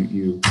 right?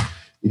 You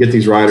get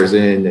these riders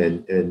in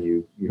and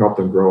you help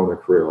them grow in their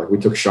career. Like we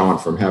took Sean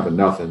from having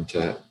nothing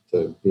to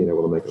being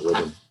able to make a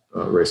living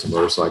racing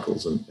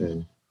motorcycles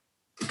and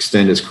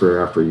extend his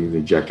career after he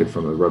ejected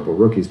from the Red Bull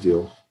Rookies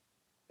deal,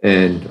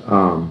 and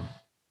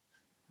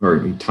or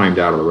he timed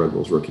out of the Red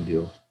Bull's rookie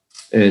deal.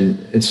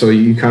 And so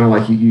you kind of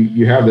like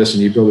you have this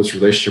and you build this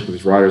relationship with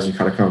these riders and you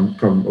kind of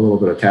come a little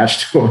bit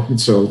attached to them. And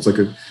so it's like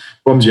it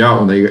bums you out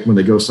when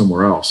they go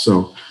somewhere else.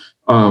 So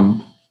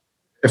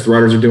if the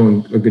riders are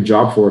doing a good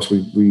job for us,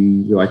 we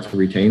like to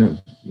retain them,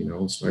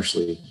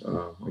 especially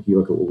like you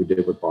look at what we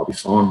did with Bobby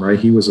Fong, right?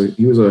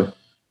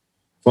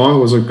 Fong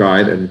was a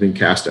guy that had been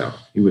cast out.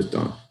 He was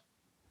done.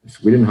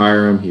 If we didn't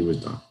hire him, he was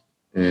done.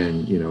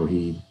 And,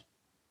 he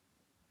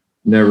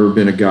never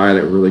been a guy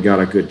that really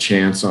got a good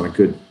chance on a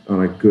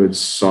good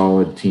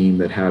solid team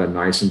that had a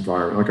nice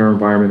environment. Like our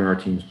environment, our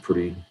team's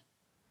pretty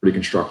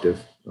constructive.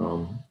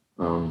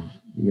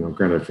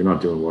 Granted, if you're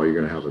not doing well, we're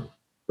gonna have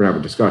a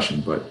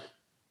discussion, but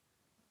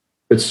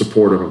it's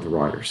supportive of the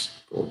riders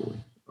globally.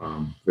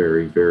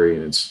 Very, very,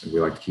 and we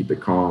like to keep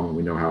it calm. And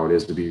we know how it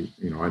is to be.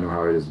 I know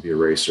how it is to be a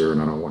racer,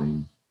 and I don't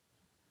want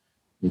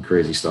any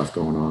crazy stuff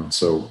going on.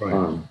 So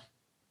right.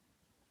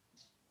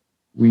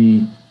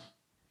 We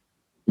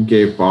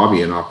gave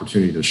Bobby an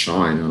opportunity to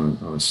shine in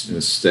a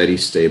steady,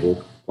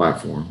 stable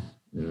platform,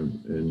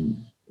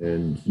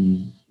 and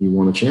he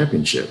won a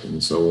championship.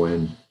 And so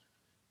when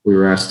we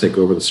were asked to take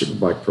over the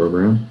Superbike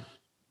program,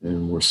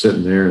 and we're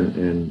sitting there,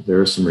 and there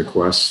are some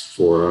requests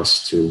for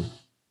us to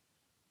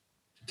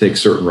take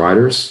certain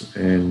riders,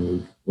 and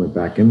we went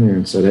back in there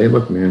and said, "Hey,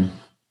 look, man,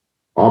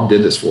 Bob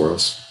did this for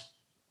us.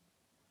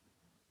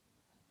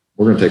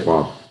 We're going to take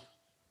Bob."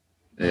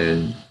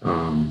 And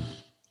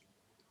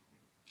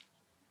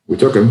we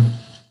took him,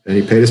 and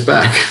he paid us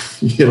back.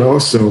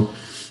 So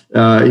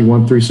he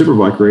won 3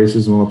 Superbike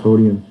races and on the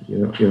podium.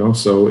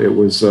 So it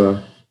was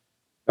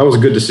that was a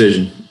good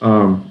decision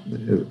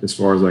as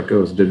far as that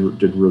goes.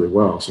 Did really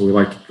well. So we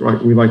like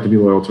to be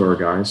loyal to our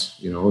guys,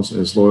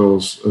 as loyal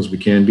as we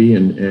can be,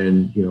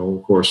 and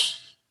of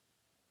course,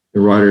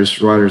 the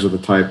riders are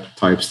the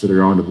types that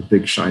are onto the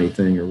big shiny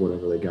thing or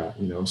whatever they got,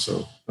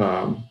 So,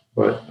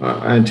 but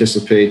I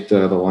anticipate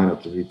the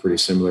lineup to be pretty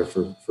similar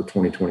for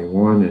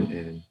 2021,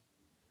 and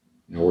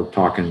we're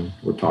talking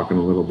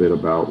a little bit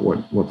about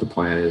what the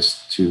plan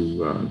is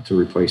to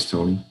replace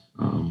Tony.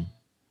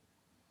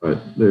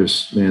 But the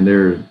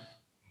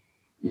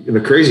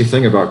crazy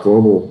thing about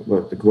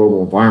the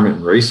global environment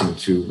in racing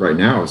too right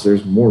now is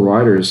there's more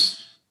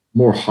riders,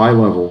 more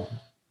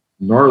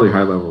gnarly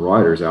high level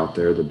riders out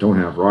there that don't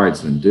have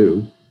rides than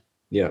do.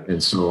 Yeah.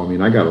 And so,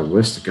 I got a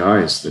list of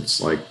guys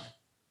that's like,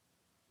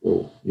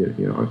 well,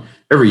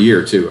 every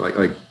year too,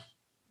 like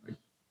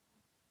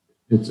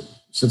it's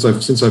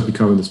since I've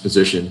become in this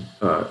position,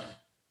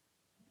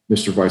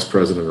 Mr. Vice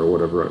President or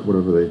whatever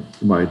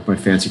my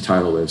fancy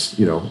title is,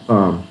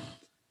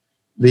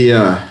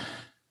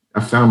 I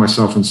found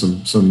myself in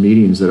some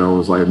meetings that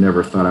I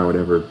never thought I would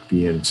ever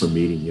be in some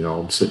meeting.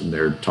 I'm sitting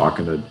there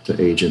talking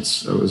to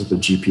agents. I was at the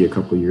GP a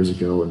couple of years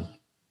ago and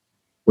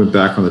went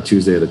back on the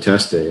Tuesday of the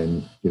test day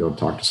and,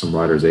 talked to some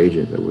rider's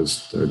agent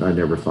that I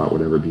never thought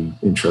would ever be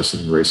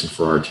interested in racing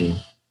for our team.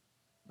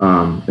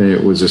 And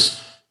it was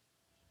just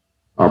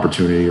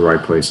opportunity,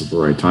 right place at the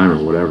right time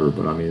or whatever.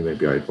 But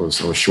maybe I was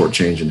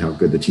shortchanging how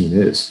good the team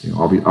is.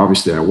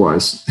 Obviously I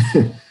was.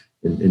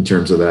 In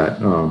terms of that,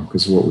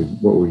 because what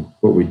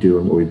we do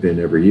and what we've been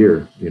every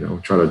year,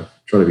 try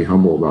to be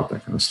humble about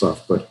that kind of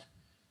stuff. But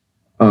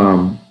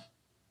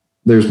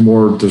there's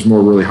more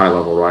really high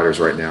level riders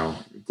right now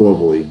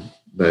globally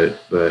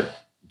that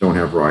don't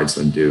have rides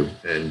than do,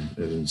 and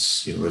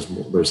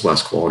there's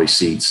less quality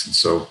seats, and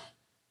so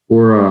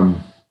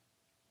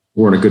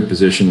we're in a good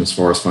position as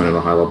far as finding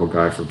a high level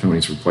guy for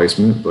Tony's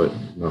replacement, but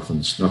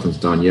nothing's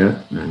done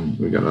yet, and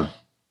we got a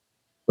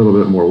little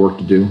bit more work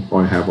to do.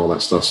 Probably have all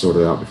that stuff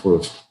sorted out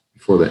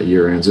before that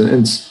year ends.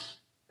 And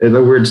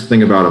the weird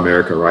thing about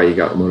America, right? You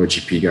got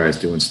MotoGP guys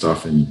doing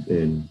stuff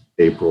in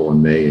April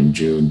and May and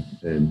June,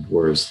 and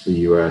whereas the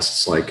US,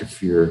 it's like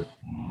if you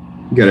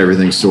got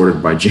everything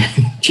sorted by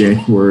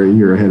January,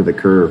 you're ahead of the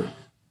curve.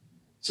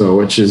 So,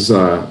 which is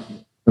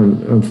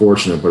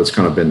unfortunate, but it's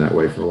kind of been that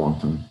way for a long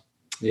time.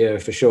 Yeah,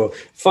 for sure.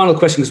 Final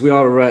question, because we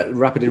are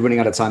rapidly running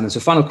out of time. And so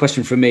final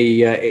question for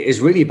me is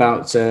really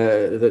about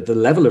the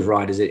level of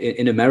riders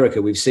in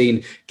America. We've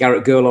seen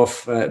Garrett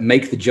Gerloff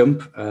make the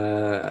jump.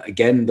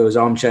 Again, those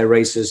armchair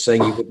racers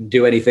saying he wouldn't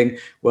do anything.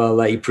 Well,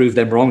 he proved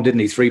them wrong, didn't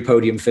he? 3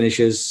 podium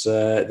finishes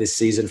this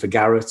season for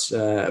Garrett,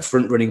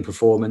 front-running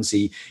performance.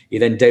 He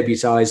then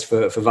debutized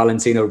for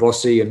Valentino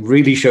Rossi and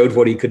really showed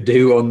what he could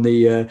do on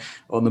the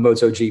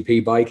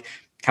MotoGP bike.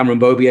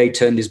 Cameron Beaubier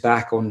turned his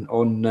back on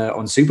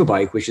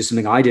Superbike, which is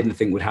something I didn't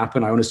think would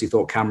happen. I honestly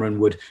thought Cameron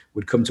would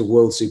come to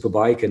World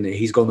Superbike, and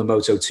he's gone the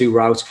Moto2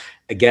 route.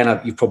 Again,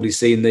 you've probably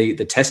seen the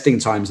testing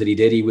times that he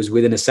did. He was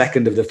within a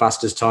second of the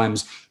fastest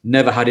times,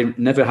 never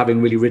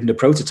having really ridden a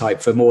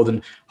prototype for more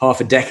than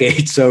half a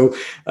decade. So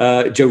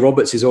Joe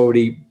Roberts has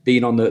already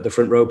been on the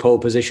front row pole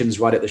positions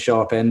right at the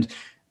sharp end.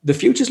 The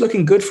future's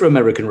looking good for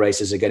American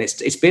racers again.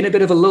 It's been a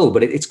bit of a lull,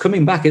 but it's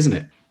coming back, isn't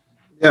it?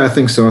 Yeah, I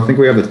think so. I think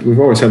we've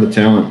always had the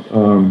talent.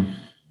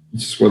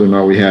 just whether or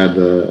not we had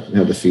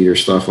the feeder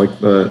stuff. Like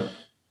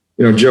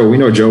Joe, we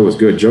know Joe was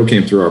good. Joe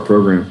came through our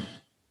program,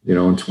 in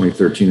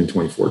 2013 and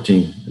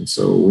 2014. And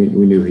so we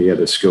knew he had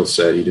the skill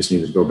set. He just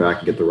needed to go back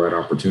and get the right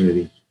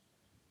opportunity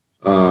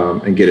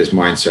and get his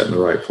mindset in the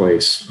right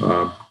place.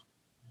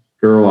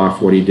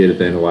 Gerloff, what he did at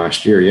the end of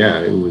last year,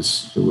 he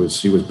was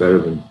better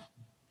than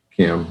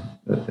Cam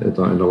at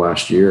the end of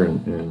last year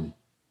and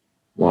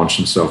launched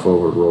himself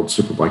over to World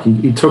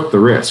Superbike. He took the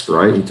risk,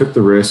 right? He took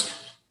the risk.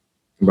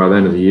 And by the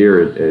end of the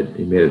year,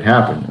 he made it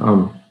happen.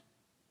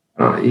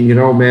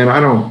 Man,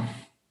 I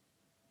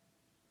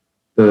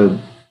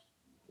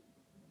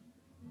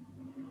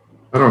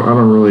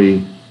don't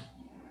really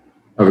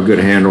have a good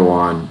handle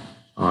on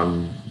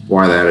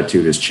why the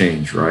attitude has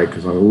changed, right?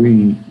 Because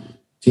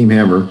Team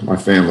Hammer, my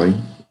family,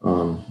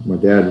 my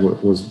dad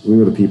we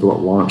were the people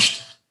that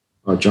launched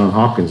John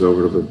Hopkins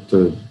over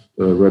to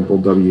the Red Bull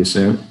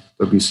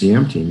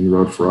WCM team. He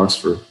rode for us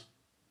for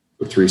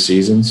 3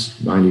 seasons,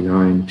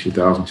 99,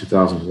 2000,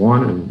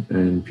 2001.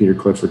 And Peter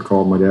Clifford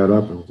called my dad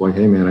up and was like,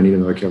 hey, man, I need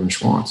another Kevin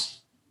Schwantz.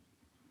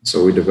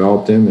 So we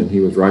developed him, and he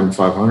was riding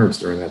 500s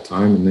during that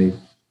time, and he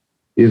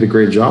did a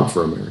great job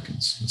for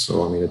Americans. And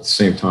so, at the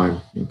same time,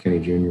 Kenny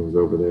Jr. was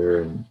over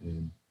there, and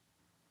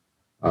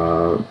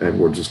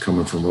Edward just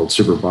coming from World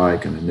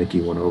Superbike, and then Nicky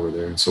went over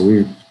there. And so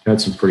we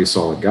had some pretty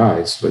solid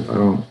guys, but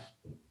the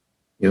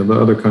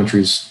other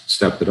countries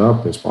stepped it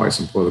up. There's probably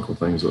some political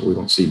things that we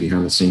don't see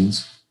behind the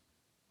scenes.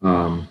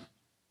 But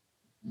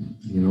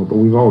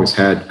we've always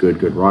had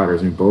good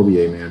riders.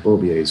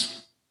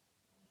 Beaubier's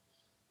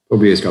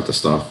got the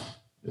stuff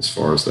as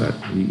far as that.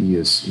 He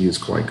is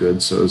quite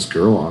good. So is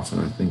Gerloff.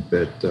 And I think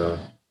that,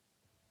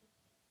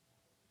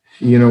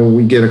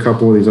 we get a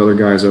couple of these other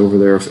guys over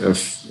there.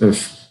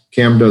 If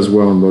Cam does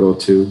well in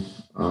Moto2,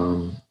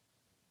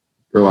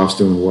 Gerloff's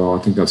doing well, I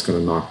think that's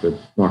going to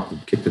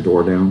kick the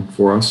door down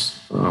for us.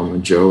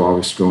 And Joe,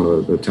 obviously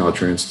going to the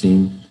Talatrans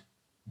team.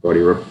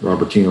 Buddy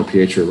Robertino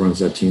Pietro runs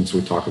that team, so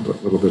we talk a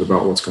little bit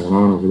about what's going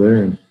on over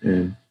there,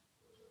 and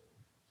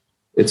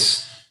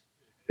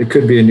it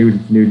could be a new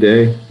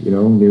day,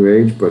 new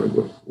age. But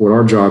what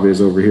our job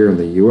is over here in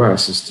the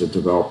U.S. is to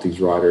develop these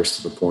riders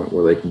to the point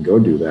where they can go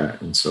do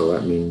that, and so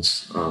that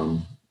means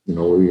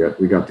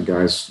we got the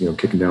guys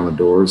kicking down the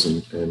doors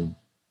and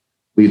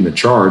leading the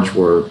charge.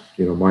 Where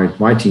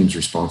my team's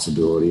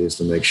responsibility is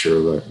to make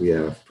sure that we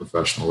have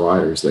professional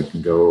riders that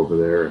can go over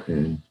there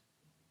and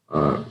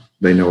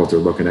they know what they're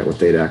looking at with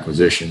data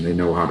acquisition. They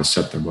know how to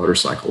set their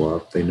motorcycle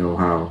up. They know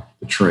how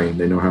to train.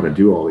 They know how to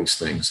do all these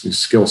things, these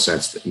skill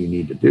sets that you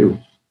need to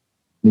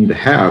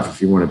have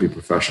if you want to be a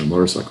professional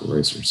motorcycle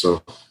racer.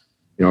 So,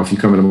 if you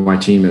come into my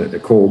team at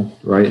cold,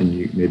 right, and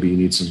maybe you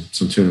need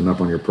some tuning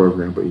up on your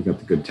program, but you got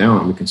the good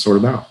talent, we can sort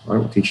it out, right?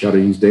 We'll teach you how to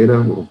use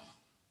data. We'll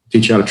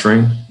teach you how to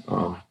train.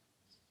 You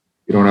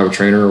don't have a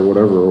trainer or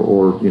whatever,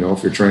 or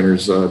if your trainer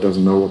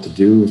doesn't know what to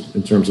do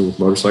in terms of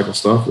motorcycle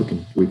stuff,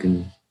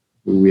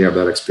 we have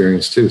that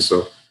experience too.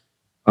 So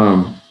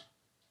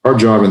our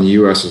job in the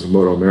U.S. as a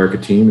Moto America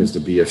team is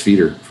to be a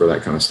feeder for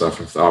that kind of stuff.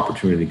 If the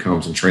opportunity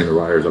comes, and train the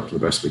riders up to the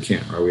best we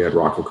can. Right? We had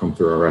Rocco come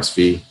through our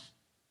SV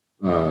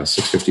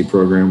 650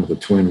 program with a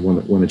twin,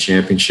 won the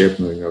championship.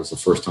 And I think that was the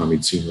first time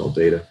he'd seen real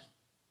data.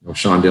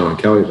 Sean Dillon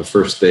Kelly, the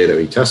first day that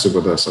he tested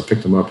with us, I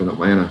picked him up in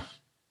Atlanta a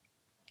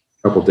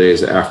couple of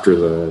days after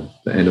the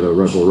end of the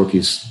Red Bull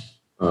Rookies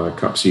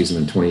Cup season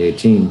in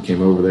 2018.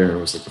 Came over there, and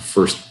it was like the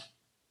first.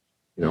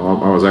 I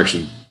was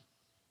actually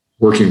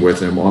working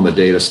with him on the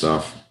data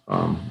stuff,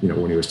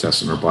 when he was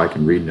testing our bike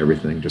and reading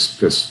everything, just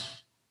because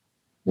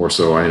more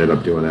so I ended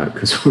up doing that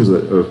because it was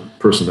a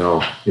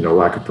personnel,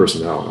 lack of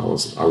personnel. And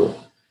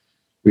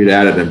we'd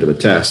added him to the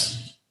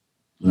test,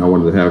 and I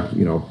wanted to have,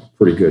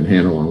 pretty good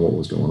handle on what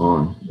was going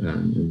on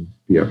and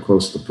be up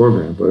close to the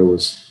program. But it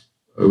was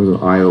an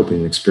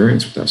eye-opening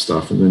experience with that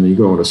stuff. And then you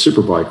go on a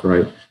Superbike,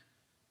 right?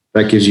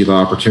 That gives you the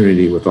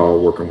opportunity with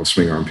all working with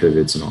swing arm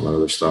pivots and all that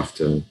other stuff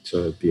to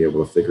be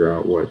able to figure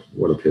out what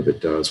a pivot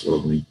does, what a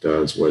link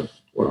does, what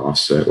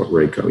offset, what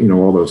rate cut,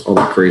 all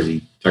the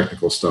crazy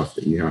technical stuff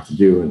that you have to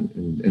do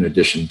in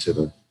addition to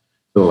the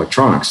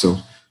electronics. So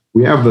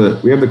we have the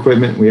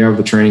equipment, we have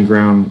the training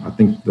ground. I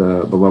think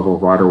the level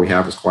of rider we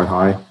have is quite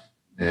high,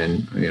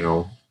 and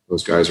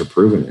those guys are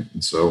proving it.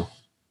 And so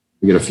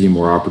we get a few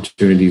more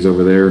opportunities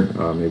over there.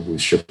 Maybe we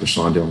ship a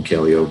Sean Dillon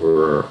Kelly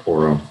over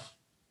or a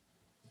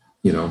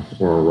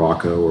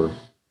Rocco or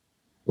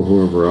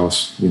whoever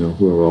else,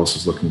 whoever else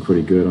is looking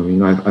pretty good.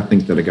 I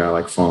think that a guy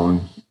like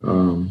Fong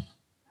can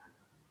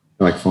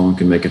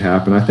make it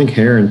happen. I think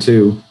Heron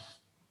too,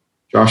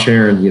 Josh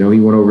Heron, he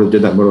went over and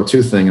did that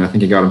Moto2 thing, and I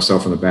think he got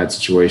himself in a bad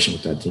situation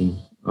with that team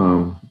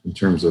in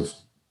terms of,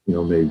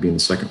 maybe being the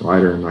second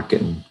rider and not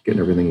getting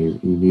everything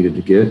he needed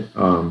to get,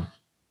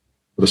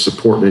 the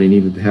support that he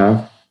needed to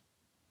have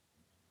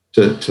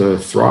to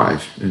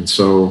thrive. And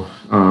so,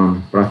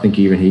 but I think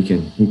even he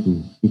can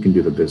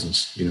do the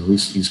business.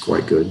 He's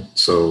quite good.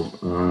 So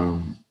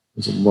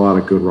there's a lot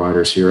of good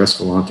riders here.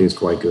 Escalante is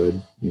quite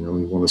good. He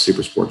won the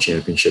Super Sport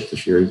Championship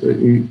this year.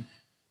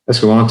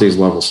 Escalante's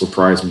level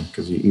surprised me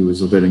because he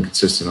was a bit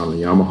inconsistent on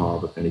the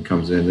Yamaha, but then he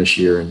comes in this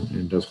year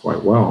and does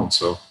quite well. And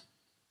so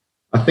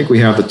I think we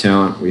have the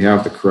talent, we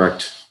have the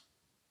correct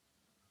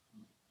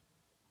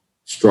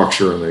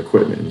structure and the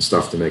equipment and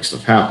stuff to make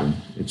stuff happen.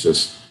 It's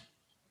just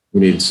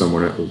we need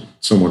someone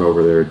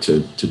over there to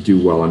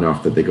do well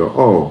enough that they go,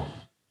 oh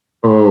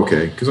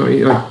okay. Because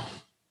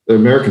the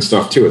American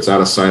stuff too, it's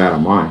out of sight, out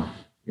of mind.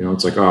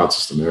 It's like, oh, it's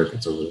just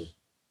Americans over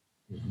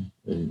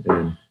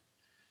there.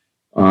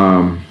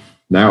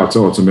 Now it's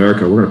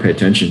America. We're going to pay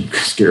attention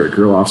because Garrett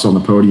Gerloff's on the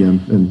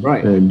podium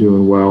and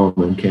doing well.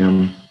 And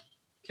then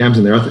Cam's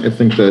in there. I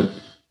think that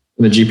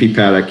in the GP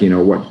paddock,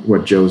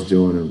 what Joe's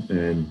doing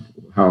and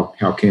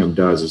how Cam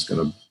does is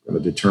going to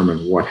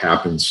determine what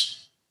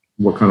happens,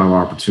 what kind of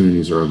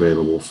opportunities are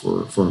available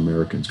for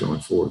Americans going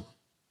forward.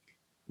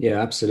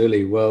 Yeah,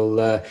 absolutely.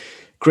 Well,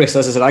 Chris,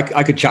 as I said,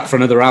 I could chat for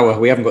another hour.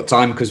 We haven't got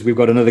time because we've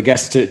got another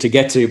guest to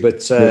get to,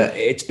 but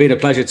it's been a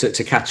pleasure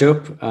to catch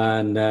up,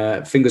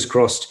 and fingers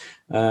crossed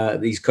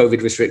these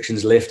COVID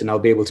restrictions lift and I'll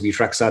be able to be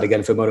trackside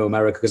again for Moto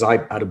America, because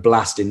I had a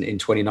blast in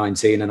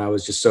 2019 and I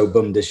was just so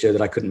bummed this year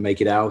that I couldn't make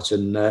it out.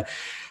 And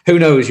who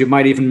knows, you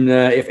might even,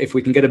 if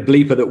we can get a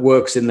bleeper that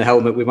works in the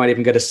helmet, we might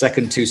even get a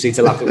second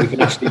two-seater lap that we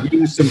can actually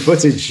use some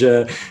footage,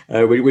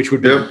 which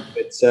would be... Yeah.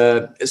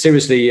 But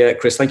seriously,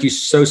 Chris, thank you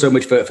so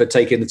much for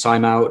taking the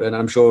time out, and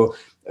I'm sure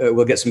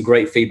we'll get some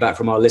great feedback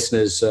from our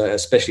listeners,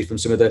 especially from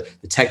some of the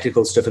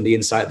technical stuff and the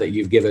insight that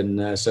you've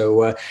given.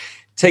 So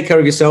take care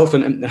of yourself,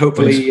 and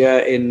hopefully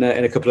in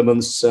a couple of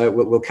months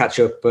we'll catch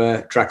up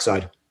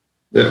trackside.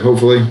 Yeah,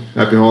 hopefully.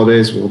 Happy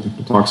holidays. We'll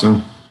talk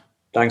soon.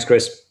 Thanks,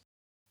 Chris.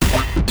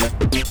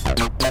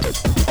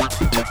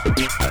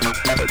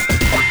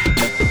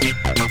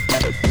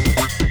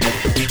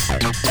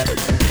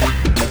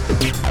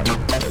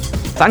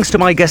 Thanks to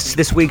my guests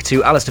this week,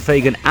 to Alistair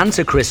Fagan and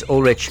to Chris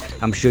Ulrich.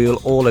 I'm sure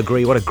you'll all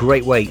agree what a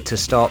great way to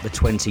start the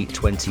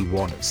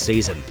 2021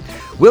 season.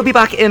 We'll be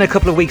back in a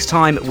couple of weeks'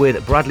 time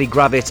with Bradley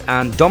Gravitt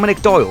and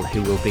Dominic Doyle,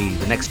 who will be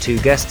the next two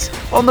guests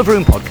on the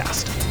Vroom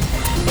podcast.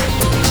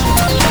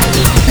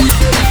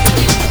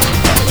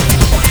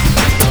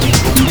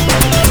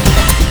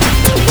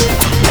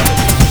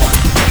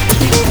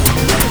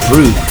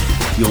 Vroom,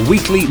 your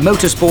weekly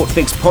Motorsport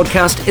Fix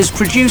podcast, is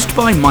produced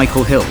by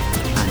Michael Hill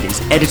and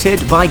is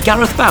edited by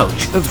Gareth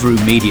Bouch of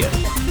Vroom Media.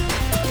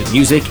 The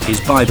music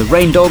is by the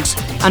Rain Dogs,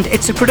 and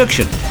it's a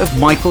production of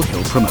Michael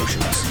Hill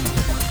Promotions.